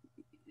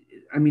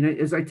 I mean,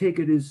 as I take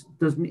it,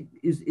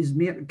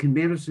 can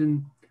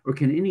Madison, or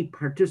can any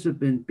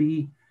participant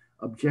be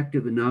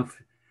objective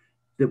enough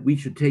that we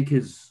should take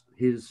his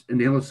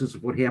analysis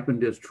of what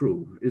happened as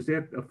true? Is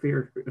that a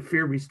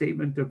fair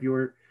restatement of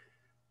your?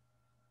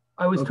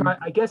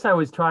 I guess I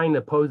was trying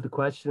to pose the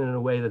question in a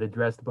way that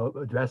addressed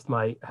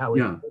how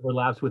it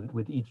overlaps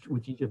with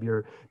each of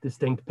your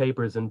distinct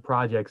papers and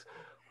projects.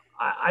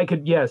 I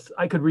could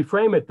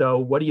reframe it though.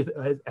 We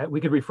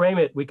could reframe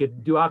it. We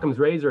could do Occam's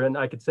razor, and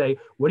I could say,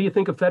 what do you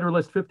think of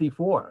Federalist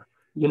 54?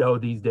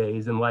 These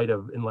days in light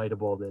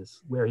of all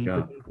this, where he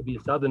could be a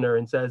Southerner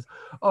and says,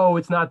 "Oh,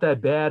 it's not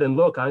that bad," and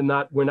look,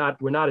 we're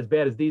not as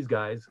bad as these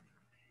guys.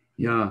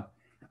 Yeah.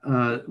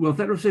 Well,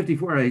 Federalist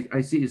 54,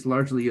 I see, is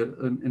largely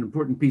an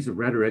important piece of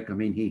rhetoric. I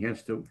mean, he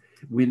has to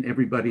win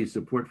everybody's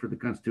support for the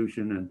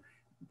Constitution,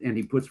 and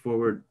he puts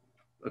forward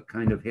a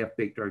kind of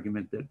half-baked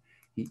argument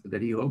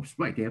that he hopes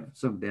might have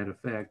some of that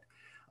effect.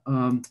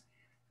 I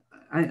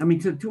mean,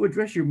 to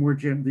address the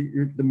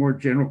more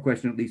general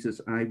question, at least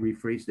as I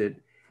rephrased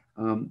it.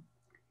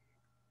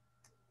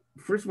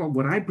 First of all,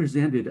 what I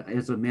presented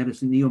as a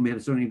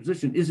Neo-Madisonian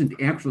position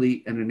isn't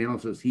actually an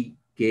analysis he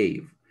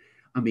gave.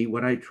 I mean,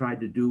 what I tried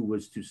to do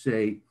was to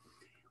say,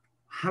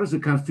 how does the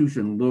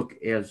Constitution look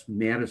as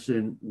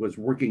Madison was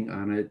working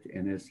on it,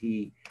 and as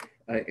he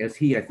I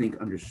think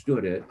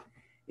understood it,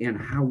 and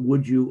how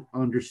would you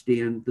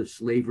understand the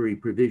slavery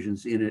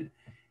provisions in it,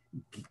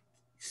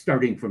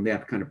 starting from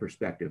that kind of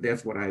perspective?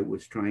 That's what I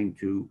was trying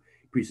to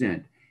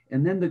present.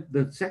 And then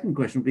the second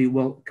question would be,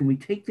 well, can we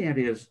take that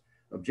as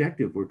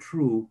objective or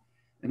true?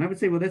 And I would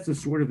say, well, that's a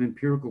sort of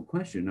empirical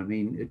question. I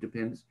mean, it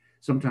depends.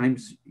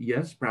 Sometimes,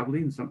 yes, probably,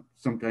 and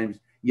sometimes,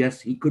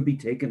 yes, he could be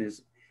taken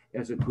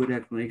as a good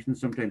explanation,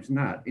 sometimes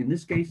not. In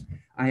this case,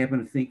 I happen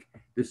to think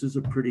this is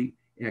a pretty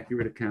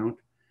accurate account,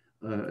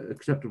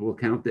 acceptable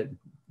account that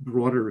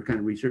broader kind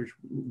of research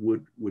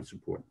would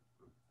support.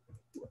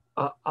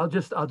 I'll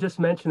just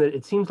mention that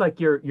it seems like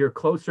you're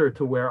closer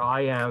to where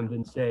I am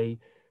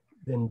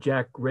than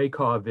Jack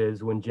Rakoff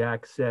is, when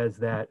Jack says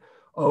that,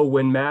 oh,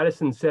 when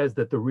Madison says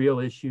that the real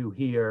issue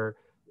here,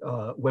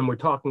 when we're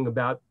talking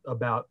about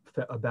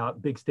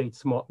big states,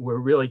 small, we're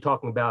really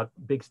talking about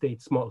big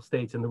states, small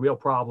states, and the real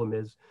problem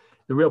is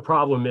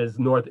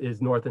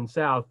north and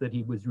south. That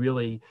he was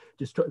really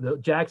just,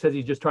 Jack says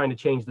he's just trying to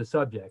change the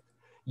subject.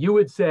 You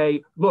would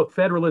say, look,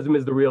 federalism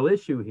is the real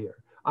issue here.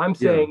 I'm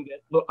saying that,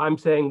 look, I'm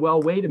saying, well,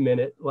 wait a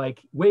minute,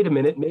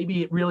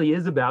 maybe it really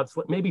is about,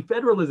 maybe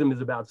federalism is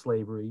about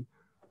slavery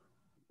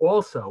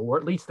also, or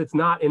at least it's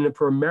not, and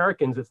for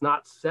Americans, it's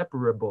not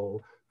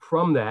separable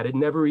from that. It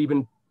never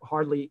even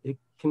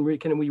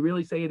can we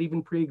really say it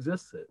even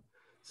pre-exists it?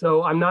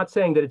 So I'm not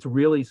saying that it's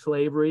really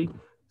slavery.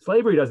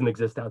 Slavery doesn't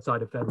exist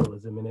outside of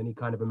federalism in any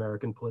kind of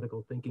American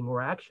political thinking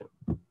or action.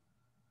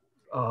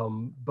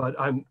 But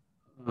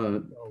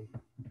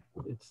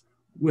it's.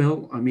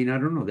 Well, I mean, I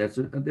don't know.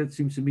 That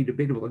seems to me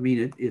debatable. I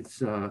mean,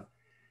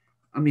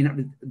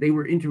 they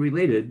were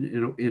interrelated.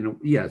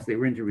 Yes, they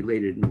were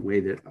interrelated in a way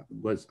that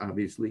was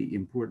obviously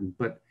important.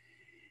 But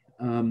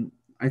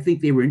I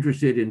think they were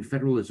interested in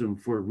federalism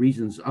for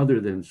reasons other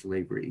than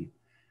slavery.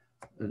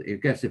 I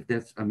guess if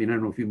that's, I mean, I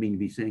don't know if you mean to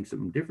be saying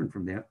something different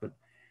from that, but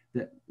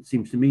that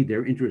seems to me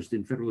their interest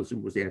in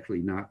federalism was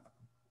actually not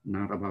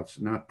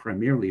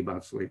primarily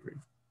about slavery.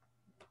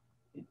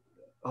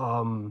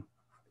 I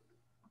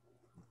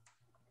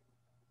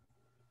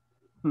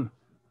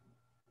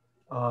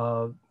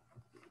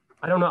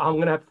don't know. I'm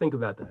gonna have to think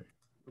about that.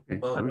 Okay.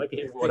 Well, I'd like to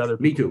hear what other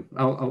me too.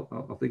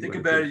 I'll think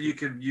about it. We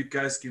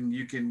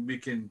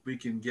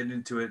can get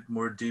into it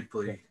more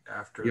deeply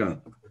after. Yeah.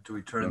 Do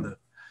we turn the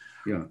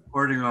yeah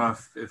recording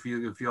off if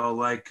you all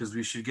like, because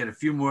we should get a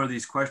few more of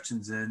these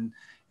questions in.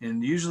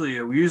 And usually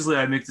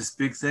I make this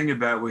big thing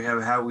about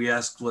how we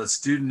ask, let a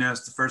student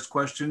ask the first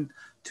question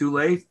too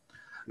late.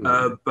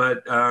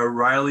 But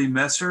Riley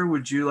Messer,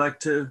 would you like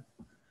to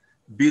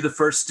be the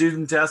first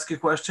student to ask a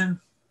question?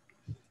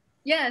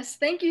 Yes,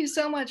 thank you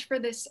so much for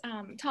this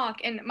talk.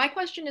 And my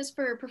question is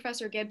for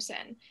Professor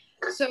Gibson.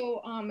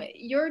 So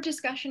your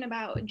discussion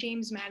about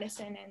James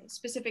Madison, and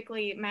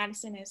specifically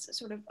Madison as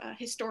sort of a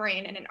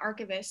historian and an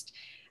archivist,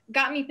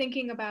 got me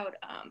thinking about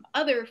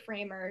other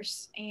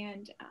framers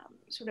and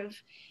sort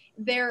of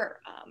their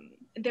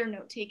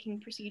note-taking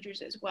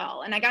procedures as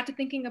well. And I got to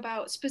thinking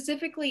about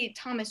specifically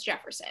Thomas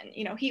Jefferson.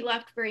 You know, he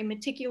left very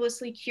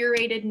meticulously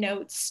curated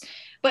notes,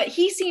 but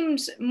he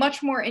seems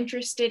much more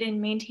interested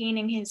in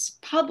maintaining his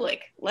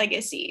public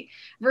legacy,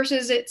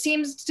 versus it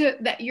seems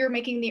that you're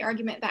making the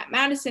argument that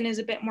Madison is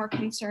a bit more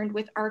concerned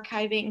with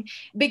archiving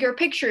bigger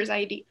picture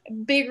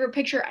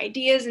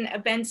ideas and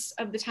events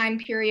of the time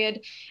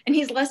period, and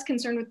he's less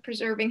concerned with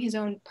preserving his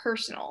own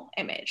personal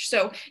image.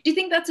 So do you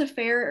think that's a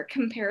fair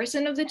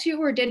comparison of the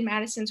two, or did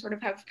Madison sort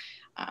of have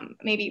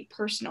maybe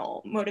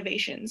personal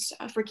motivations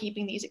for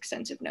keeping these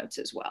extensive notes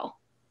as well?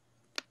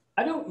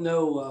 I don't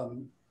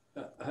know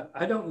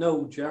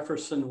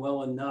Jefferson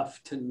well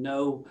enough to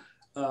know,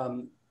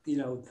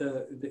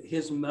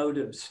 his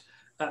motives.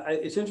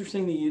 It's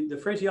interesting the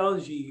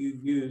phraseology you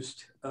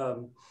used,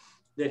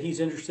 that he's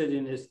interested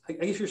in his, I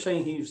guess you're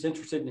saying he's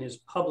interested in his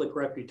public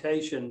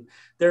reputation.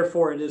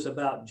 Therefore, it is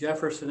about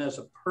Jefferson as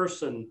a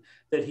person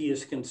that he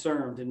is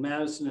concerned. And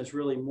Madison is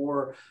really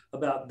more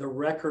about the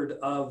record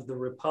of the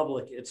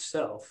Republic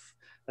itself.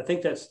 I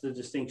think that's the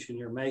distinction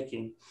you're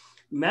making.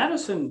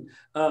 Madison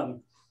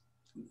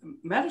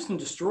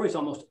destroys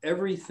almost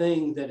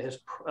everything that is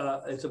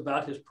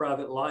about his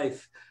private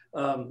life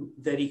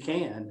that he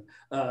can.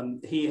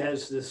 He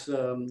has this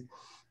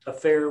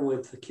affair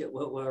with the kid,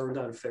 well,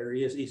 not affair.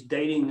 He's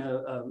dating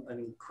an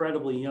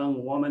incredibly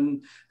young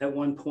woman at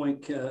one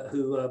point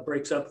who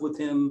breaks up with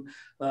him.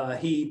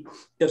 He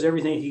does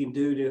everything he can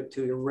do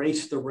to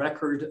erase the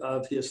record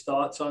of his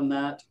thoughts on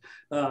that.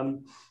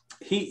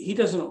 He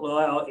doesn't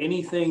allow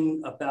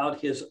anything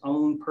about his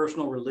own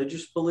personal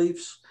religious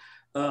beliefs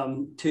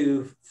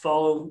to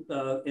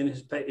follow in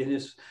his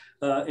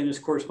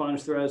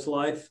correspondence throughout his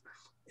life.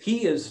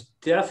 He is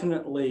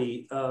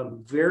definitely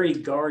very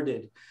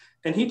guarded.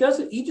 And he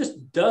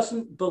just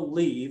doesn't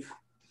believe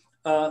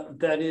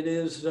that it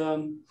is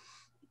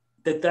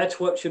that's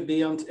what should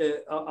be on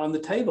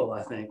the table.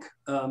 I think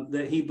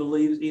that he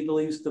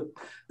believes the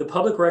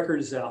public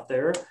record is out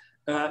there,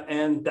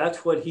 and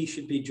that's what he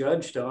should be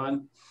judged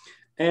on.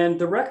 And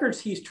the records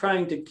he's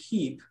trying to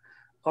keep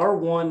are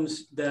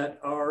ones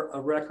that are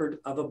a record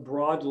of a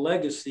broad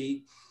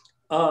legacy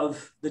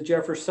of the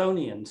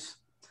Jeffersonians.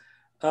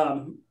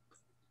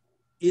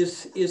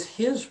 Is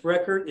his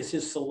record, is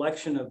his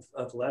selection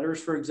of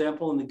letters, for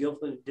example, in the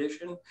Gibson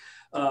edition,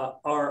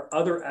 are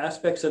other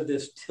aspects of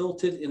this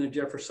tilted in a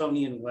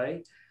Jeffersonian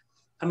way?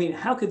 I mean,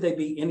 how could they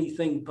be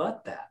anything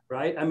but that,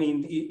 right? I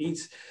mean,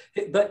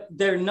 but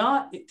they're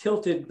not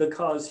tilted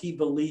because he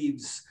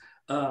believes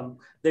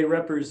they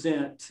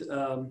represent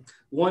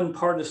one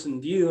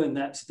partisan view, and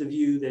that's the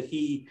view that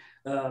he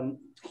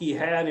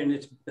had, and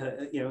it's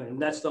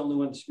and that's the only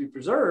one that should be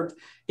preserved.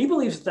 He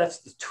believes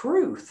that's the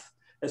truth,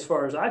 as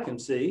far as I can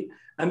see.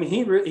 I mean,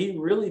 he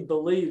really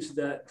believes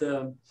that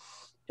the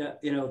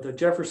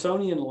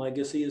Jeffersonian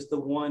legacy is the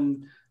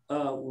one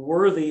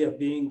worthy of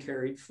being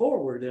carried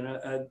forward, and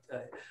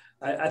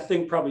I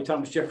think probably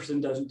Thomas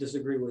Jefferson doesn't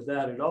disagree with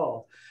that at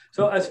all.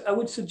 So I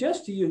would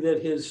suggest to you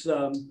that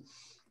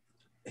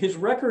his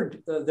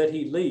record that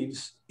he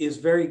leaves is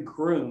very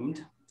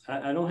groomed.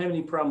 I don't have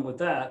any problem with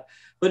that,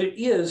 but it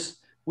is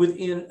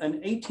within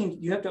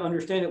you have to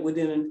understand it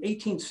within an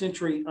 18th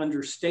century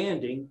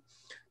understanding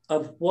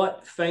of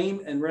what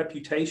fame and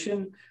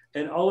reputation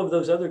and all of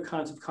those other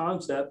kinds of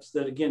concepts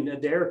that, again,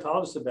 Adair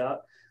taught us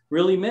about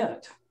really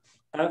meant.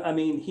 I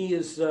mean,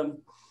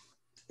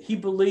 he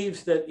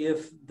believes that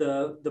if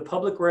the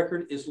public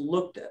record is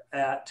looked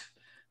at,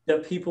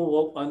 that people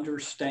will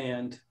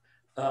understand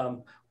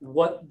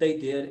what they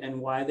did and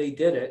why they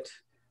did it.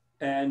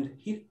 And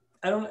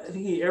I don't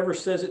think he ever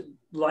says it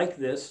like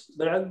this,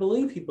 but I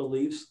believe he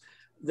believes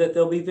that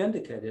they'll be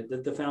vindicated,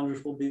 that the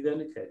founders will be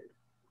vindicated.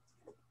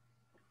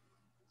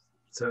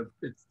 So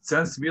it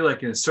sounds to me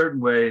like in a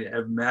certain way,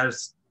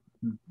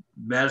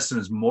 Madison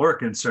is more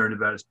concerned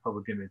about his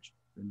public image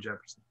than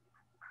Jefferson.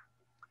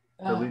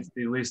 At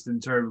least in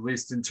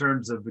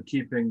terms of the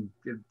keeping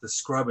the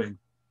scrubbing,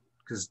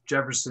 because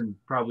Jefferson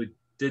probably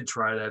did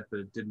try that,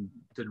 but it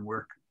didn't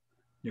work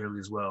nearly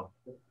as well,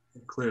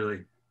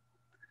 clearly.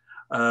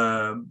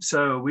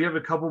 So we have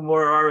a couple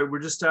more. All right, we're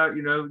just out.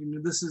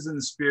 This is in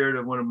the spirit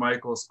of one of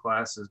Michael's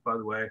classes, by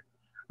the way.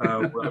 I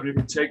haven't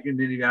even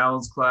taken any of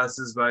Alan's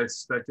classes, but I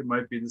suspect it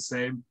might be the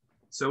same.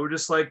 So we're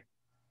just like,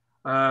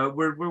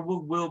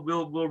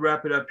 we'll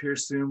wrap it up here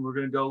soon. We're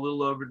going to go a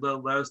little over.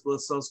 Let's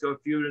go a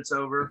few minutes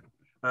over.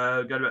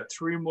 Got about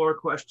 3 more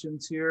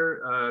questions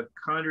here.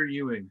 Connor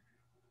Ewing.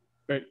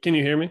 Great. Can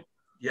you hear me?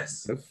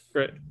 Yes.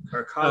 Great.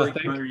 Our colleague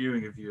Connor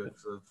Ewing, if you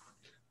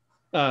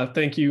would.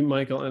 Thank you,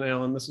 Michael and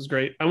Alan. This is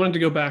great. I wanted to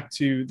go back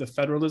to the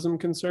federalism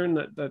concern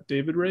that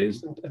David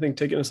raised. I think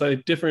taking a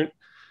slightly different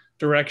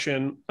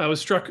direction. I was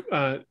struck,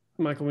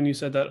 Michael, when you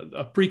said that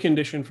a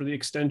precondition for the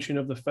extension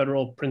of the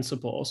federal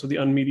principle, so the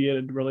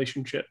unmediated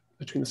relationship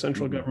between the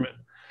central government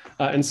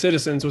and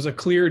citizens, was a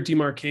clear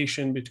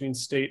demarcation between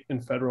state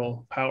and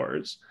federal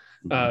powers.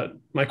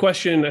 My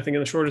question, I think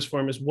in the shortest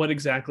form, is what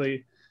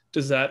exactly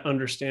does that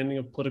understanding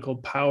of political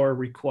power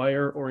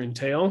require or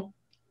entail?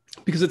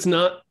 Because it's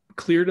not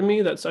clear to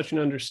me that such an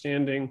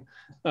understanding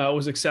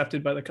was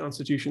accepted by the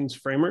Constitution's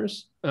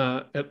framers,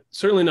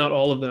 certainly not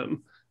all of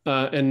them,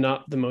 and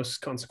not the most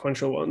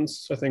consequential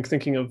ones. So I think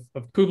thinking of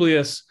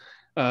Publius,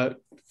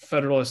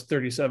 Federalist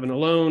 37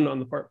 alone on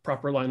the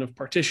proper line of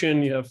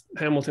partition. You have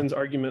Hamilton's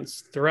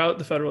arguments throughout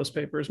the Federalist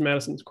Papers,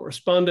 Madison's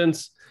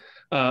correspondence,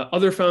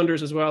 other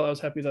founders as well. I was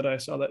happy that I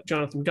saw that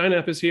Jonathan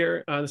Guynap is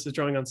here. This is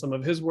drawing on some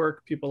of his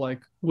work. People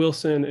like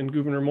Wilson and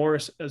Gouverneur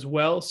Morris as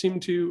well seem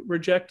to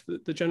reject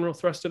the general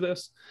thrust of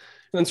this.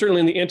 And then certainly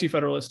in the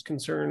anti-federalist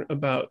concern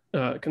about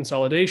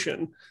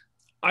consolidation,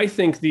 I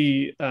think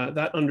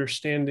that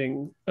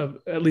understanding of,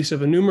 at least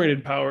of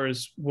enumerated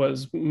powers,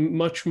 was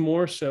much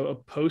more so a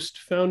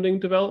post-founding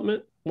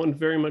development, one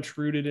very much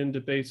rooted in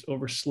debates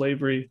over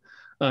slavery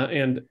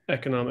and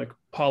economic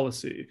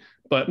policy.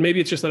 But maybe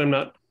it's just that I'm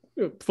not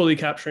fully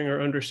capturing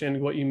or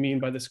understanding what you mean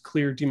by this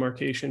clear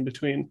demarcation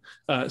between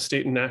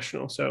state and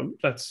national. So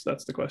that's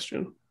the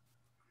question.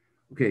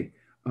 Okay,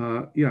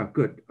 yeah,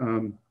 good.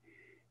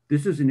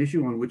 This is an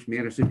issue on which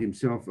Madison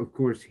himself, of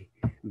course,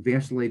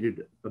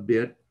 vacillated a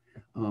bit,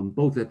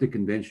 both at the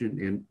convention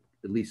and,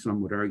 at least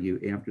some would argue,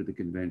 after the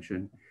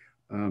convention.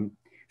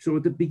 So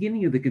at the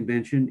beginning of the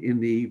convention, in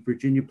the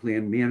Virginia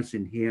plan,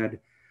 Madison had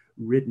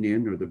written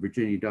in, or the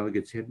Virginia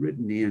delegates had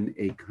written in,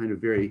 a kind of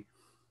very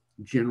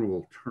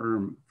general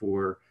term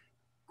for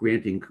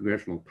granting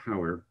congressional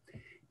power.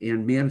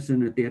 And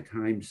Madison at that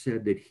time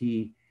said that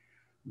he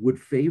would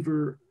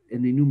favor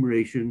an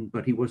enumeration,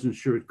 but he wasn't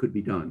sure it could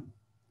be done.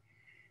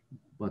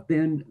 But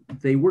then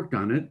they worked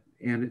on it,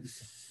 and it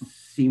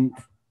seemed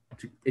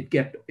it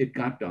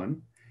got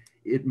done.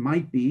 It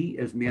might be,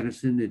 as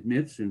Madison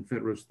admits in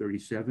Federalist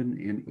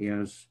 37, and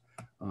as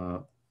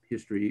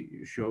history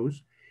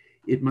shows,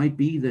 it might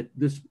be that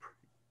this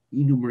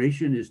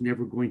enumeration is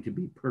never going to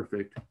be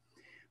perfect.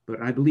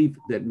 But I believe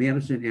that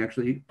Madison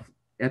actually,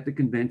 at the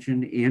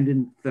convention and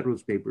in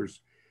Federalist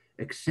Papers,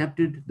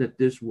 accepted that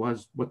this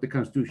was what the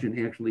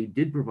Constitution actually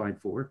did provide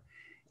for,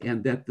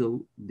 and that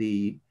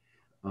the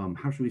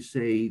how should we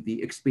say,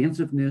 the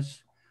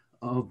expansiveness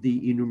of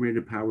the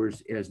enumerated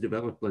powers as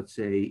developed, let's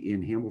say,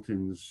 in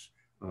Hamilton's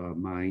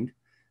mind,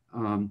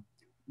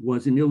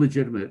 was an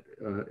illegitimate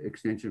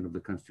extension of the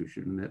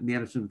Constitution, and that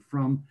Madison,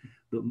 from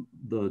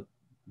the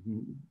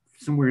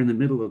somewhere in the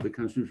middle of the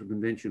Constitutional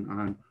Convention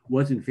on,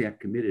 was in fact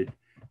committed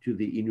to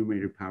the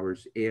enumerated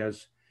powers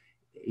as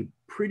a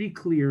pretty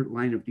clear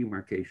line of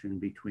demarcation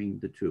between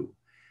the two.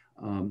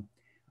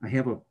 I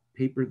have a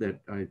paper that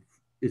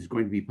is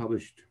going to be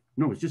published.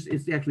 No,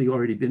 it's actually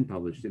already been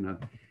published in a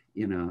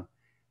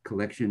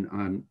collection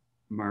on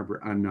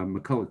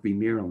McCulloch v.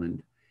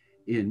 Maryland,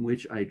 in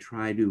which I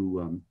try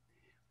to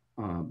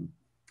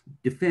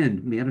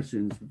defend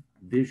Madison's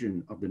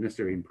vision of the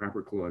necessary and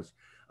proper clause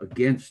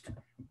against,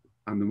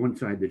 on the one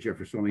side, the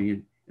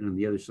Jeffersonian, and on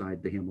the other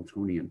side, the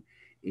Hamiltonian.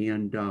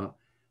 And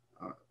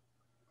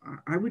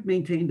I would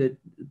maintain that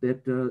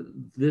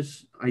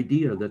this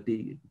idea that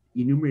the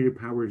enumerated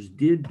powers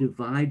did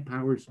divide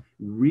powers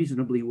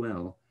reasonably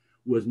well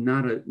was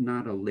not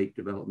a late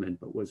development,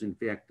 but was in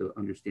fact the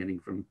understanding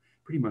from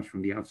pretty much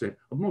from the outset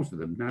of most of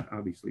them, not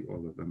obviously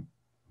all of them.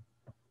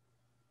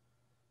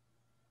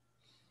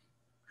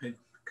 Hey,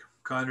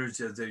 Connor,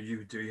 do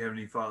you have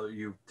any follow?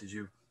 Did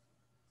you?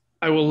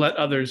 I'll let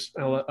others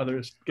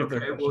give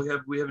their Okay,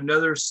 question. we have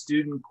another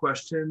student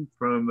question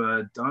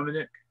from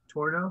Dominic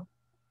Torno.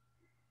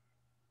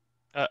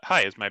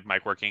 Hi, is my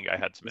mic working? I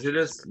had some issues. It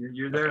is.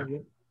 You're there.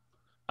 Okay.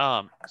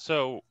 Yeah.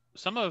 So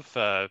some of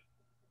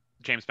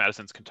James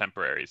Madison's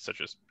contemporaries,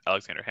 such as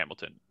Alexander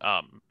Hamilton,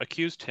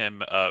 accused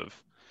him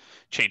of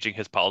changing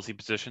his policy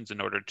positions in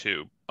order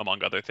to,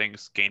 among other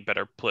things, gain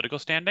better political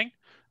standing,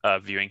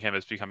 viewing him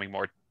as becoming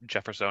more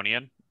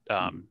Jeffersonian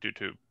due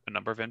to a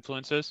number of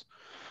influences.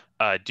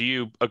 Do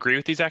you agree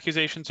with these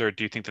accusations, or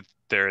do you think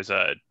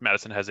that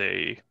Madison has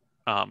a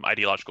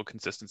ideological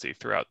consistency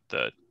throughout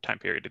the time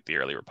period of the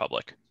early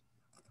Republic?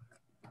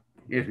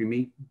 You asking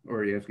me, or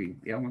are you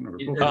asking Ellen, or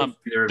both?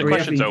 The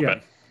question's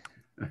open.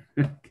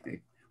 Okay.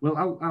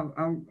 Well,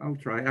 I'll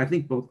try. I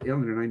think both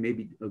Ellen and I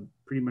maybe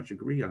pretty much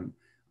agree on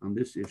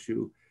this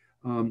issue.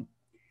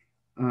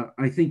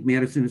 I think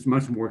Madison is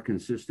much more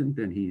consistent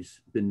than he's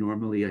been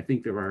normally. I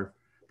think there are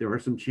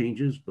some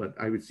changes, but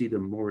I would see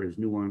them more as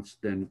nuanced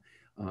than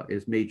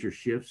as major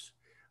shifts.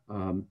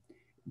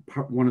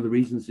 One of the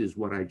reasons is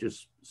what I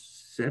just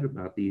said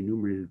about the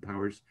enumerated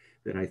powers,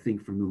 that I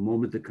think from the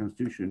moment the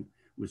Constitution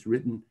was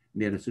written,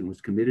 Madison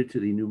was committed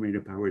to the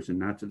enumerated powers and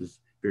not to this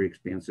very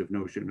expansive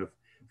notion of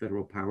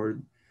federal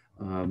power.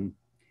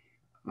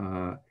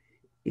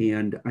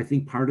 And I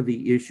think part of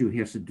the issue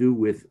has to do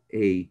with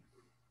a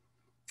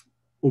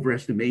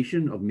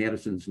overestimation of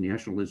Madison's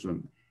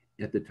nationalism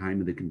at the time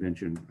of the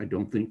convention. I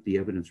don't think the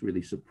evidence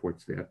really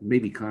supports that.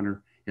 Maybe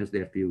Connor has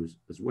that view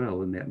as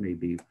well, and that may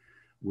be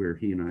where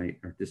he and I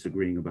are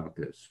disagreeing about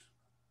this.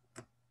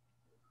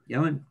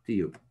 Ellen, to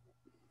you.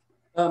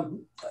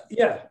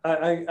 Yeah,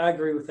 I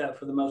agree with that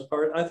for the most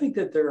part. I think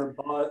that there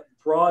are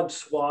broad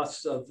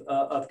swaths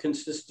of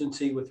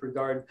consistency with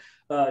regard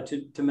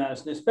to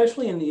Madison,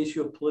 especially in the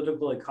issue of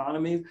political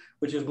economy,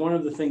 which is one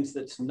of the things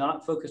that's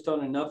not focused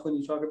on enough when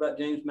you talk about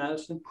James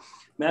Madison.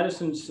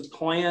 Madison's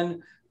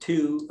plan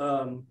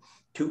to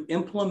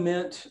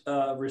implement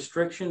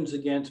restrictions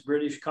against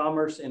British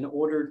commerce in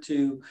order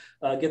to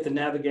get the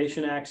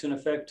Navigation Acts in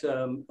effect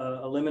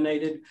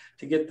eliminated,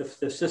 to get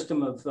the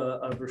system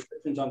of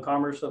restrictions on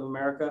commerce of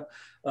America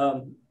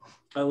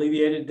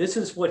alleviated. This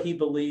is what he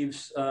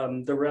believes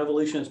the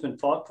revolution has been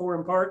fought for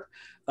in part,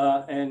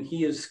 and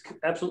he is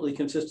absolutely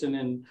consistent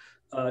in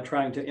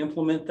trying to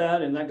implement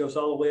that, and that goes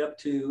all the way up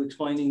to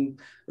explaining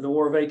the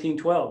War of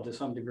 1812 to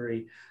some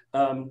degree.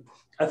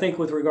 I think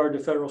with regard to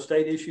federal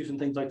state issues and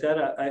things like that,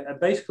 I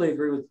basically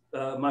agree with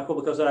Michael,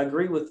 because I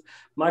agree with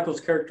Michael's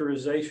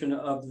characterization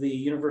of the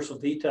universal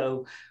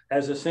veto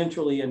as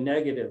essentially a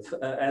negative,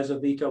 as a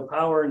veto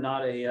power,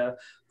 not a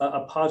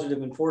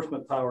positive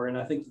enforcement power. And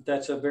I think that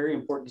that's a very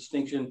important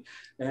distinction.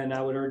 And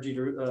I would urge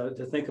you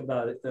to think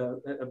about it,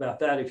 about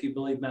that if you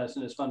believe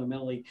Madison is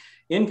fundamentally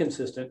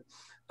inconsistent.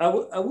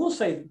 I will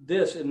say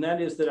this, and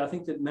that is that I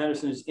think that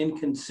Madison is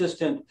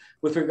inconsistent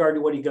with regard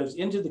to what he goes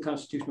into the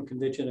Constitutional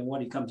Convention and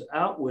what he comes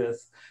out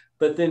with,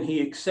 but then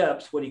he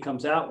accepts what he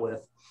comes out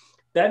with.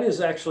 That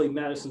is actually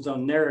Madison's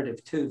own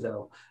narrative too,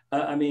 though.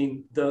 I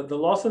mean, the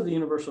loss of the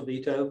universal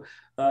veto,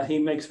 he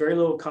makes very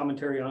little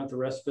commentary on it the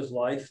rest of his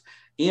life.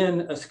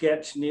 In a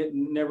sketch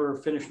never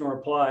finished nor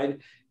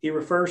applied, he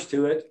refers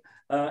to it,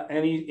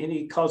 and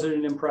he calls it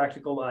an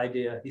impractical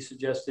idea. He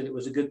suggested it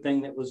was a good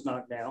thing that was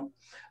knocked down.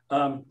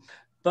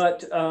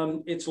 But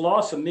its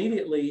loss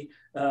immediately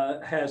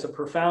has a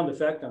profound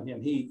effect on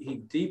him.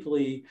 He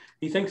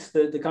thinks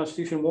that the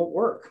Constitution won't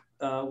work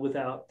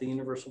without the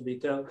universal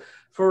veto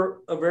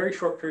for a very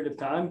short period of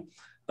time.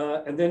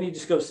 And then he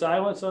just goes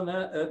silent on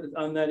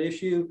that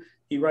issue.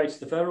 He writes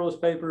the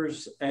Federalist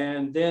Papers,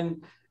 and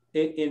then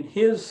in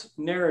his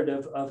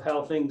narrative of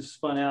how things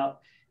spun out,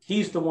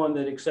 he's the one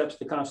that accepts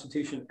the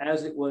Constitution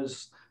as it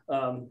was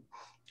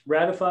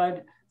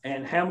ratified.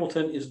 And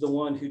Hamilton is the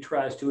one who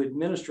tries to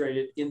administrate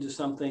it into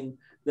something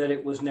that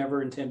it was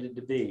never intended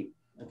to be,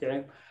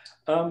 okay?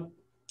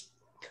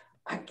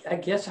 I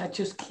guess I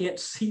just can't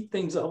see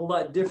things a whole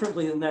lot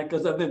differently than that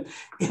because I've been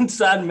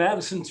inside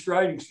Madison's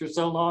writings for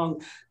so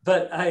long,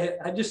 but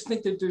I just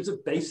think that there's a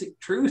basic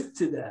truth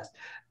to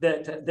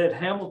that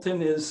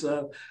Hamilton is,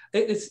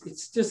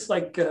 it's just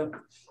like,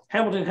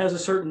 Hamilton has a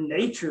certain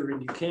nature,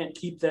 and you can't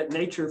keep that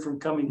nature from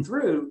coming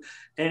through.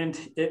 And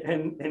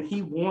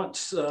he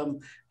wants a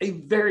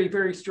very,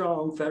 very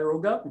strong federal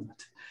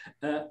government.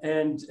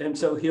 And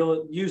so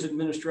he'll use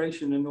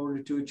administration in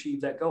order to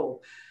achieve that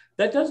goal.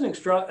 That doesn't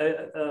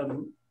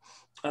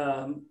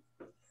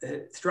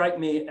strike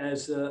me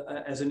as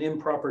an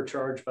improper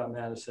charge by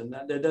Madison.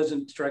 That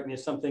doesn't strike me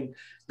as something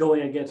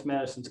going against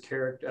Madison's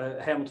character,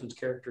 Hamilton's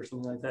character, or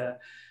something like that.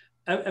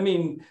 I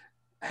mean,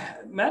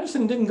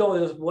 Madison didn't go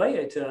his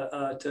way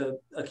to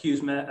accuse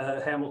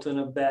Hamilton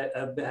of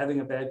having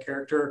a bad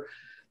character.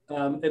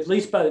 At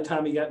least by the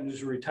time he got into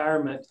his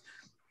retirement,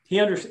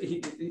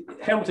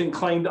 Hamilton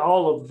claimed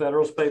all of the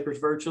Federalist Papers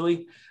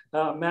virtually.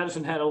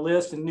 Madison had a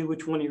list and knew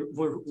which one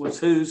was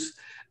whose.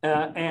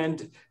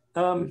 Madison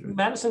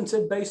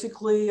said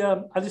basically,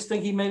 I just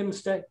think he made a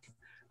mistake.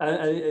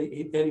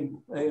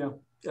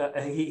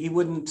 He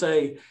wouldn't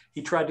say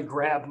he tried to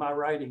grab my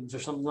writings or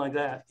something like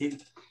that.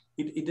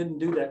 He didn't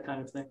do that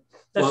kind of thing.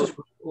 That's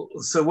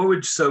so what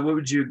would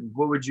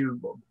you,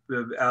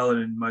 Alan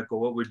and Michael,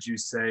 what would you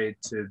say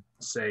to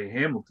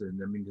Hamilton?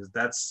 I mean, because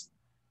that's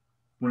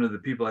one of the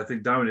people I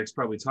think Dominic's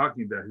probably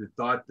talking about who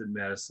thought that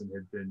Madison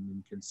had been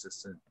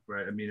inconsistent,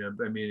 right? I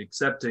mean,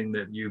 accepting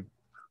that you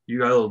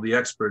got all the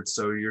experts,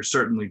 so you're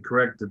certainly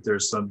correct that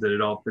there's some that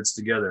it all fits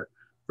together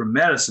from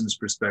Madison's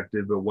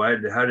perspective. But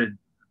how did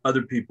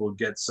other people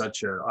get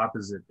such an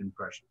opposite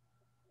impression?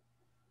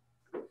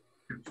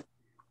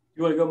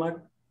 You want to go,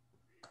 Michael?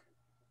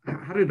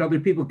 How did other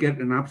people get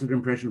an opposite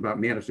impression about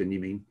Madison, you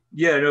mean?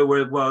 Yeah, no,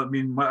 well, I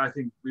mean, I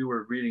think we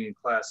were reading in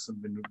class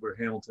something where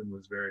Hamilton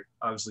was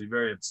obviously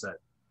very upset.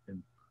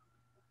 And,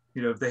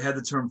 you know, if they had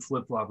the term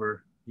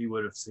flip-flopper, he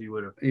would have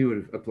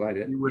applied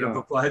it. He would have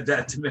applied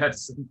that to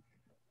Madison.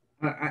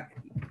 I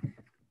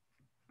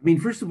mean,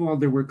 first of all,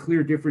 there were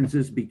clear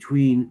differences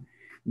between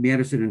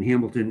Madison and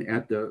Hamilton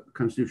at the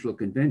Constitutional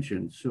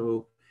Convention.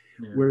 So,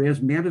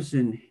 whereas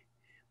Madison,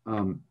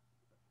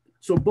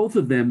 so both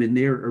of them in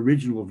their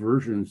original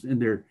versions, in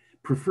their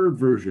preferred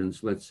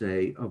versions, let's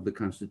say, of the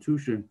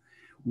Constitution,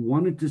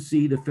 wanted to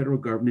see the federal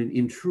government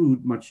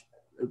intrude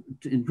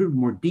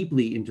more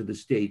deeply into the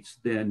states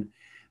than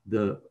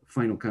the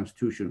final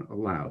Constitution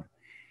allowed.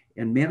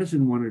 And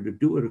Madison wanted to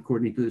do it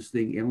according to this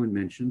thing Ellen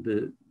mentioned,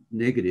 the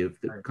negative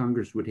that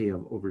Congress would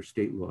have over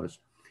state laws.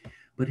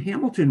 But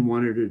Hamilton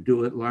wanted to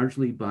do it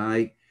largely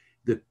by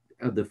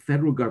the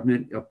federal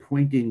government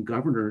appointing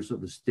governors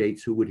of the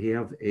states who would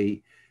have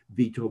a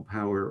veto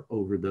power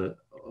over the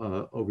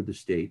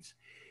states.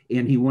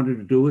 And he wanted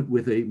to do it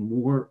with a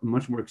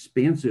much more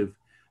expansive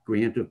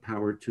grant of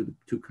power to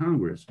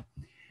Congress.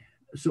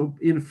 So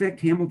in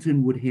effect,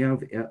 Hamilton would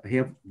have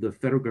the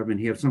federal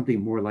government have something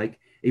more like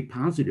a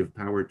positive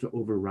power to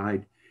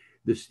override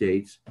the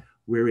states,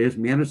 whereas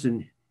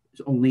Madison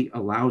only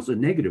allows a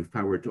negative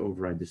power to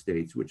override the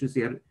states, which is,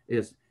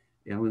 as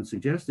Alan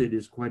suggested,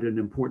 is quite an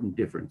important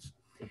difference.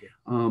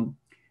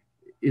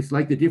 It's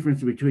like the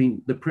difference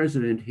between the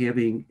president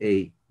having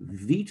a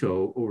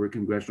veto over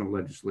congressional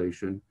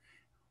legislation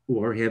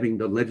or having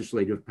the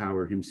legislative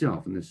power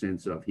himself, in the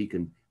sense of he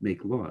can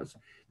make laws.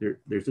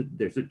 There's a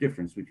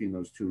difference between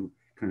those two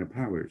kind of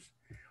powers.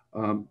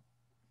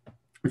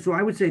 So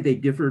I would say they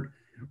differed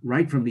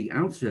right from the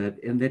outset,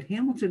 and that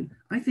Hamilton,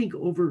 I think,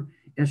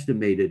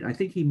 overestimated. I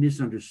think he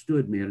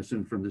misunderstood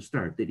Madison from the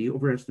start, that he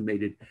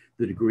overestimated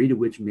the degree to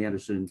which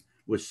Madison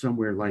was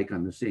somewhere like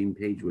on the same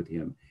page with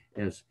him,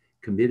 as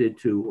committed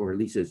to, or at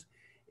least as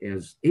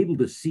able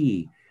to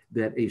see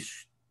that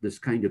this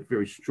kind of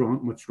very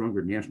strong, much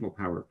stronger national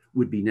power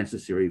would be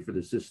necessary for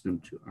the system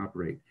to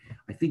operate.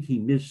 I think he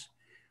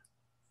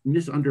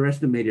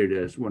misunderestimated,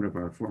 as one of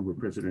our former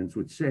presidents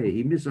would say,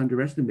 he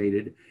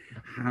misunderestimated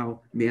how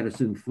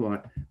Madison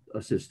thought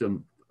a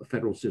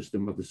federal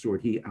system of the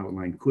sort he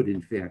outlined could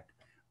in fact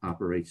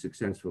operate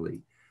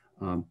successfully.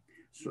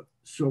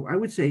 So I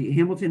would say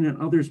Hamilton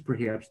and others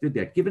perhaps did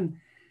that.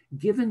 Given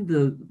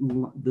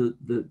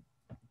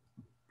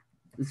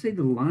let's say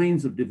the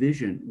lines of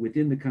division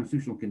within the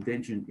Constitutional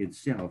Convention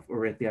itself,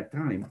 or at that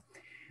time,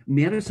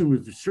 Madison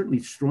was certainly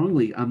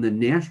strongly on the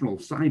national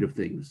side of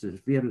things.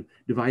 If we had to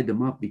divide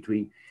them up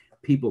between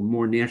people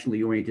more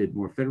nationally oriented,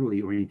 more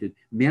federally oriented,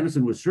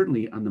 Madison was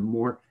certainly on the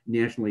more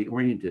nationally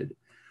oriented,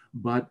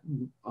 but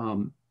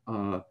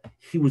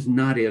he was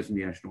not as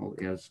national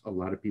as a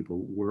lot of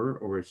people were,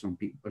 or some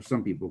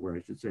people were,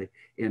 I should say,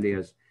 and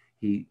as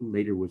he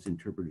later was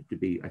interpreted to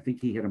be. I think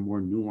he had a more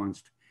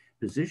nuanced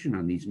position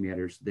on these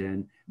matters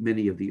than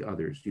many of the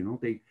others. You know,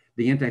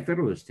 the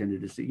anti-federalists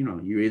tended to say, you know,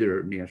 you're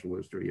either a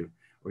nationalist or you're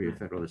a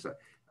federalist.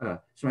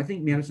 So I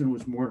think Madison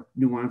was more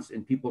nuanced,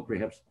 and people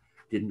perhaps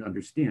didn't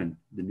understand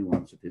the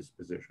nuance of his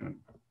position.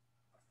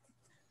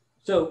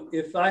 So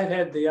if I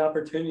had the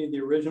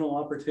original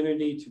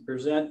opportunity to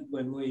present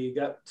when we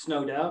got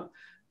snowed out,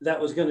 that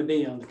was going to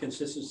be on the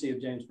consistency of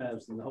James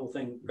Madison. The whole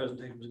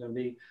presentation was going to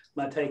be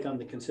my take on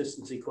the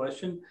consistency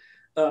question.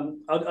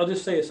 I'll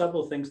just say a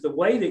couple of things. The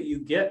way that you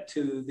get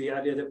to the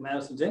idea that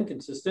Madison's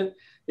inconsistent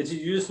is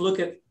you just look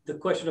at the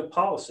question of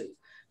policy.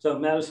 So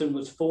Madison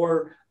was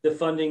for the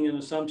funding and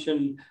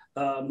assumption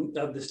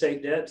of the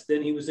state debts.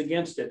 Then he was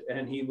against it,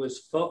 and he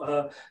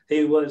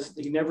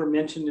never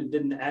mentioned and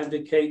didn't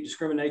advocate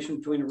discrimination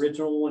between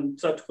original and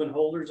subsequent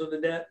holders of the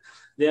debt.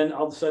 Then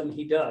all of a sudden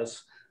he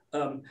does.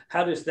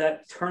 How does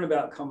that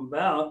turnabout come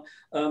about?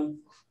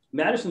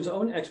 Madison's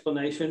own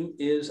explanation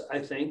is, I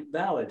think,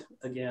 valid.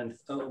 Again,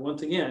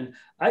 once again,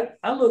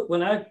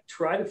 when I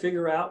try to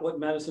figure out what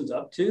Madison's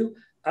up to,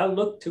 I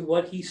look to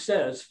what he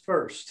says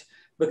first,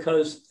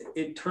 because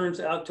it turns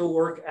out to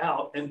work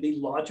out and be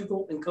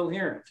logical and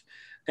coherent.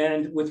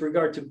 And with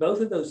regard to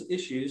both of those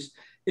issues,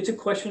 it's a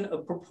question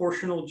of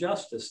proportional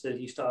justice that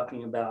he's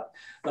talking about.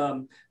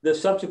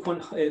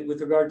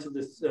 With regard to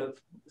the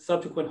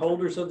subsequent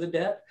holders of the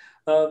debt,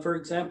 for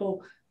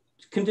example,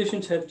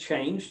 conditions have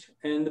changed,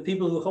 and the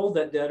people who hold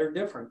that debt are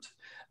different.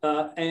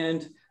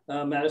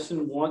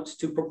 Madison wants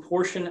to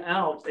proportion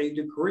out a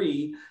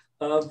degree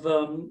of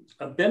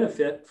a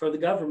benefit for the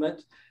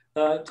government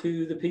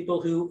to the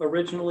people who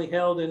originally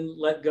held and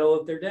let go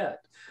of their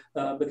debt.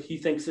 But he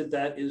thinks that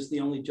that is the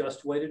only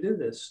just way to do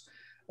this.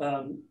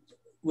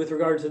 With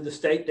regard to the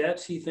state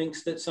debts, he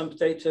thinks that some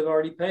states have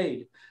already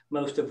paid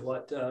most of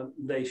what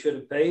they should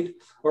have paid,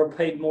 or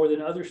paid more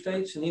than other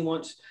states. And he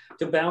wants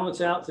to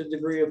balance out the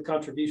degree of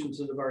contributions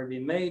that have already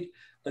been made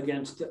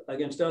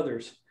against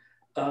others.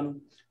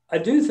 I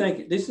do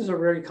think this is a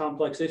very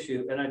complex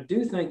issue, and I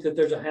do think that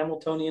there's a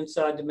Hamiltonian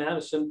side to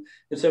Madison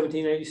in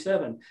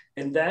 1787,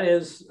 and that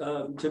is,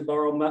 to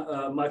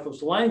borrow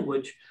Michael's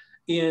language,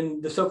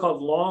 in the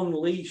so-called long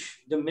leash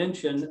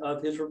dimension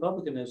of his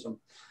republicanism.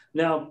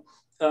 Now,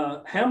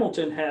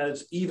 Hamilton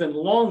has even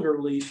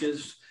longer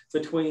leashes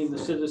between the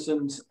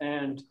citizens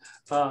and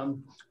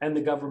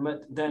the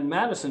government than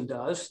Madison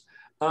does,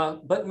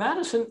 but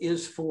Madison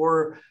is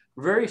for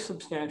very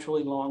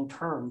substantially long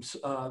terms.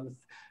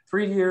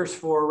 3 years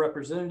for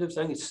representatives,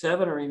 I think it's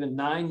 7 or even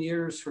 9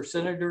 years for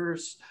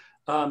senators.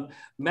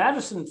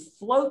 Madison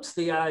floats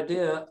the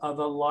idea of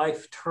a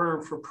life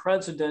term for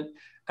president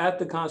at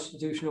the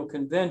Constitutional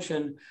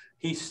Convention.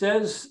 He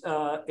says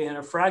in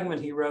a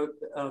fragment he wrote,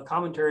 a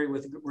commentary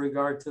with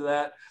regard to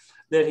that,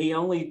 that he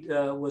only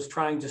was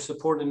trying to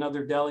support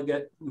another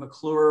delegate,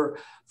 McClure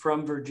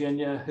from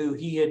Virginia, who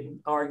he had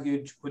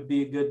argued would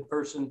be a good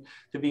person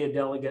to be a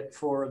delegate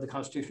for the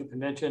Constitutional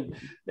Convention.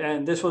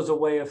 And this was a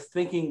way of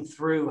thinking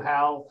through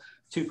how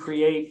to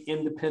create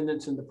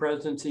independence in the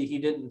presidency. He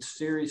didn't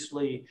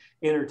seriously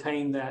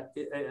entertain that,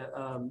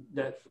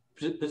 that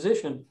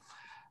position.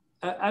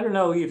 I don't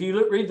know, if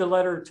you read the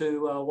letter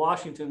to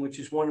Washington, which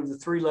is one of the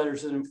 3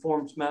 letters that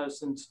informs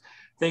Madison's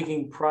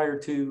thinking prior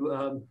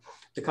to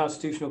the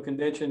Constitutional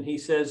Convention, he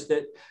says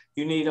that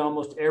you need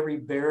almost every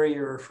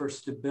barrier for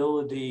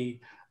stability.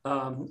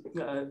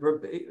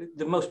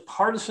 The most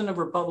partisan of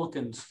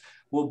Republicans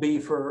will be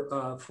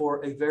for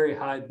a very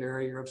high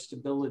barrier of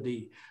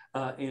stability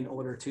in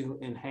order to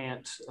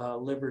enhance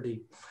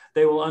liberty.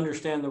 They will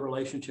understand the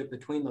relationship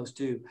between those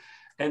two.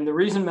 And the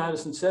reason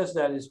Madison says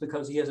that is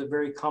because he has a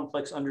very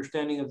complex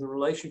understanding of the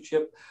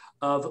relationship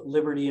of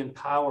liberty and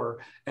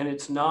power. And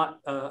it's not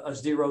a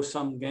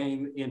zero-sum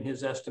game in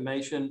his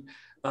estimation.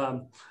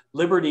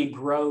 Liberty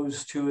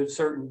grows to a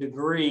certain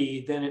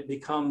degree, then it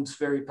becomes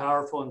very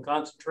powerful and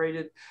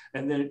concentrated,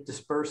 and then it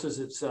disperses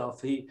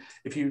itself.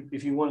 If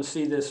you want to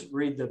see this,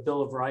 read the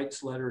Bill of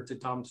Rights letter to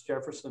Thomas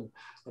Jefferson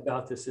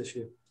about this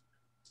issue.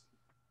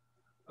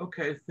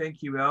 Okay,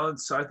 thank you, Alan.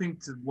 So I think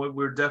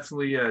we're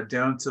definitely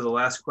down to the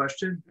last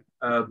question,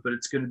 but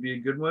it's going to be a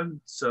good one.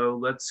 So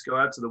let's go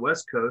out to the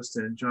West Coast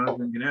and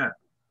Jonathan Gannett.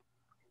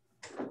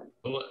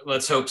 Well,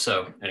 let's hope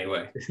so,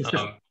 anyway.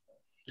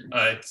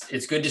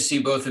 It's good to see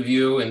both of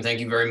you, and thank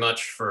you very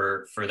much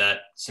for that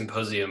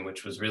symposium,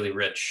 which was really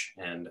rich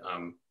and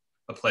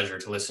a pleasure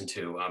to listen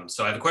to.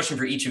 So I have a question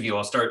for each of you.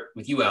 I'll start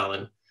with you,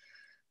 Alan.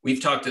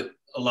 We've talked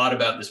a lot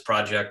about this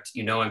project.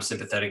 You know I'm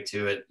sympathetic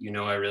to it. You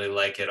know I really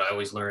like it. I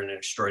always learn an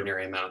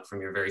extraordinary amount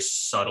from your very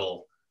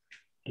subtle,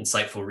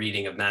 insightful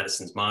reading of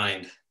Madison's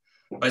mind.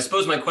 But I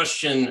suppose my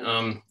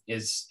question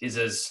is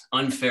as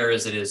unfair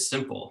as it is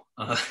simple.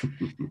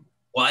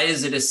 Why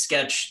is it a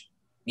sketch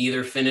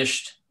neither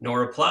finished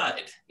nor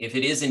applied? If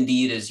it is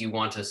indeed as you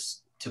want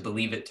us to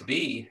believe it to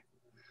be,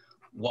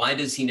 why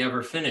does he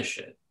never finish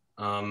it?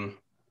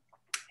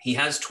 He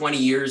has 20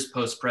 years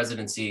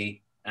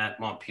post-presidency at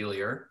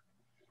Montpelier.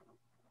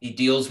 He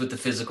deals with the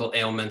physical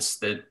ailments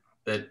that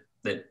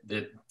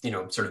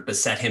sort of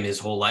beset him his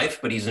whole life,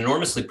 but he's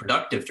enormously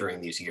productive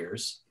during these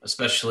years,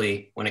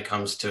 especially when it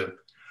comes to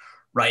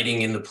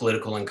writing in the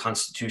political and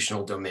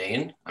constitutional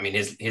domain. I mean,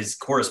 his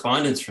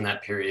correspondence from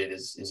that period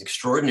is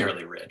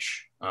extraordinarily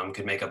rich,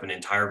 could make up an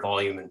entire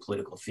volume in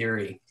political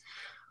theory.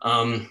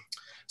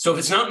 So if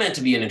it's not meant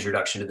to be an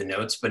introduction to the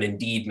notes, but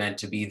indeed meant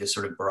to be the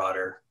sort of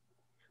broader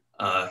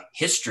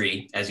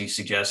history, as you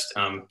suggest,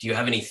 do you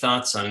have any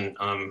thoughts on,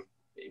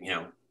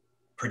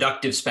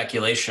 productive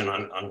speculation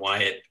on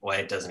why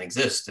it doesn't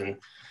exist? And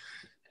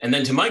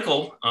then to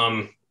Michael,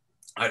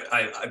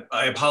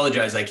 I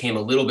apologize. I came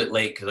a little bit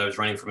late because I was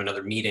running from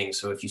another meeting.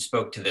 So if you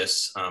spoke to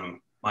this,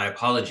 my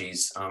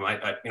apologies.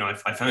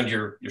 I found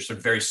your sort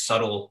of very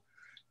subtle,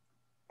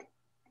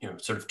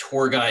 sort of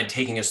tour guide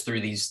taking us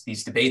through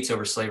these debates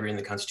over slavery and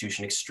the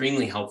Constitution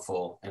extremely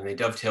helpful, and they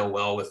dovetail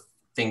well with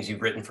things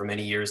you've written for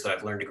many years that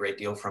I've learned a great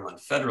deal from on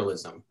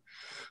federalism.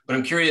 But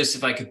I'm curious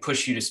if I could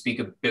push you to speak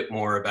a bit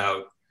more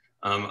about,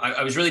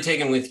 I was really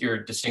taken with your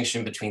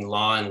distinction between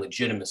law and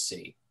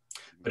legitimacy.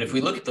 But if we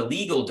look at the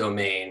legal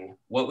domain,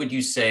 what would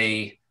you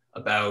say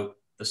about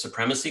the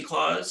Supremacy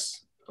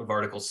Clause of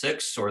Article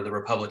 6 or the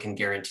Republican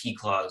Guarantee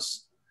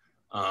Clause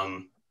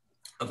of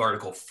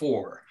Article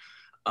 4?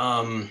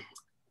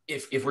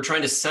 If we're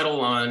trying to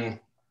settle on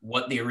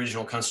what the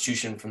original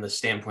Constitution from the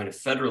standpoint of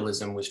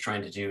federalism was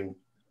trying to do,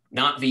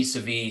 not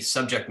vis-a-vis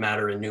subject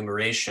matter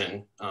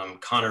enumeration,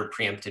 Connor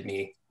preempted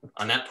me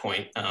on that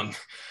point,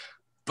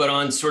 but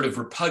on sort of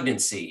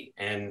repugnancy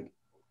and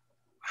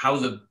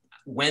how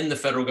when the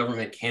federal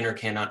government can or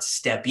cannot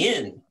step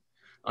in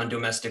on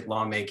domestic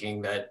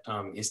lawmaking that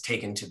is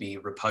taken to be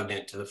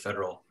repugnant to the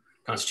federal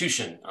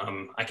Constitution.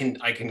 I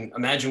can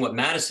imagine what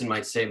Madison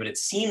might say, but it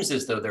seems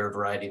as though there are a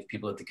variety of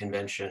people at the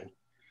convention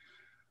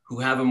who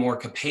have a more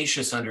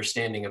capacious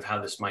understanding of how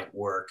this might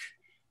work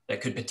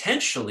that could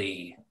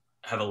potentially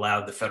have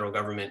allowed the federal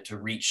government to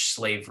reach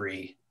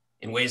slavery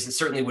in ways that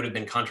certainly would have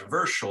been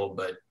controversial,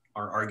 but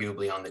are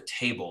arguably on the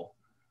table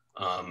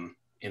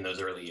in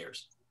those early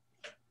years.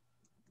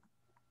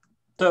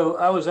 So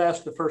I was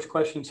asked the first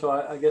question, so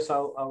I guess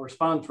I'll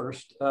respond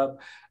first.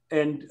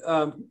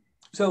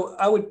 So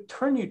I would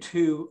turn you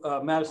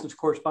to Madison's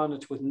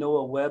correspondence with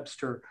Noah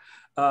Webster.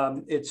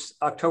 It's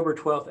October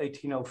 12th,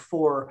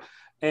 1804.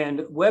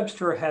 And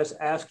Webster has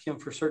asked him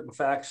for certain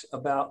facts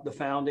about the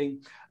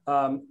founding.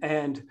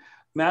 And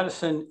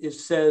Madison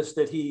says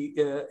that he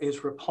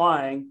is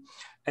replying.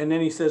 And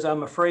then he says,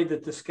 I'm afraid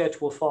that the sketch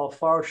will fall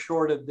far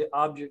short of the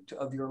object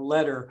of your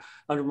letter.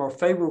 Under more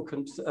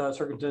favorable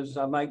circumstances,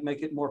 I might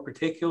make it more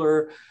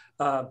particular.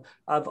 I've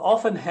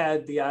often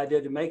had the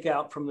idea to make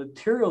out from the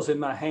materials in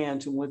my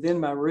hands and within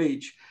my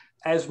reach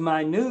as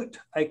minute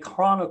a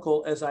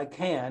chronicle as I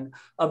can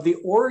of the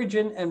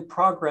origin and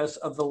progress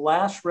of the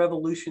last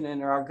revolution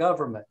in our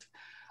government.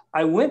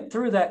 I went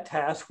through that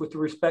task with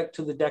respect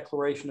to the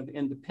Declaration of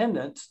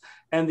Independence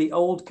and the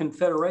old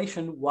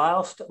Confederation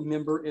whilst a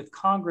member of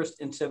Congress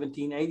in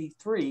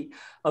 1783,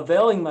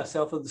 availing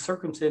myself of the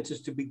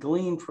circumstances to be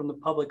gleaned from the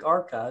public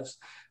archives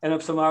and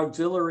of some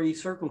auxiliary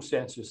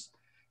circumstances.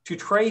 To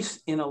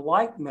trace in a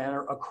like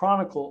manner a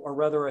chronicle, or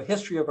rather a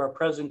history of our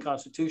present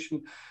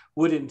Constitution,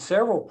 would in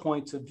several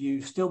points of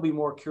view still be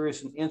more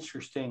curious and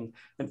interesting.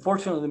 And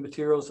fortunately, the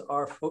materials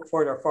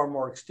for it are far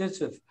more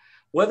extensive.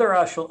 Whether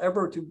I shall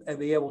ever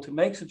be able to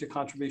make such a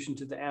contribution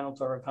to the annals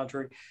of our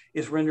country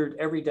is rendered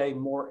every day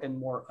more and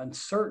more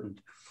uncertain.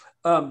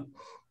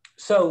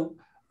 So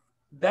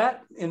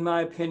that, in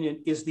my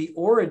opinion, is the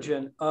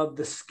origin of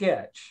the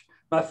sketch.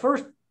 My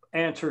first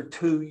answer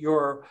to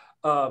your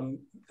problem,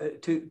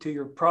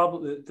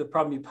 the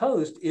problem you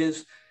posed,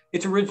 is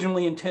it's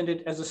originally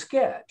intended as a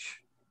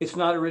sketch. It's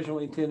not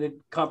originally intended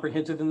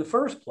comprehensive in the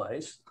first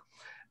place.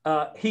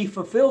 He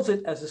fulfills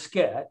it as a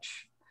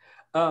sketch.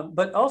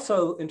 But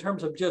also in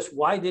terms of just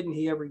why didn't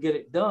he ever get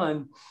it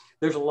done,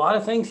 there's a lot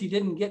of things he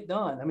didn't get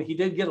done. I mean, he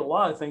did get a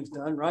lot of things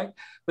done, right?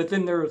 But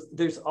then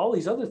there's all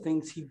these other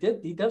things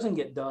he doesn't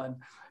get done.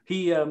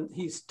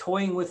 He's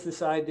toying with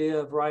this idea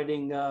of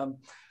writing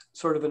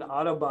sort of an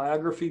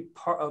autobiography,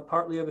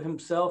 partly of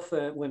himself,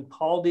 when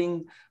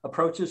Paulding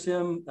approaches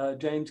him,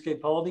 James K.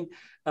 Paulding,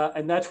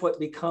 and that's what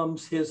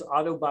becomes his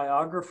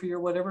autobiography or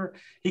whatever.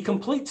 He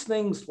completes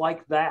things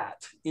like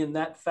that in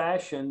that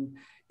fashion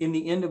in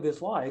the end of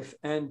his life.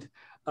 And,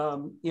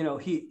 you know,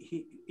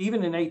 he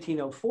even in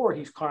 1804,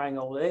 he's crying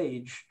old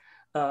age.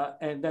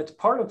 And that's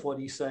part of what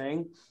he's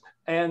saying.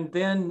 And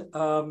then,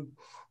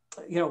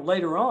 you know,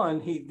 later on,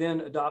 he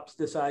then adopts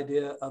this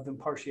idea of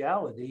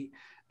impartiality.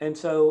 And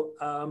so,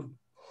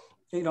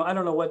 you know, I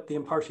don't know what the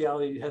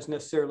impartiality has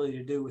necessarily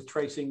to do with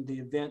tracing the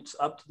events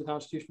up to the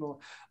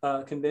Constitutional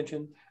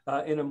Convention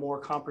in a more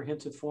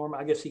comprehensive form.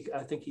 I guess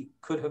I think he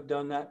could have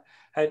done that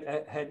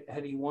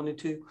had he wanted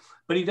to,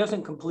 but he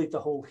doesn't complete the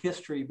whole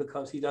history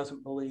because he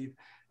doesn't believe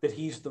that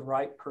he's the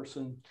right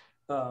person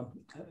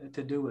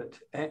to do it.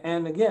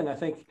 And again, I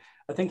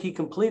think he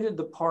completed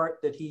the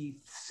part that he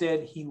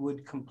said he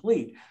would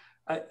complete.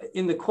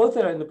 In the quote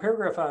in the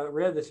paragraph I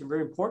read that's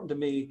very important to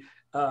me,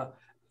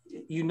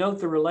 you note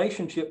the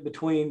relationship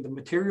between the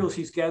materials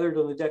he's gathered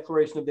on the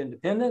Declaration of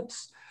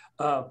Independence,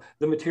 the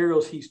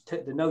materials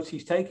the notes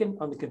he's taken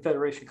on the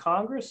Confederation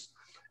Congress,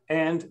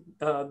 and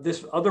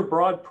this other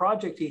broad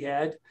project he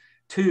had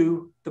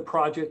to the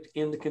project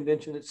in the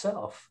convention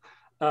itself.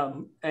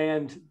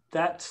 And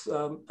that's,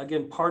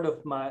 again, part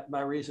of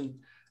my reason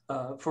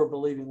for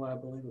believing what I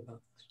believe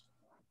about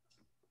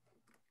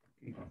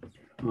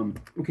this.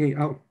 Okay,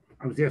 I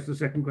was asked the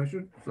second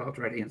question, so I'll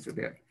try to answer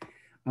that.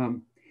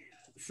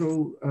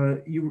 So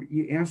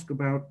you ask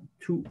about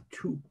two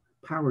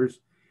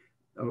powers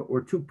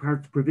or two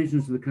parts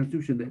provisions of the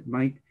Constitution that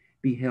might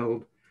be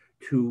held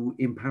to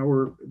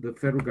empower the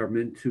federal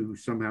government to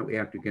somehow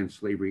act against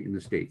slavery in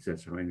the states.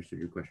 That's how I understood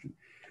your question.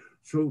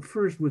 So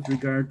first, with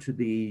regard to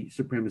the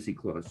Supremacy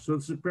Clause. So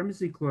the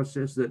Supremacy Clause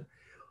says that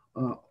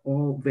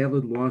all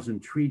valid laws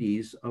and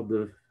treaties of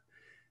the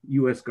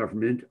US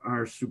government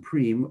are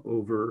supreme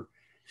over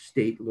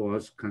state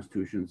laws,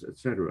 constitutions,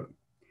 etc.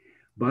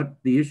 But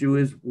the issue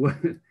is what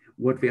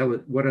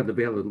are the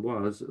valid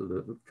laws of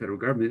the federal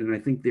government? And I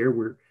think there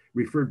we're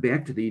referred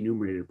back to the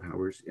enumerated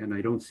powers, and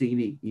I don't see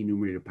any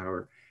enumerated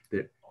power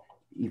that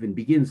even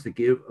begins to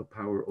give a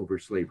power over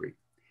slavery.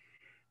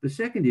 The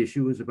second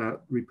issue is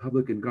about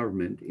Republican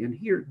government. And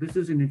here, this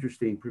is an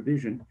interesting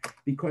provision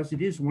because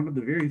it is one of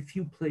the very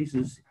few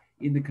places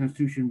in the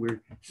Constitution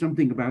where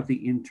something about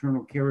the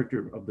internal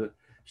character of the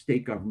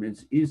state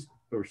governments is,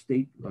 or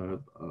state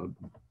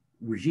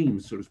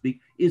regimes, so to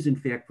speak, is in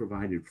fact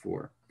provided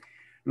for.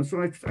 Now,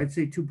 so I'd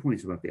say 2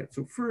 points about that.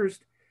 So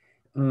first,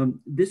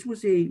 this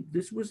was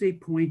a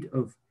point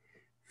of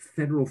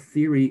federal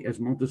theory as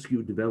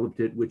Montesquieu developed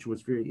it, which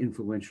was very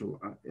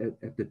influential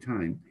at the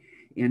time.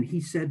 And he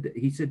said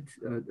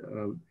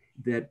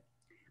that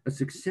a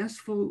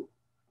successful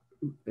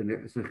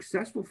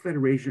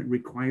federation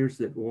requires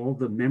that all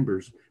the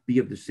members be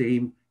of the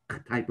same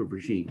type of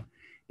regime,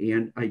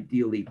 and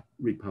ideally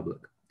republic.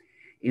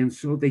 And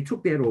so they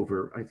took that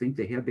over. I think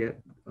they had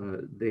that,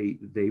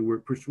 they were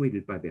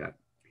persuaded by that.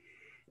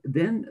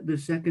 Then the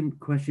second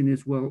question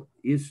is, well,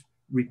 is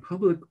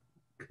republic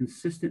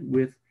consistent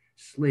with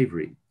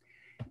slavery?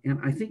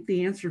 And I think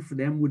the answer for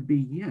them would be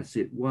yes,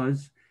 it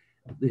was.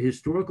 The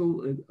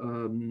historical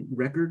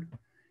record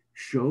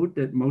showed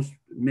that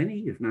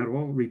many, if not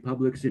all,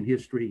 republics in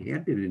history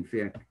had been, in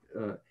fact,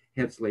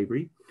 had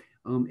slavery.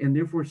 And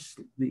therefore,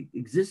 the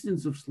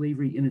existence of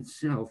slavery in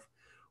itself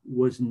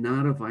was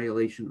not a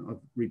violation of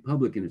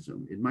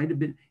republicanism. It might have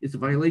been, it's a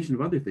violation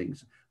of other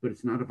things, but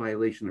it's not a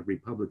violation of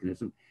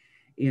republicanism.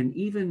 And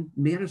even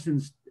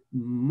Madison's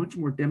much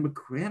more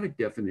democratic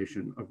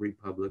definition of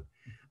republic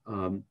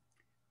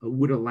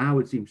would allow,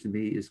 it seems to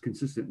me, is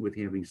consistent with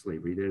having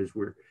slavery. That is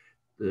where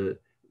the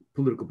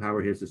political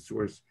power has its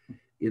source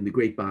in the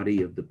great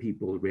body of the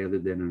people rather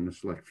than in a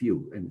select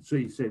few. And so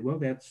you say, well,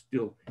 that's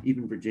still,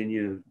 even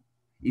Virginia,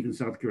 even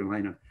South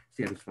Carolina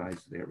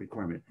satisfies that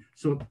requirement.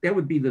 So that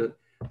would be the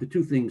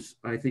two things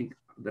I think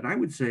that I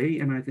would say,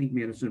 and I think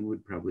Madison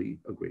would probably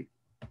agree.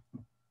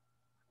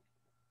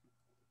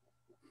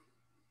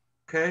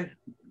 Okay,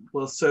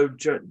 well, so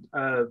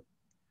there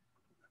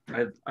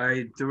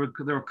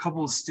were a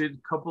couple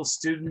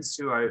students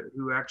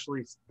who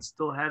actually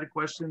still had a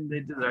question. They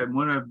did,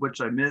 one of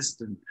which I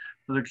missed, and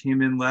another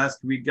came in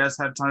last. We guys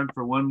have time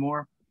for one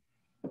more.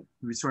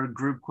 We sort of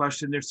group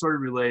question. They're sort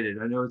of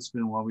related. I know it's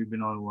been a while. We've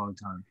been on a long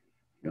time.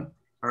 Yeah.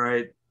 All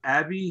right,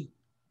 Abby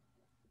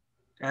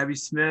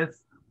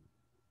Smith.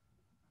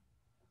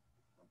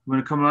 You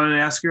want to come on and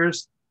ask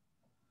yours?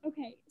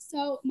 Okay,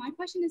 so my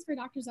question is for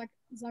Dr.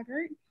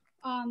 Zuckert.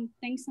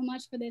 Thanks so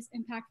much for this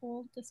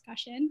impactful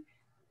discussion.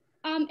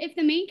 If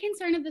the main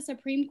concern of the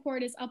Supreme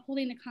Court is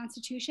upholding the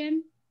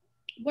Constitution,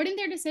 wouldn't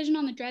their decision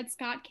on the Dred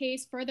Scott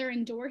case further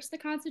endorse the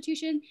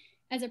Constitution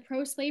as a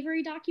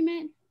pro-slavery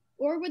document?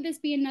 Or would this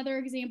be another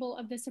example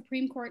of the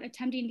Supreme Court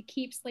attempting to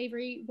keep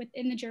slavery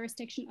within the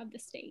jurisdiction of the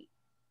state?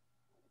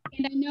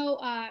 And I know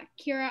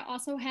Kira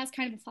also has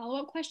kind of a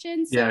follow-up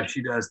question. So yeah,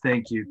 she does.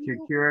 Thank you.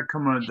 Kira,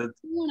 come on. Yeah,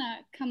 you want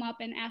to come up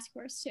and ask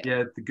yours too.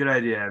 Yeah, good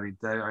idea, Abby.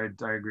 I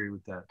agree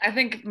with that. I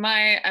think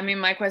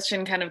my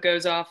question kind of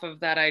goes off of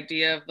that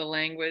idea of the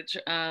language,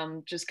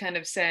 just kind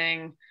of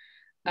saying,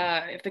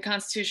 if the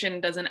Constitution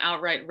doesn't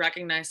outright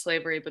recognize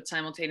slavery, but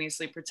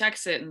simultaneously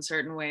protects it in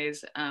certain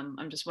ways,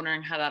 I'm just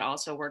wondering how that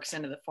also works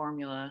into the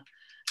formula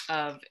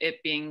of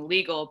it being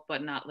legal,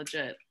 but not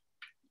legit.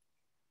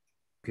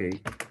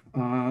 Okay.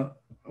 All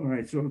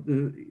right. So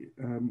the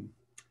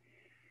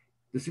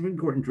Supreme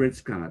Court in Dred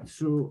Scott.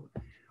 So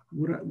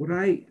what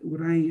I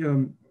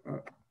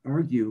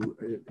argue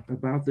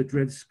about the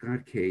Dred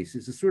Scott case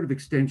is a sort of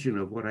extension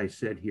of what I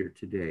said here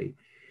today.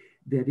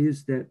 That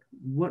is that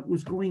what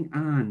was going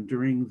on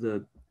during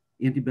the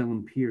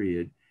antebellum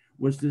period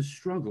was this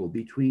struggle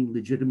between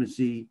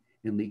legitimacy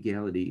and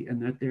legality,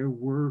 and that there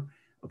were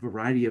a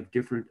variety of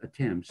different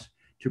attempts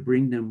to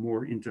bring them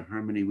more into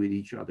harmony with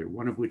each other,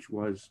 one of which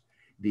was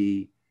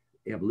the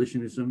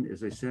abolitionism,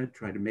 as I said,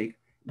 try to make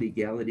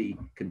legality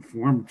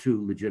conform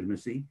to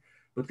legitimacy,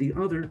 but the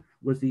other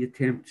was the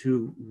attempt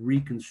to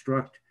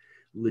reconstruct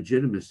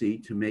legitimacy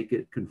to make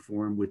it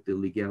conform with the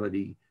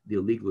legality, the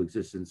illegal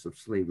existence of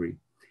slavery.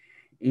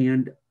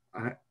 And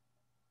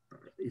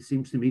it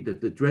seems to me that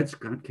the Dred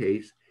Scott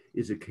case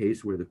is a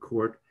case where the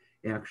court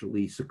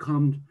actually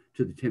succumbed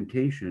to the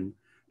temptation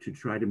to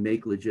try to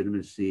make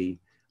legitimacy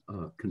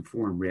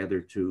conform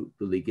rather to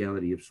the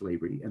legality of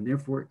slavery. And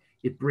therefore,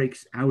 it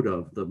breaks out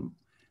of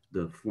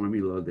the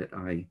formula that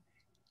I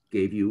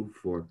gave you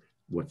for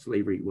what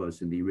slavery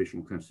was in the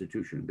original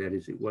Constitution. That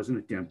is, it was an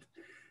attempt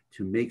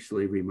to make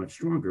slavery much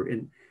stronger.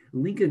 And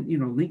Lincoln,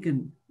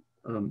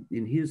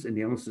 in his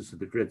analysis of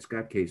the Dred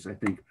Scott case, I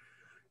think,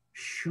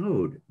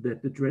 showed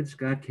that the Dred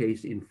Scott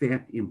case, in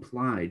fact,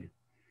 implied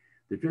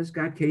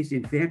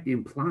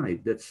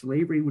that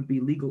slavery would be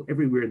legal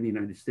everywhere in the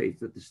United States,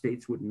 that the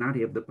states would not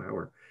have the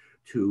power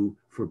to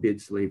forbid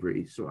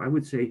slavery. So I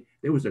would say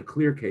there was a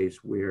clear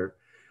case where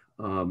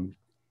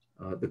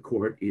the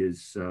court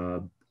is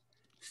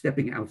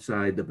stepping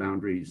outside the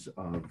boundaries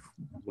of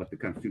what the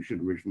Constitution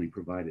originally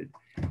provided.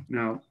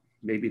 Now,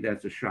 maybe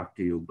that's a shock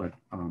to you, but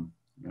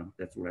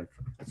that's what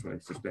I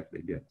suspect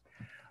they did.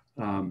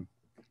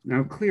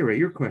 Now, Clara,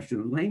 your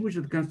question, the language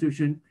of the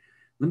Constitution,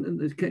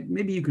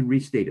 maybe you can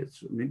restate it,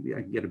 so maybe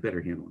I can get a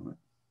better handle on it.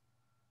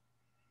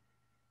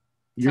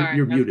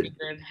 You're muted.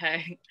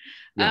 Hey.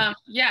 Yeah.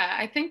 Yeah,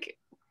 I think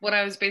what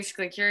I was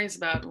basically curious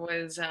about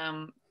was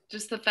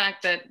just the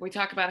fact that we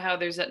talk about how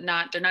they're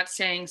not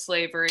saying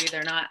slavery,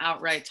 they're not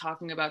outright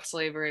talking about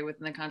slavery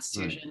within the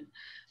Constitution, right,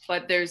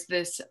 but there's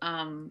this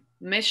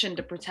mission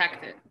to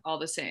protect it all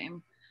the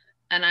same.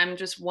 And I'm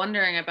just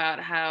wondering about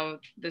how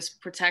this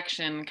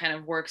protection kind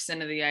of works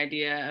into the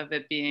idea of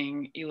it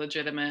being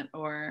illegitimate,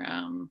 or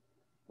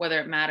whether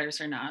it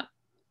matters or not.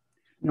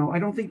 No, I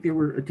don't think they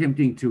were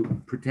attempting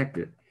to protect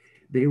it.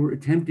 They were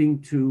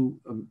attempting to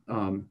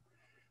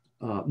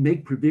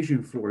make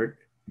provision for it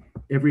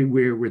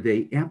everywhere where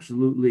they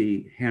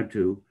absolutely had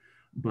to,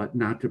 but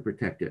not to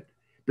protect it.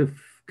 The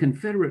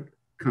Confederate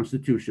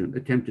Constitution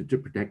attempted to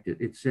protect it.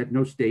 It said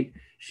no state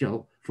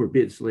shall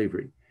forbid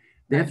slavery.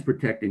 That's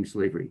protecting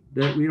slavery.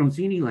 We don't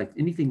see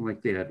anything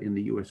like that in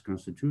the U.S.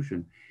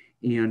 Constitution,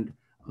 and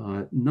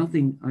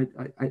nothing.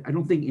 I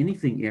don't think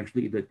anything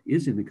actually that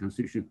is in the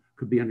Constitution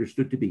could be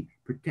understood to be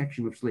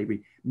protection of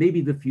slavery.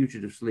 Maybe the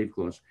Fugitive Slave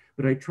Clause,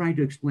 but I tried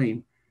to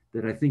explain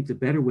that I think the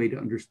better way to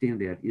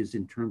understand that is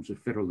in terms of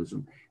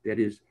federalism. That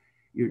is,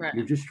 you're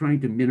just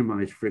trying to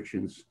minimize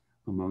frictions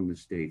among the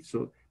states.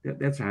 So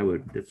that's how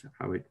it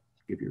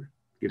give your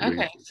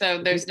okay, answer.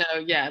 so there's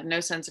no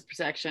sense of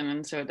protection,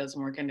 and so it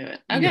doesn't work into it.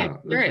 Okay, yeah,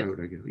 great.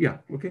 Yeah,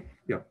 okay,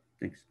 yeah,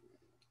 thanks.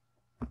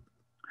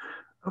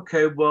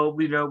 Okay, well,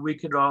 we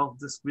could all,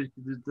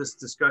 this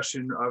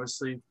discussion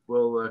obviously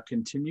will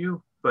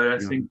continue, but I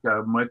think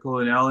Michael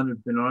and Alan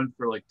have been on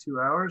for like 2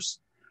 hours.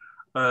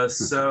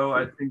 So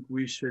I think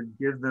we should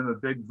give them a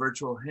big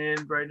virtual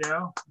hand right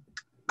now.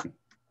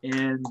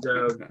 And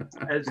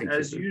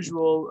as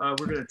usual,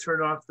 we're going to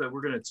turn off the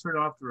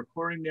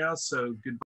recording now. So goodbye.